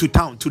 I went to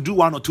town to do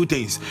one or two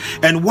things,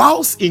 and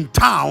whilst in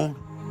town,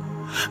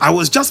 I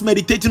was just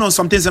meditating on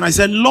some things, and I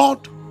said,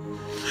 Lord,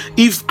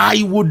 if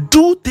I would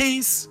do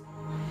things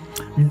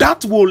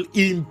that will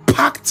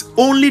impact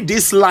only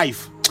this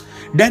life,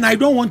 then I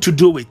don't want to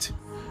do it.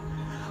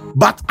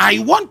 But I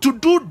want to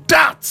do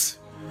that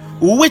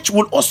which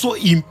will also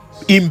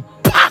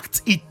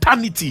impact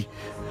eternity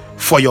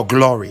for your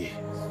glory.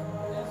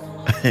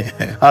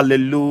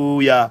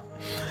 Hallelujah.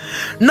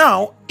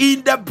 Now,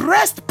 in the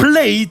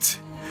breastplate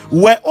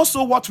were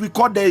also what we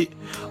call the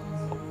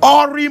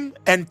Urim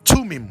and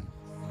Thummim.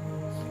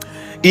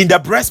 In the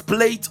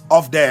breastplate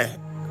of the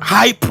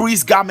high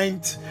priest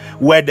garment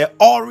were the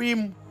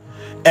Urim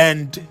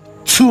and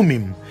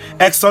Thummim.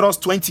 Exodus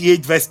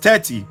 28 verse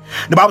 30.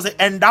 The Bible says,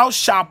 and thou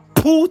shalt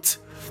put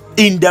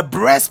in the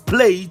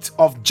breastplate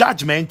of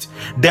judgment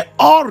the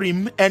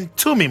Urim and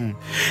Thummim,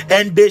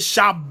 and they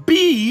shall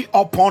be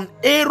upon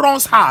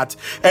Aaron's heart,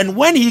 and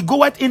when he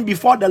goeth in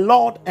before the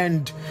Lord,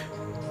 and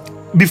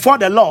before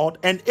the Lord,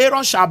 and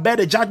Aaron shall bear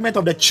the judgment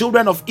of the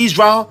children of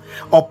Israel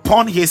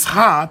upon his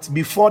heart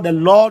before the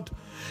Lord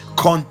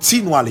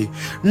continually.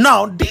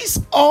 Now, these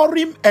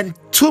Urim and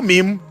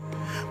Thummim,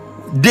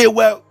 they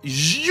were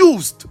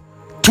used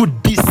to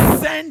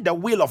discern the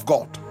will of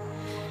God.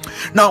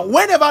 Now,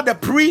 whenever the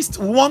priests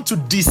want to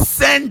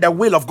discern the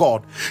will of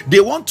God, they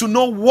want to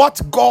know what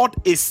God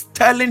is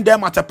telling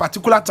them at a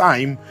particular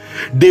time,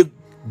 they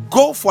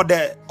go for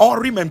the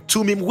Urim and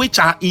Thummim, which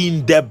are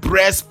in the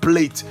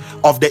breastplate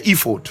of the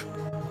ephod.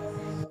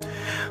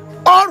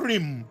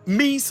 Urim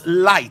means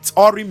light.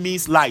 Urim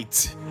means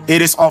light.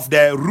 It is of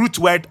the root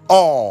word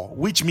or,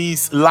 which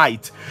means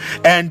light.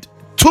 And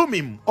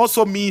Thummim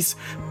also means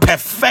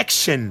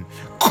perfection,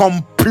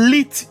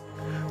 complete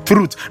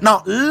truth.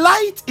 Now,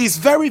 light is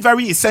very,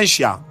 very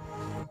essential.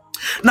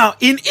 Now,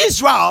 in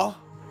Israel,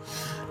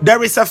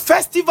 there is a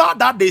festival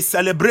that they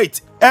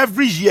celebrate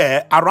every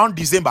year around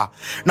December.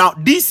 Now,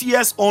 this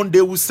year's own,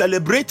 they will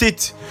celebrate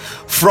it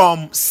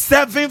from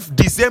 7th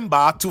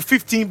December to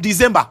 15th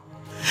December.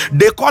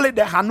 They call it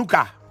the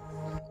Hanukkah.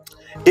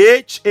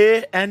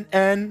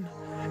 Hanukkah,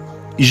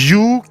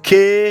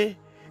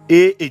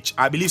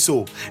 I believe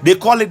so. They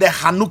call it the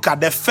Hanukkah,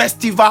 the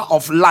festival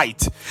of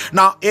light.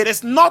 Now, it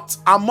is not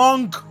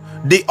among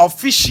the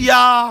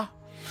official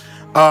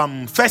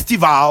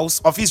festivals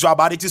of Israel,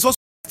 but it is also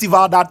a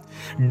festival that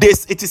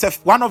it is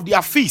one of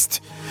their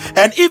feasts.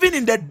 And even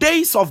in the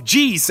days of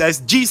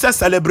Jesus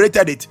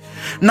celebrated it.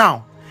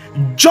 Now,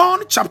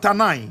 John chapter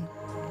 9,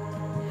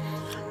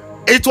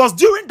 it was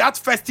during that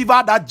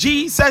festival that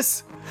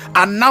Jesus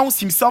announced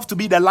himself to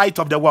be the light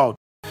of the world.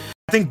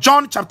 I think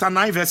John chapter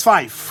 9 verse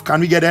 5.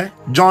 Can we get there?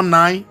 John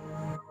 9.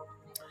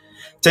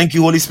 Thank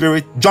you, Holy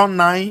Spirit. John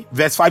 9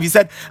 verse 5. He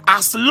said,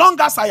 as long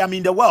as I am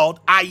in the world,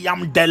 I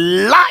am the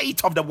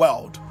light of the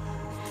world.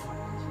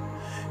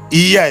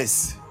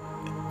 Yes.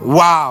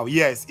 Wow.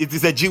 Yes. It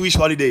is a Jewish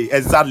holiday.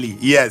 Exactly.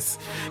 Yes.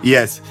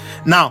 Yes.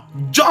 Now,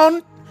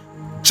 John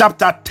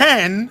chapter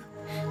 10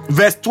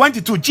 verse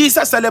 22.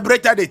 Jesus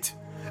celebrated it.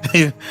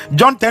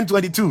 John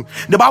 10:22.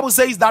 The Bible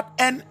says that,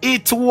 and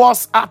it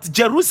was at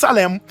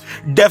Jerusalem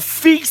the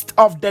feast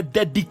of the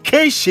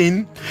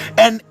dedication,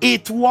 and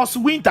it was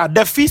winter.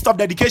 The feast of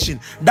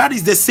dedication, that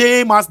is the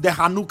same as the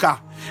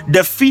Hanukkah,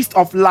 the feast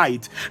of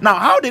light. Now,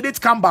 how did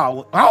it come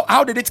about?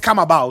 How did it come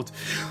about?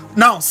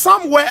 Now,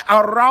 somewhere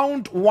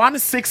around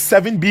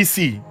 167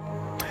 BC,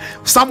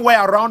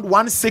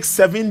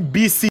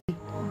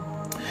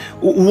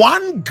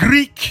 one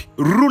Greek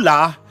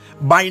ruler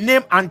by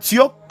name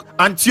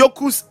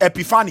Antiochus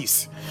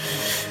Epiphanes.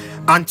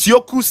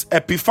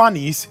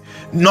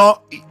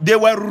 No, they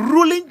were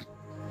ruling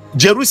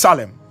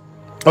Jerusalem.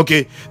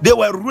 Okay, they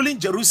were ruling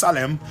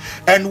Jerusalem,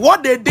 and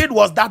what they did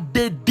was that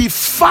they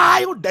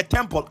defiled the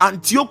temple.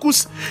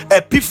 Antiochus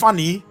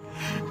Epiphanes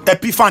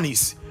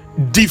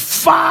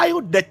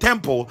defiled the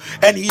temple,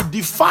 and he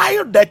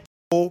defiled the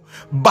temple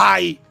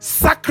by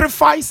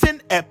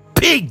sacrificing a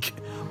pig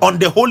on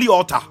the holy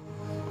altar.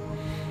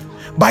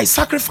 By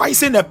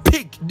sacrificing a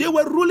pig, they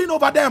were ruling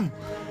over them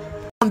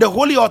on the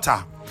holy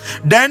altar.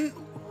 Then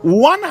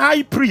one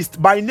high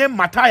priest by name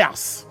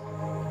Matthias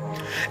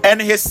and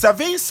his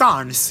 7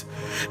 sons,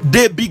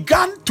 they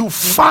began to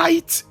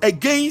fight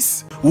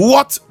against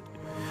what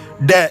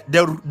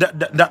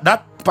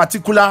that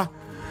particular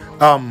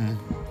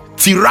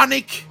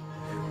tyrannic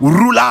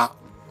ruler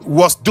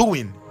was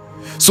doing.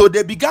 So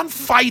they began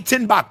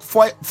fighting back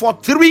for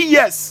 3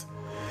 years,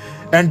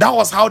 and that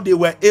was how they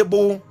were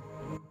able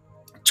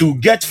to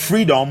get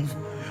freedom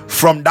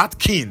from that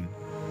king.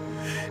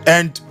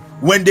 And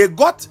when they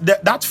got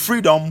that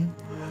freedom,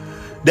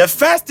 the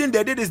first thing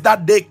they did is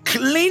that they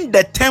cleaned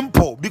the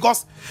temple,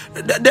 because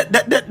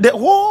the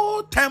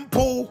whole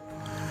temple,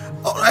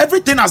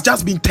 everything has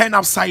just been turned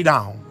upside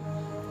down.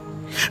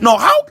 Now,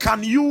 how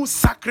can you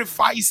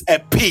sacrifice a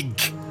pig,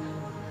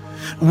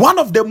 one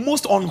of the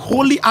most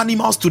unholy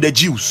animals to the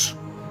Jews?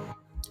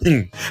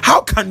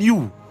 How can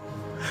you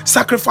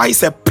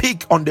sacrifice a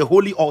pig on the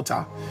holy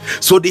altar?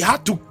 So they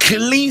had to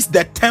cleanse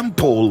the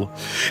temple,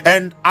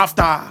 and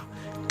after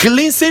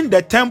cleansing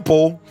the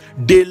temple,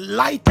 they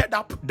lighted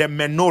up the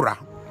menorah.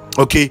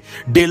 Okay,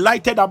 they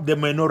lighted up the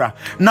menorah.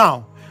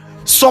 Now,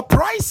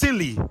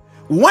 surprisingly,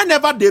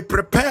 whenever they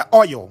prepare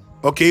oil,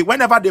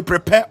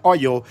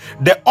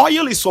 the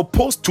oil is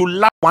supposed to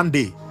last 1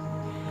 day.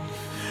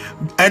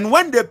 And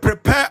when they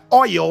prepare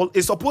oil,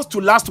 it's supposed to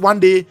last 1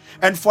 day,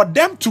 and for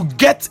them to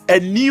get a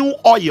new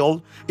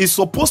oil is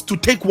supposed to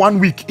take 1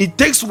 week. It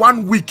takes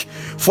 1 week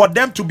for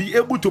them to be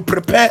able to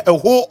prepare a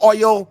whole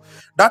oil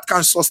that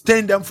can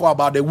sustain them for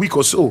about a week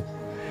or so.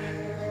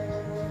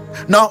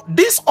 Now,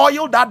 this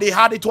oil that they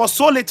had, it was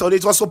so little,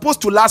 it was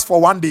supposed to last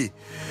for 1 day.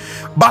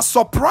 But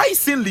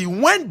surprisingly,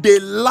 when they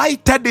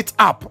lighted it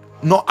up,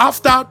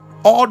 after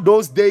all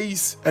those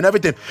days and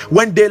everything,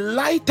 when they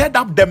lighted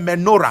up the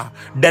menorah,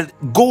 the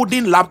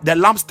golden lamp, the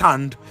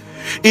lampstand,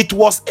 it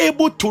was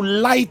able to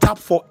light up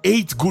for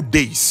 8 good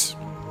days.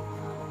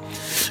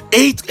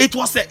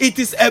 It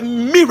is a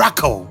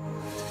miracle.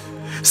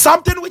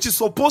 Something which is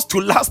supposed to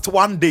last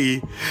 1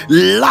 day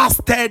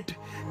lasted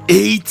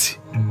 8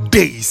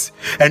 days,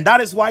 and that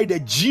is why the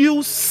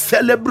Jews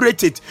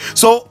celebrate it.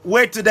 So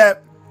with the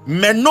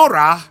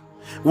menorah,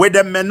 with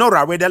the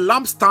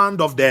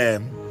lampstand of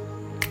the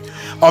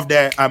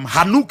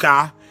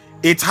Hanukkah,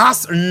 it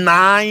has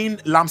 9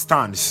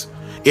 lampstands.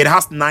 It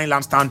has 9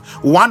 lampstands.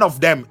 One of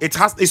them, it's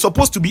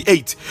supposed to be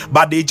 8,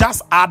 but they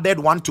just added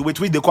one to it,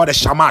 which they call the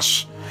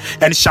shamash.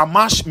 And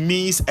shamash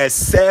means a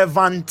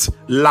servant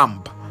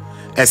lamp.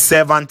 A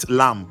servant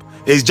lamp.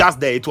 It's just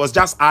there. It was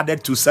just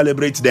added to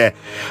celebrate the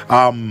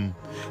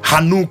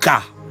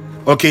Hanukkah.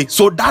 Okay,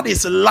 so that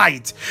is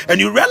light. And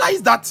you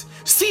realize that,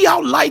 see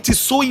how light is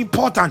so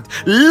important.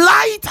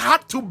 Light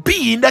had to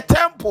be in the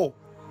temple.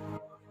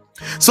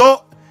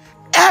 So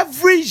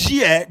every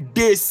year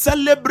they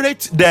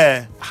celebrate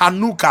the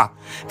Hanukkah,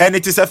 and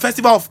it is a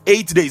festival of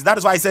 8 days. That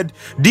is why I said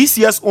this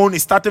year's own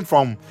is starting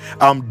from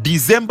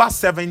December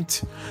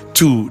 7th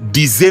to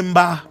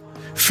December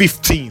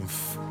 15th.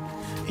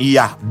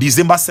 Yeah,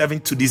 December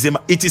 7th to December.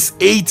 It is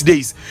 8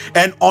 days,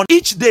 and on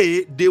each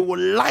day they will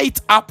light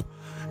up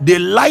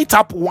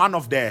one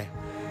of the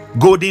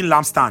golden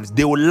lampstands.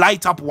 They will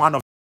light up one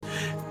of,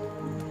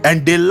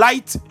 and they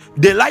light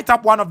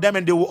up one of them,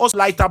 and they will also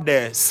light up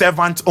the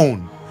servant's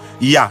own.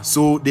 Yeah,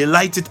 so they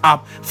light it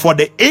up for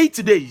the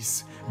 8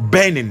 days,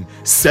 burning,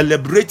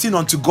 celebrating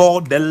unto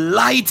God the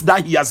light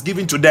that He has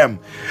given to them,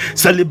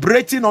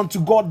 celebrating unto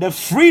God the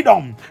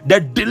freedom,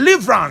 the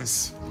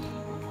deliverance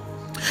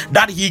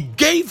that He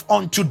gave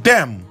unto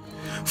them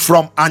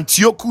from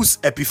Antiochus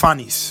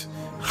Epiphanes.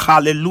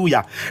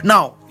 Hallelujah.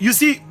 Now, you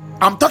see,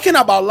 I'm talking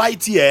about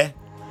light here,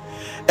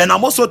 and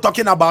I'm also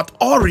talking about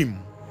Urim.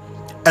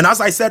 And as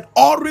I said,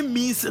 Urim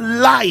means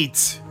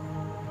light.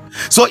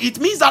 So it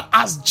means that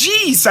as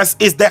Jesus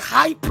is the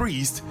high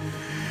priest,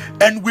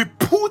 and we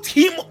put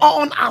Him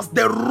on as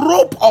the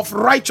robe of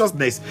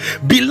righteousness,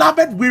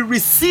 beloved, we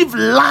receive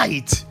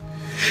light.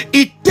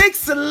 It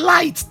takes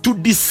light to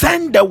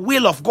discern the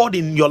will of God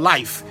in your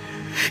life.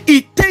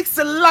 It takes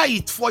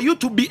light for you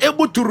to be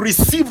able to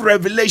receive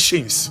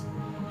revelations,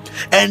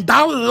 and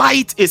that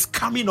light is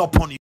coming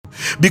upon you.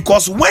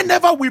 Because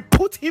whenever we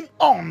put Him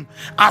on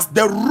as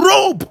the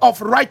robe of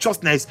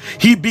righteousness,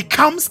 He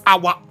becomes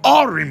our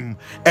Urim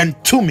and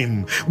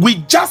Thummim. We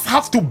just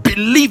have to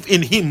believe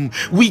in Him.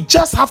 We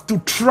just have to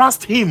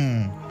trust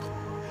Him.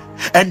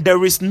 And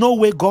there is no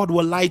way God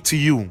will lie to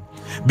you,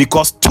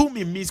 because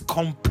Thummim means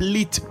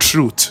complete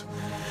truth.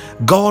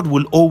 God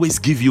will always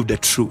give you the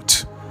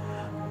truth.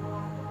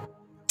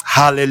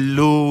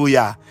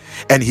 Hallelujah.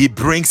 And He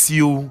brings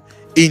you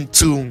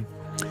into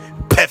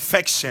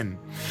perfection.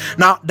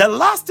 Now, the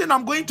last thing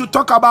I'm going to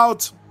talk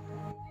about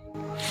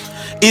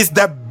is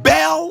the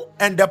bell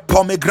and the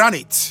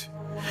pomegranate.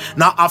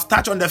 Now, I've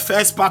touched on the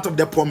first part of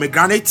the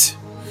pomegranate,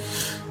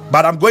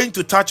 but I'm going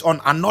to touch on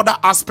another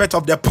aspect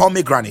of the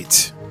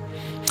pomegranate.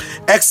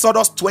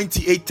 Exodus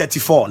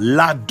 28:34.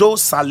 Lado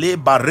sale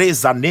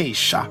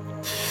barezanesha.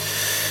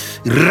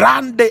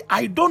 Rande,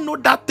 I don't know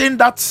that thing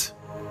that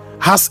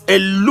has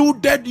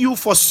eluded you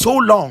for so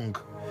long,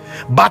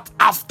 but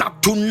after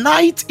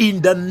tonight,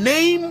 in the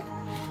name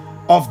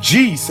of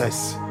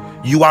Jesus,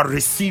 you are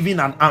receiving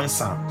an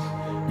answer.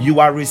 You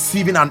are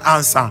receiving an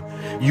answer.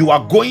 You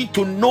are going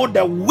to know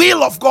the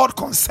will of God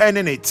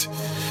concerning it.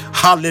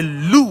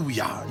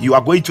 Hallelujah. You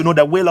are going to know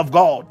the will of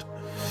God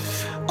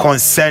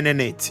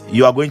concerning it.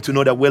 You are going to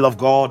know the will of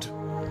God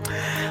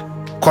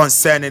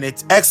concerning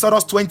it.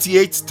 Exodus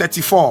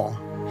 28:34.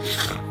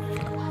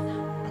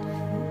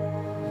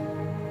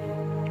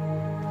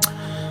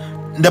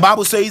 The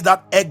Bible says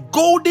that a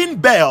golden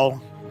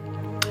bell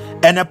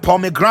and a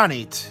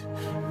pomegranate,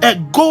 a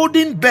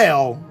golden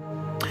bell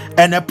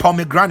and a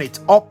pomegranate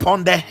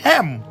upon the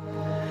hem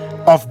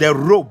of the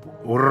robe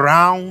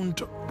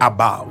round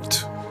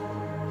about.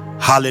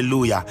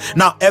 Hallelujah.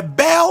 Now, a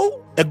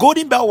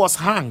golden bell was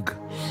hung.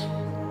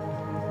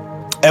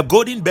 A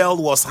golden bell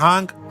was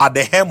hung at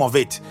the hem of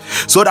it,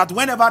 so that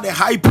whenever the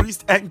high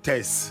priest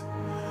enters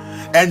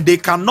and they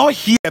cannot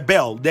hear a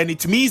bell, then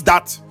it means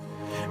that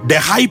the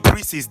high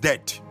priest is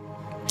dead.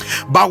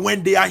 But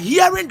when they are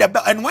hearing the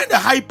bell, and when the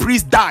high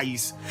priest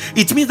dies,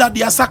 it means that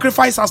their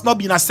sacrifice has not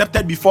been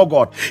accepted before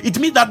God. It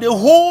means that the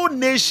whole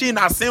nation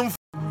are sinful,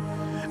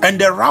 and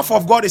the wrath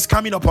of God is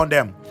coming upon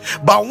them.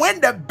 But when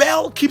the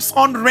bell keeps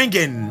on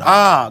ringing,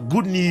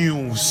 good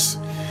news.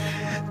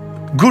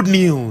 Good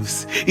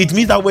news. It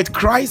means that with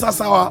Christ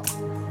as our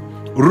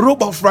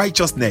robe of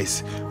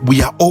righteousness,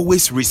 we are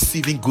always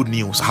receiving good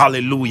news.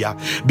 Hallelujah.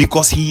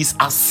 Because He is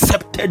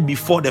accepted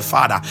before the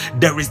Father.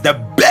 There is the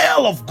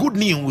bell of good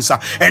news,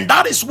 and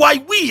that is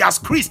why we as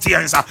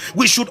Christians,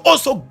 we should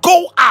also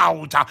go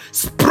out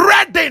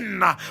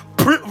spreading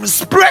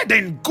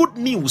good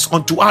news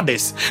unto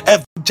others,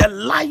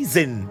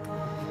 evangelizing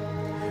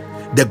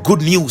the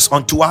good news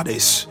unto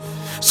others,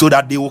 so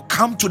that they will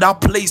come to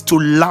that place to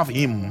love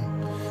Him.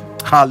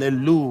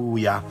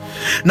 Hallelujah.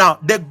 Now,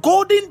 the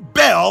golden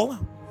bell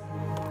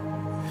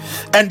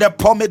and the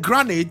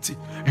pomegranate,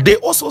 they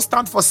also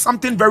stand for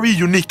something very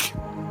unique.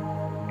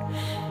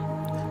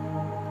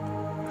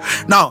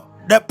 Now,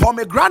 the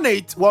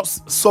pomegranate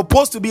was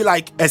supposed to be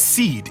like a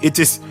seed. It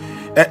is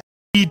a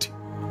seed.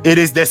 It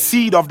is the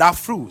seed of that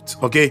fruit.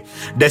 Okay,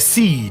 the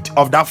seed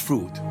of that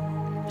fruit.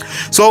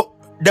 So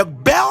the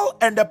bell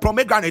and the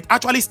pomegranate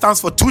actually stands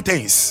for two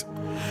things: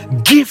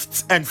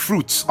 gifts and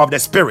fruits of the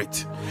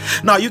Spirit.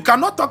 Now, you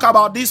cannot talk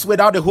about this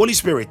without the Holy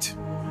Spirit.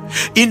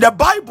 In the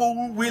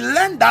Bible, we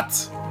learn that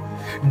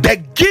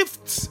the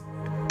gifts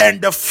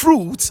and the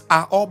fruits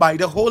are all by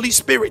the Holy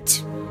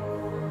Spirit.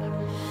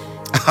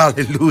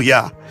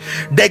 Hallelujah.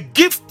 The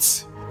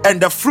gifts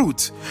and the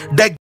fruit,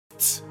 the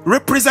gifts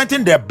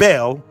representing the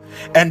bell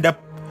and the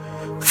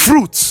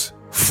fruits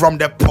from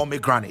the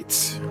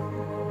pomegranate.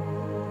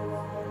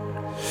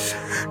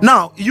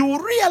 Now, you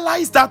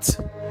realize that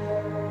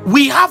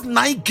we have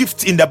 9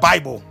 gifts in the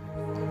Bible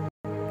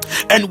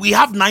and we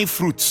have 9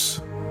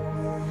 fruits.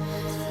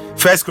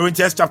 1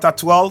 Corinthians chapter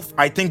 12,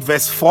 I think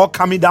verse 4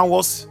 coming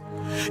downwards,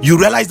 you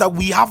realize that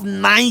we have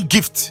 9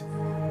 gifts,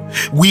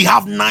 we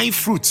have 9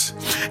 fruits.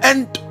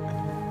 And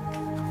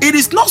it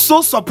is not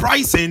so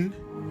surprising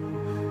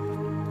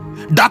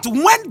that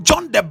when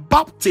John the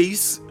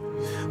Baptist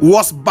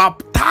was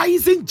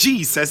baptizing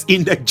Jesus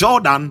in the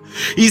Jordan,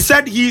 he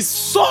said he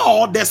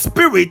saw the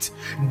Spirit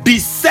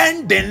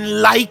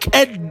descending like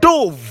a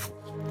dove.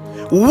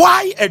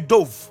 Why a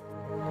dove?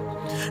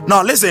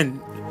 Now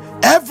listen,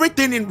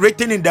 everything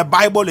written in the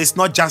Bible is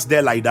not just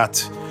there like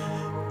that.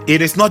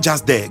 It is not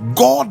just there.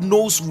 God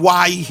knows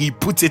why he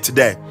put it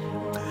there.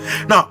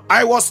 Now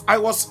I was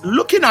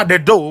looking at the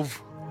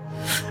dove,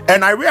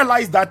 and I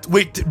realized that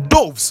with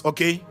doves,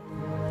 okay,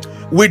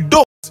 with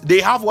doves, they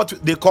have what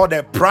they call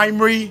the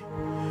primary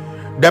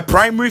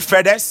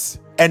feathers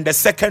and the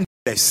second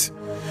feathers.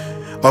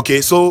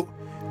 Okay, so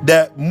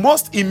the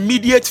most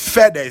immediate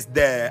feathers,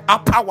 the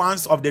upper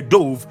ones of the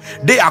dove,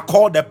 they are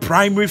called the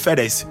primary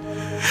feathers.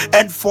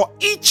 And for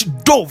each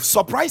dove,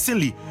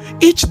 surprisingly,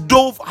 each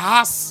dove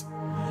has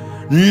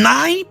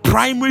 9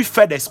 primary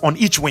feathers on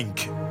each wing.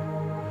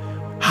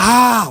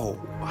 How?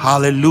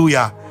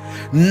 Hallelujah.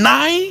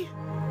 9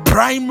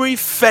 primary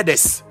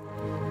feathers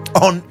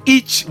on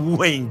each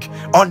wing,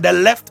 on the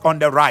left, on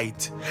the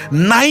right.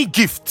 9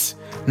 gifts,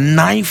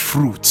 9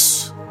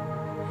 fruits.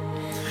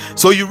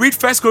 So you read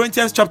 1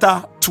 Corinthians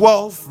chapter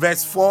 12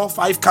 verse 4,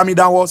 5 coming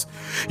downwards,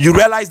 you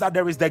realize that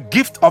there is the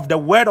gift of the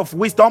word of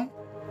wisdom,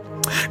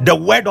 the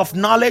word of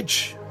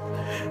knowledge,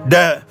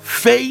 the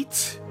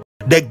faith,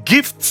 the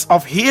gifts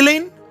of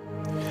healing,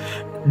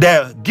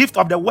 the gift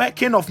of the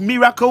working of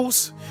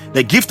miracles,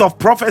 the gift of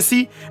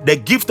prophecy, the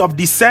gift of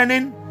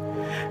discerning,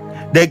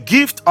 the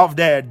gift of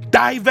the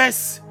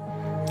diverse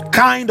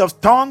kind of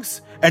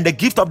tongues, and the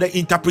gift of the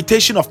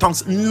interpretation of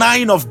tongues.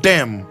 9 of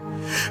them.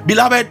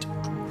 Beloved,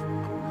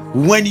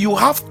 when you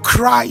have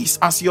Christ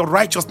as your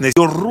righteousness,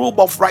 your robe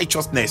of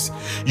righteousness,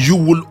 you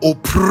will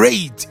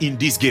operate in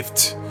this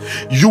gift.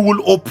 You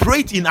will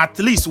operate in at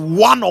least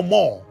one or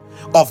more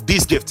of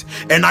this gift.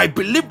 And I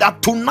believe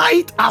that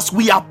tonight, as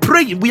we are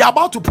praying, we are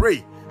about to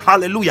pray.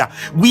 Hallelujah.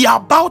 We are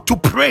about to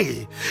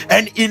pray.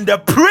 And in the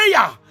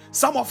prayer,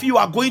 some of you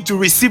are going to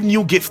receive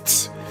new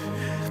gifts.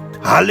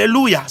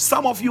 Hallelujah.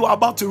 Some of you are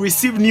about to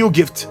receive new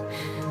gifts.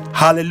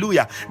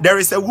 Hallelujah. There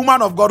is a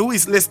woman of God who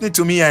is listening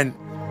to me, and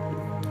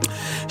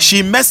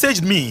she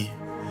messaged me,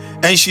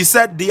 and she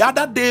said the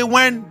other day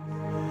when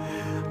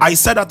I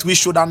said that we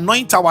should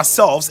anoint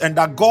ourselves and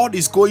that God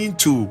is going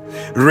to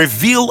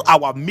reveal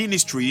our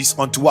ministries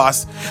unto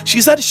us,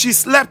 she said she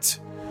slept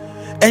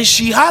and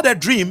she had a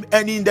dream,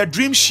 and in the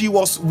dream she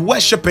was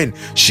worshiping,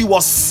 she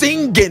was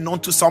singing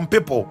unto some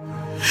people.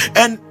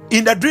 And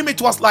in the dream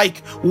it was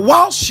like,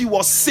 while she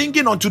was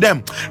singing unto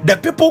them, the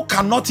people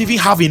cannot even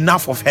have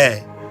enough of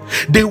her.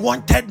 They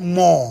wanted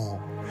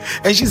more.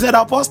 And she said,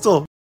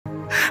 Apostle,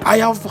 I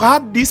have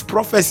had these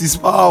prophecies,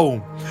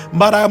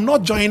 but I am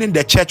not joining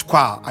the church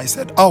choir. I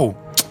said,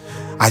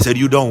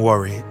 you don't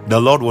worry. The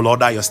Lord will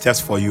order your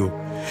steps for you.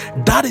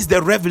 That is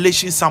the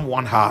revelation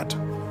someone had.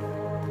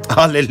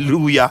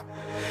 Hallelujah.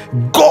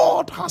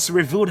 God has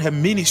revealed her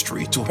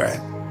ministry to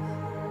her.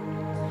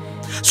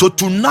 So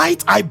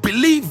tonight, I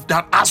believe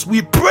that as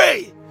we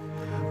pray,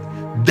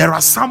 there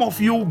are some of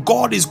you,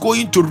 God is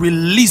going to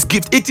release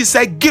gift. It is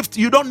a gift.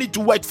 You don't need to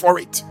wait for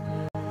it.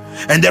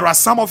 And there are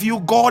some of you,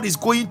 God is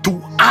going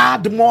to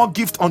add more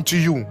gift unto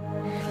you.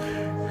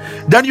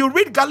 Then you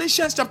read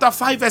Galatians chapter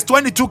 5 verse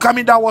 22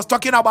 coming down, was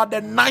talking about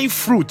the 9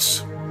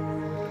 fruits.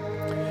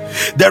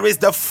 There is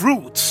the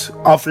fruit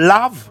of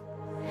love,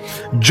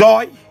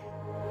 joy,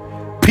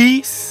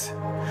 peace,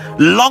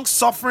 long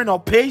suffering or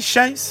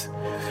patience,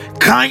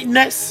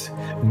 kindness,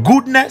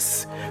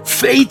 goodness,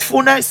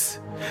 faithfulness,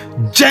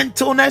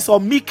 gentleness or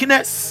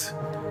meekness,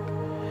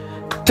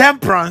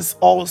 temperance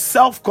or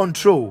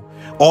self-control,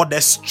 or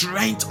the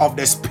strength of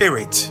the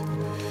Spirit.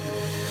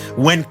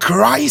 When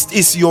Christ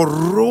is your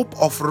robe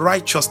of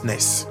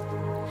righteousness,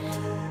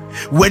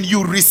 when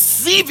you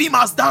receive him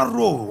as that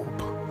robe,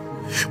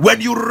 when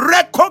you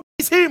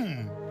recognize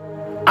him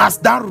as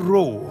that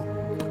robe,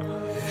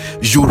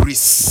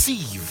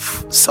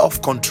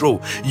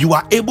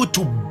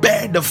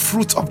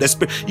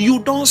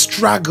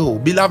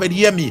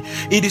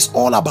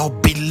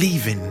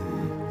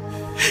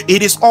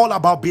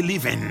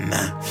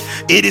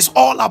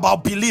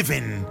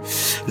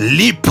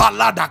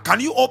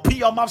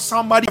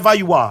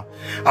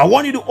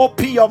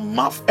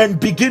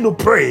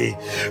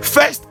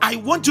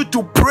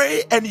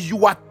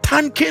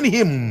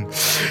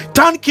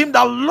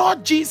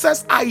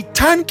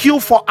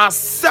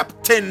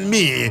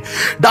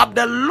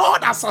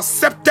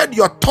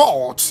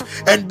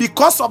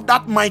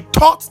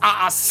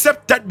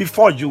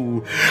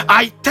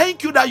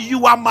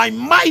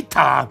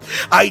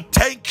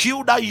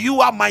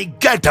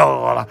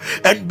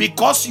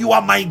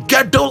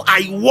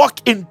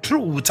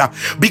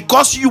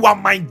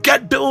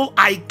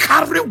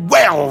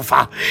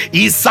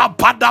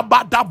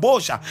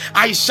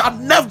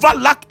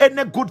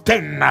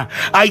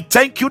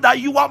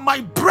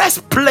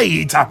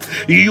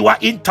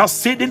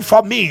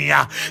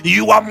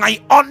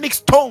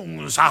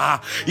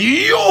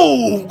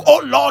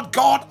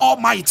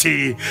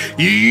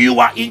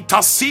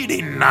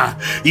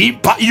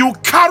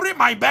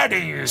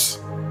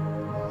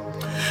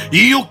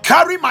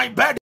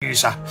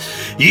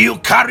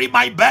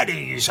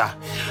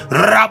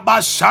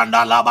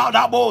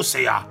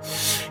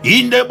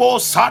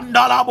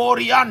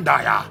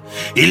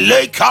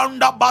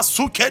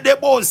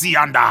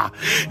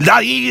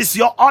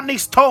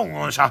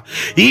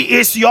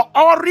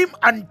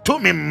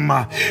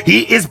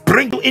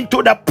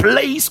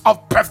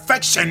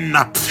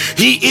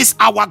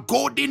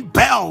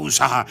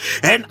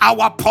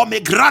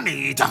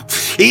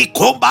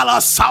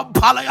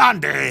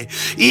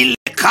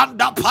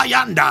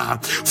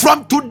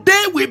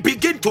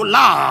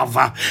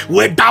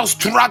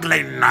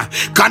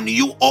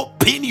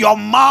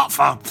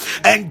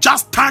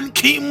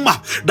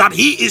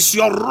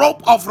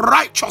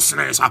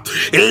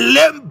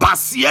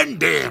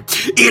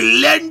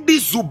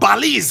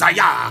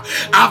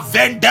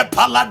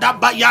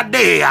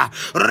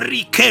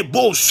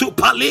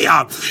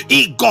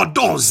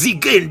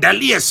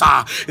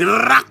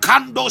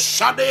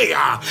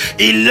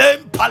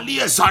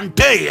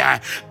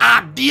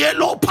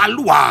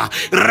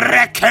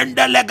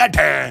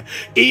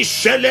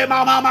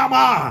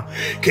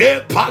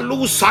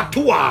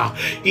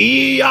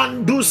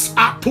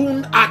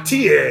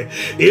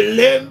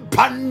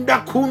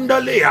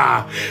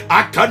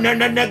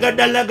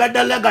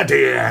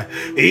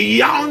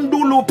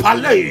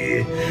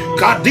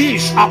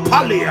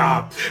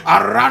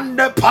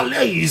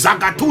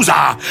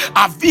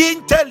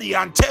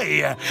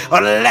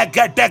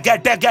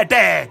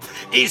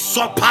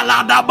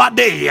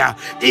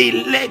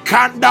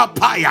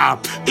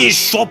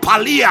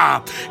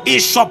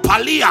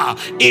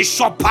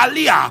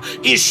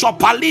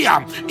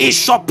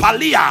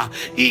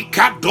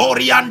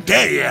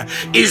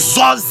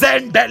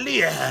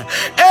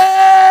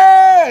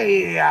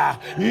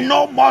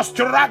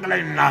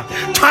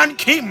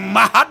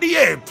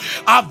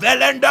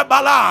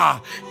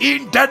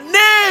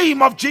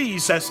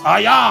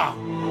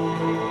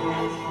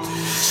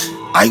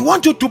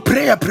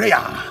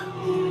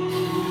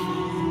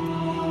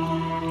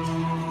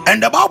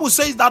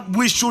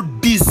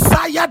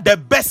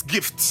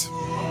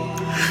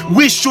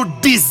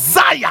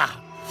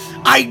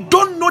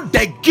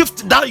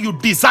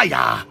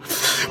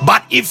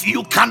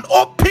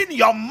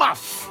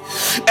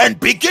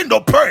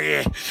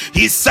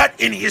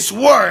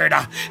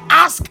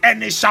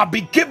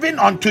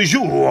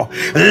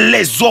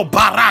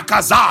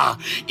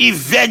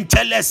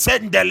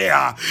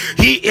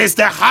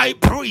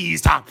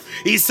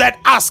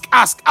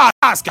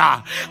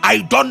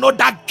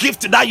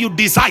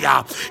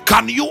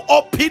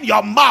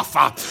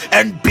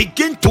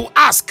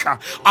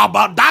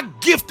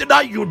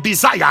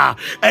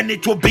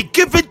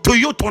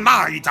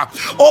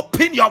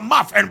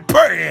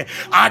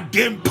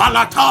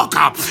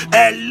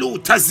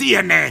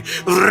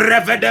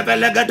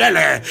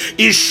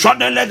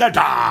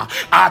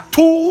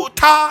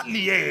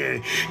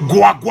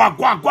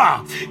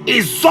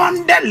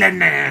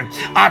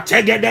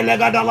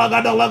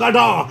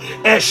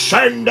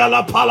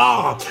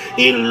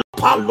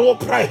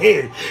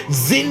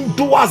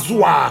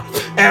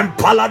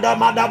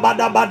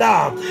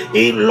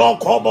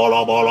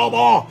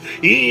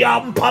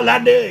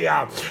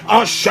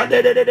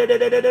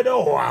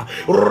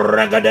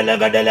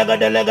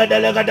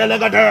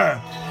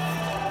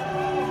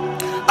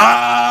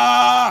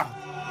 Ah.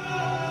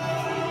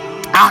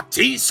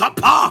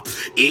 Atisapa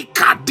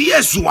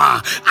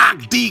ikadiezwa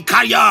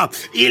adikaya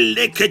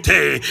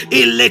ilekete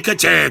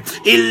ilekete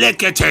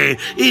ilekete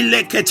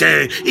ilekete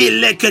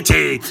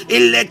ilekete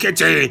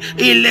ilekete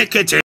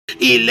ilekete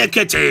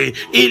ilekete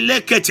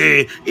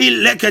ilekete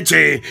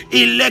ilekete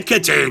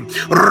ilekete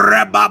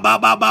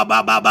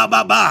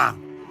rabababababababa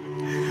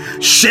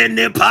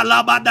shene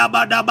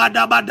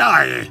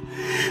palabadabadabadabadai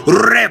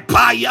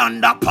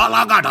repayanda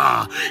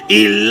palagada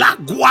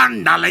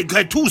ilaguanda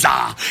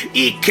legetuza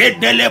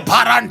ikedele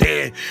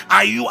parande.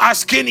 Are you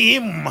asking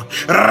him?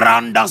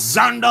 Randa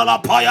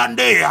zandala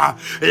payandea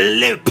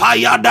le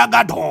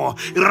payadagado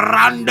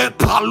rande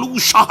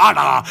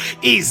palushahada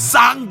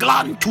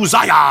izanglan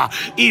tuzaya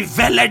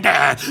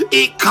ivelede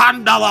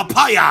ikandala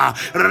paya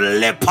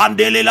le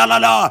pandele la la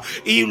la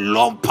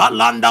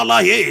ilompalanda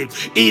la he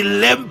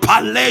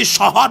ilempale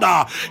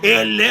shahada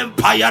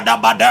ilempayada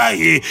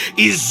badai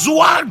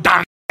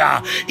izwanda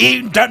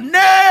in the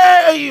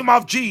name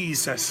of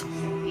Jesus.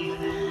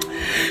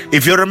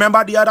 If you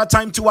remember the other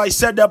time too, I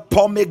said the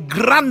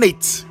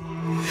pomegranate,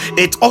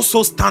 it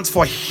also stands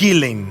for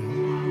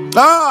healing.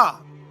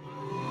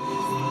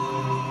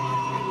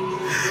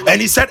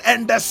 And he said,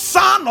 and the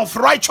Son of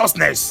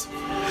Righteousness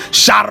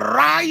shall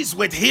rise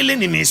with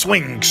healing in his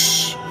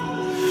wings.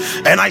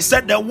 And I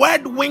said the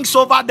word wings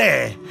over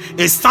there,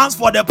 it stands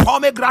for the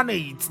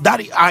pomegranates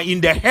that are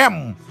in the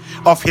hem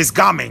of his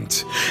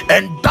garment.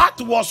 And that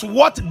was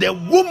what the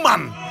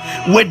woman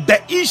with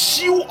the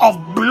issue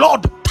of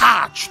blood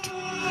touched,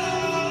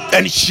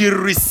 and she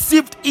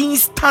received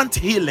instant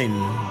healing.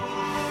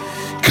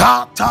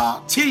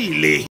 Kata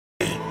tili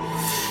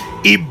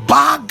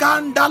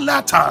ibaganda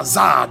lata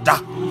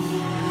zada.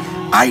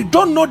 I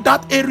don't know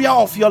that area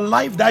of your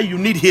life that you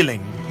need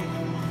healing,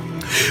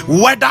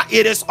 whether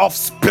it is of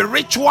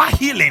spiritual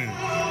healing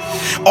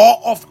or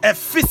of a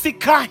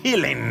physical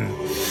healing.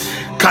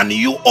 Can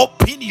you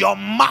open your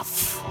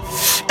mouth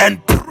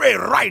and pray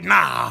right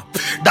now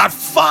that,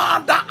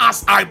 Father,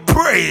 as I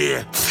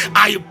pray,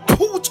 I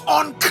put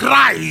on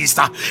Christ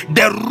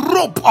the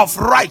robe of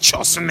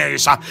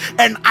righteousness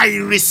and I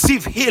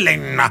receive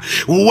healing,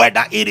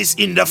 whether it is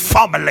in the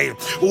family,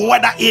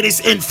 whether it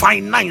is in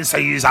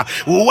finances,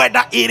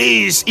 whether it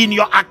is in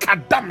your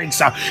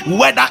academics,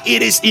 whether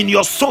it is in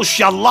your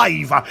social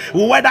life,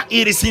 whether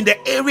it is in the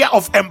area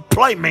of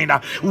employment,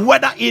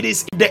 whether it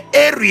is in the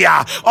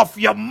area of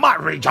your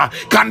marriage.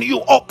 Can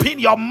you open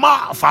your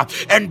mouth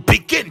and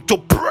begin to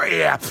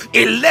pray?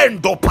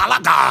 Elendo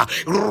palaga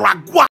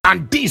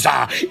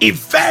ragwandiza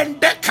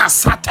ivende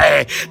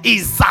kasate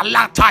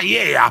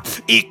izalataye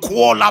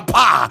equala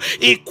pa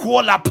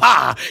equala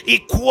pa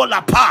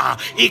equala pa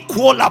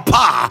equala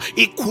pa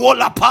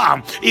equala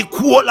pa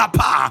equala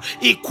pa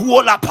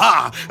equala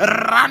pa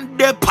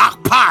rande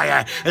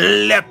pakpaya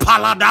le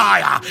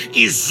paladaya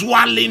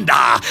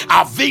izwalinda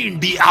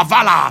avindi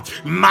avala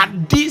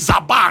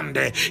madiza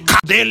bande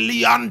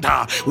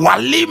kadelianda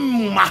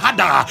walim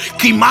mahada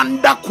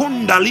kimanda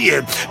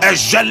kundalie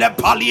ejele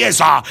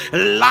palieza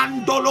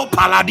landolo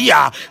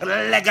paladia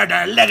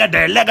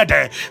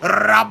legade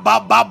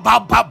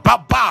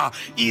rabababababa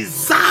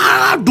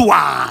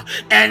izadua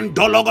and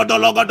dologo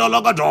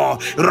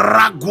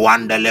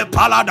raguandele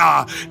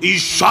palada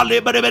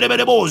ishale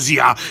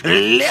berebozia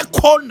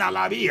lekona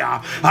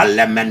lavia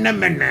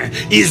alemenemene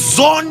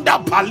izonda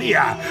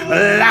palia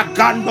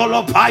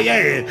lagandolo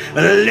paye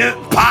le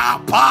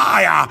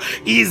papaya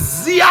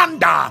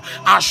izianda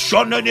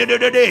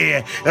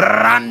ashonene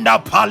randa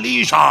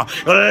palisha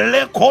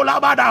le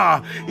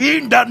kolabada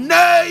in the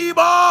name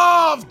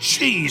of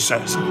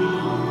Jesus.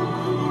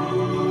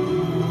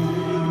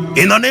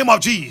 In the name of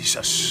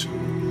Jesus.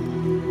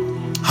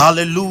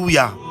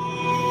 Hallelujah.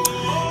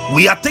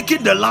 We are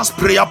taking the last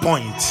prayer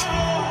point.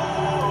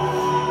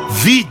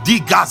 Vidi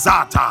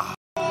gazata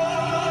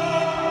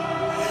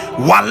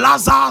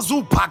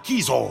walazazu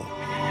pakizo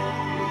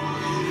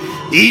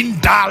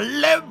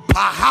indale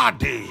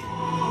pahade.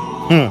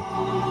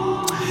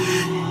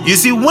 You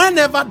see,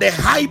 whenever the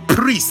high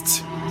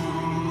priest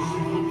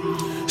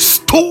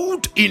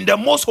stood in the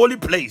most holy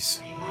place,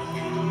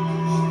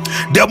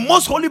 the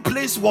most holy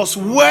place was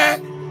where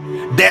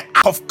the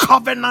Ark of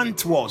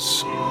Covenant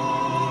was,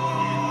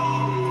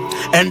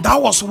 and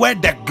that was where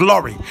the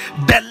glory,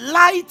 the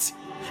light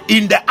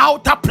in the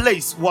outer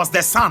place was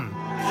the sun.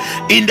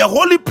 In the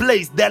holy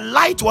place, the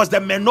light was the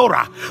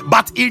menorah,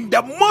 but in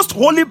the most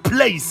holy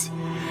place,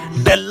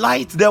 the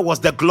light there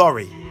was the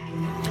glory.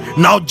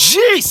 Now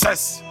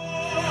Jesus,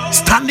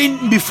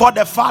 standing before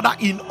the Father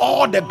in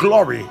all the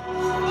glory,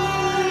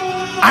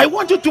 I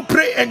want you to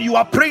pray, and you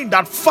are praying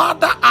that,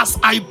 Father, as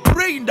I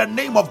pray in the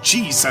name of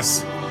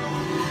Jesus,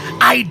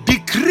 I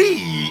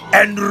decree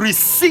and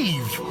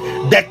receive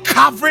the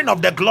covering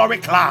of the glory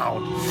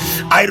cloud.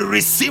 I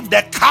receive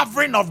the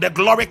covering of the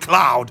glory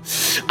cloud.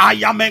 I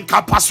am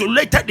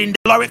encapsulated in the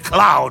glory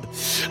cloud.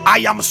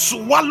 I am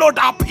swallowed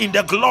up in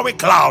the glory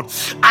cloud.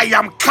 I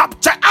am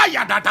captured.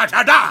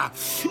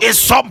 Is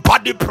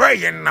somebody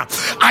praying?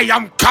 I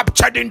am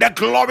captured in the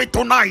glory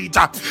tonight.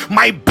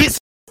 My business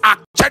are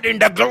captured in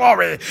the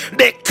glory.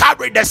 They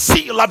carry the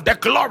seal of the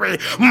glory.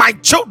 My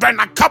children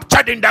are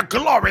captured in the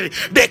glory.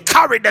 They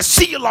carry the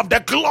seal of the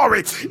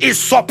glory.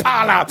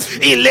 Isopala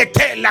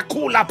ilete la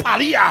kula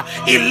palia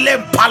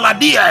ilem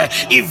paladia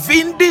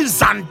ivindi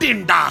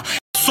zandinda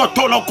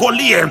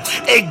sotolokolie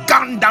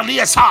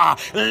egandaliesa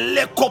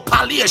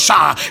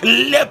lekopaliesa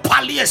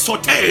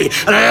lepaliesote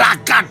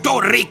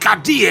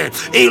lagadorikadie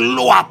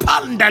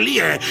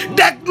eloapandalie.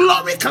 The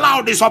glory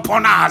cloud is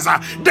upon us.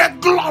 The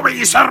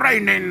glory is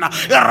raining.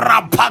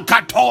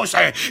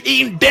 Rapakatose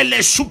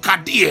indele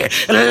sukadie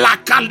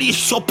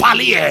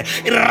lakalisopalie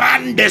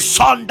rande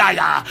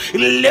sondaya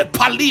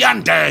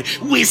lepaliande.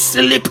 We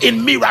sleep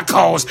in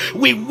miracles.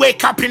 We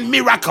wake up in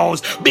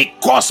miracles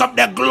because of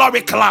the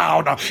glory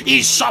cloud.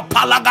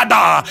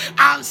 Ishapalagada.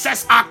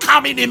 Answers are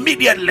coming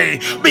immediately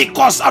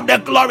because of the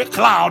glory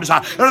clouds.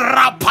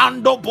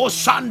 Rapando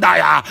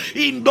bosandaya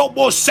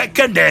indobo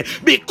sekende.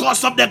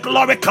 Because of the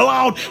glory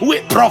cloud, we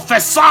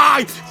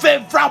prophesy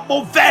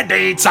favorable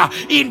verdicts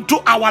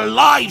into our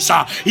lives.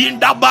 In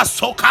the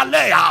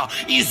basokalea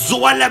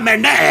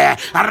izuelemene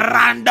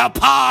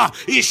randapa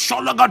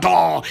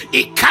ishologado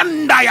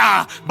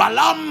ikandaya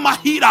balam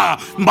mahira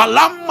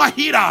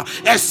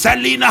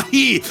eselina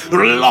hi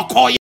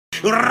lokoya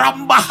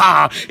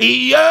Rambaha,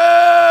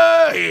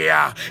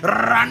 yeah,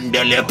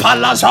 Randele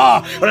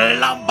Palaza,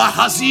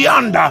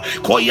 Lambahazianda,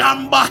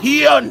 Koyamba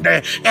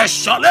Hiande,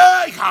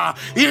 Eshaleha,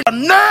 in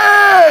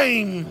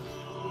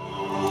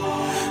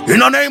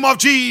the name of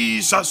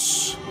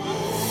Jesus,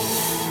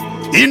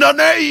 in the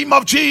name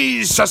of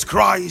Jesus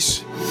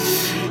Christ,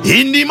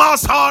 in the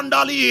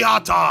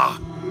Masandaliata,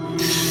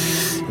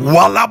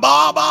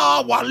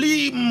 Walababa,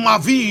 Walim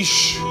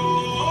Mavish,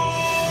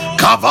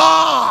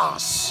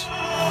 Kavas.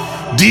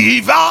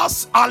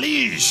 Divas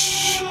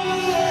Alish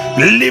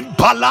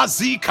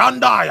Limpalazi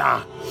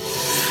Kandaya.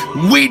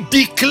 We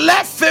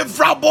declare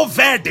favorable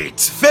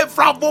verdicts through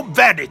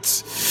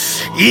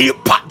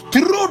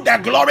the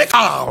glory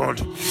cloud.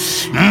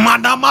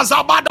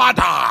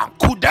 Manamazabadada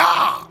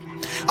Kuda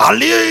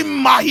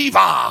Alim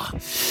Mahiva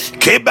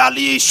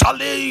Kebali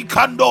Shale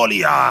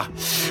Kandolia.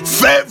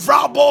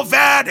 Favorable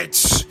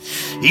verdicts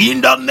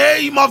in the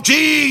name of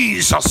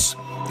Jesus.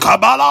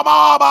 Kabala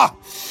Baba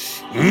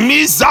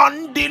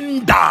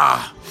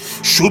Mizandinda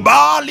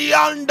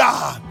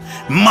Shubalianda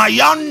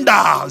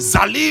Mayanda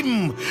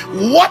Zalim.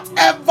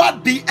 Whatever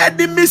the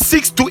enemy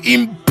seeks to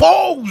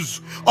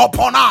impose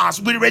upon us,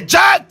 we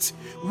reject,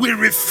 we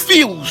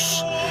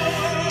refuse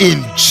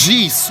in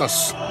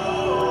Jesus'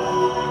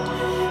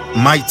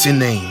 mighty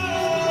name.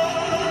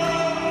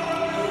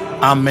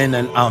 Amen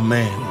and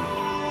amen.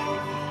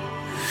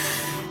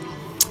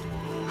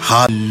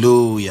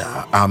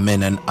 Hallelujah.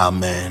 Amen and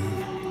amen.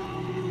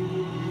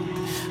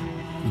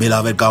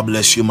 Beloved, God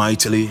bless you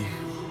mightily,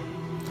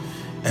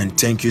 and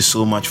thank you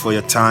so much for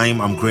your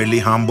time. I'm greatly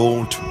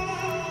humbled,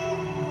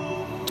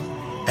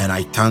 and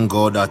I thank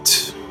God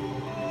that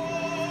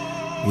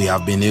we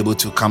have been able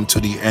to come to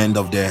the end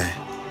of the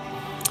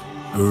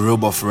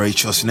robe of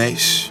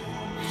righteousness,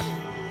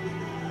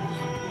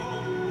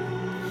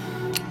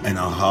 and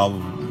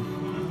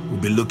we'll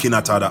be looking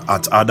at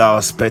other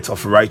aspects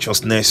of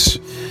righteousness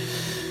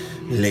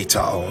later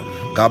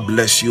on. God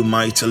bless you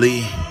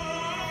mightily.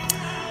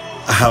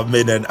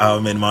 Amen and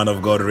amen, man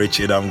of God,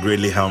 Richard. I'm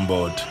greatly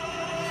humbled.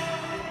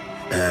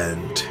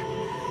 And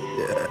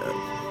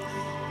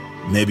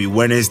maybe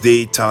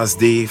Wednesday,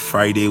 Thursday,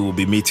 Friday, we'll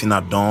be meeting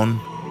at dawn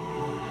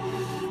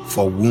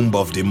for Womb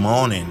of the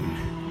Morning.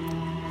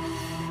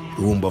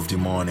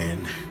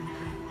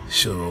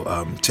 So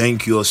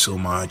thank you all so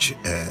much,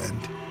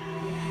 and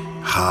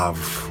have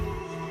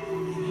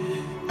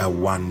a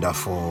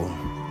wonderful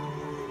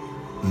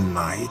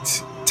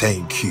night.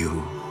 Thank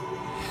you.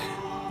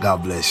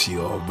 God bless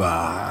you all.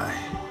 Bye.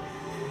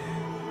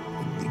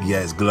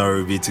 Yes,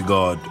 glory be to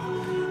God.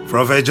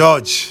 Prophet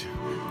George.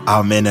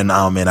 Amen and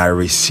amen. I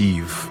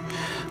receive.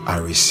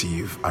 God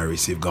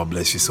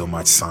bless you so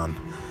much, son.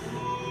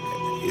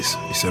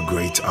 It's a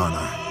great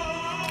honor.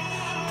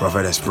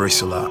 Prophetess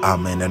Priscilla.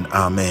 Amen and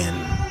amen.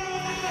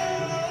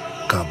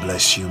 God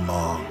bless you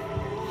more.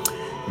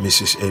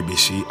 Mrs.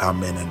 ABC.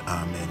 Amen and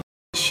amen.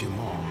 Bless you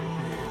more.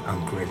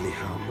 I'm greatly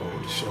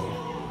humbled. So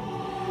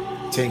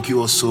thank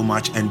you all so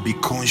much, and be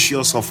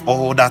conscious of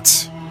all that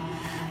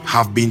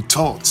have been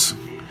taught.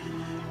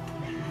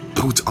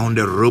 Put on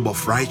the robe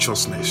of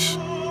righteousness,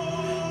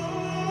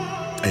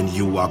 and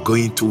you are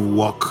going to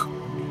walk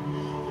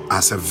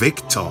as a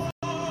victor.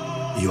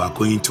 You are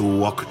going to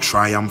walk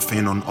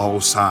triumphing on all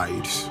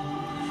sides.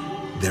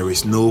 There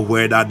is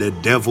nowhere that the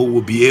devil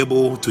will be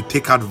able to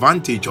take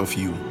advantage of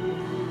you.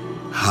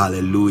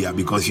 Hallelujah,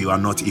 because you are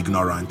not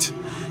ignorant.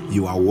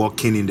 You are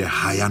walking in the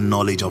higher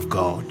knowledge of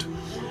God,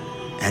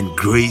 and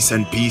grace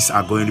and peace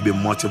are going to be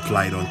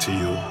multiplied unto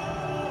you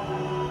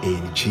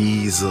in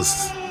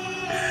Jesus'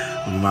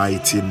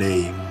 mighty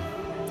name.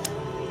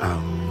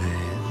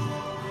 Amen.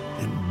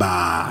 And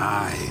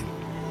bye.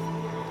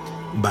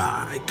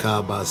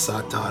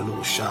 Kabasata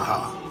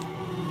Lushaha.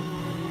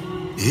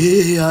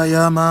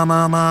 Ya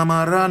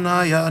mama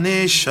rana ya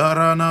ne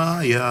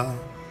sharana ya.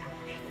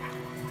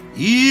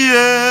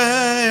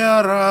 Yeah,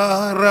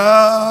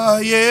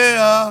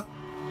 yeah.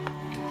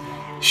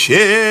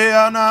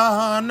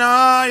 Sheana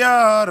na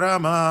ya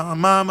rama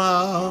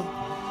mama.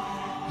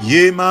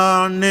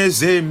 Yema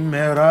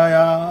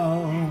nezemeraya.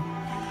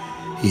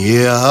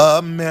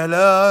 Ya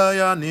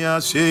melaya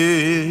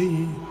niase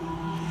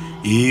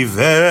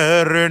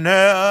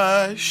iverne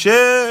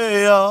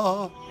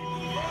shea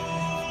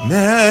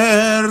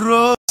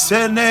mero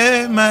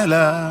sene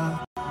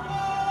mela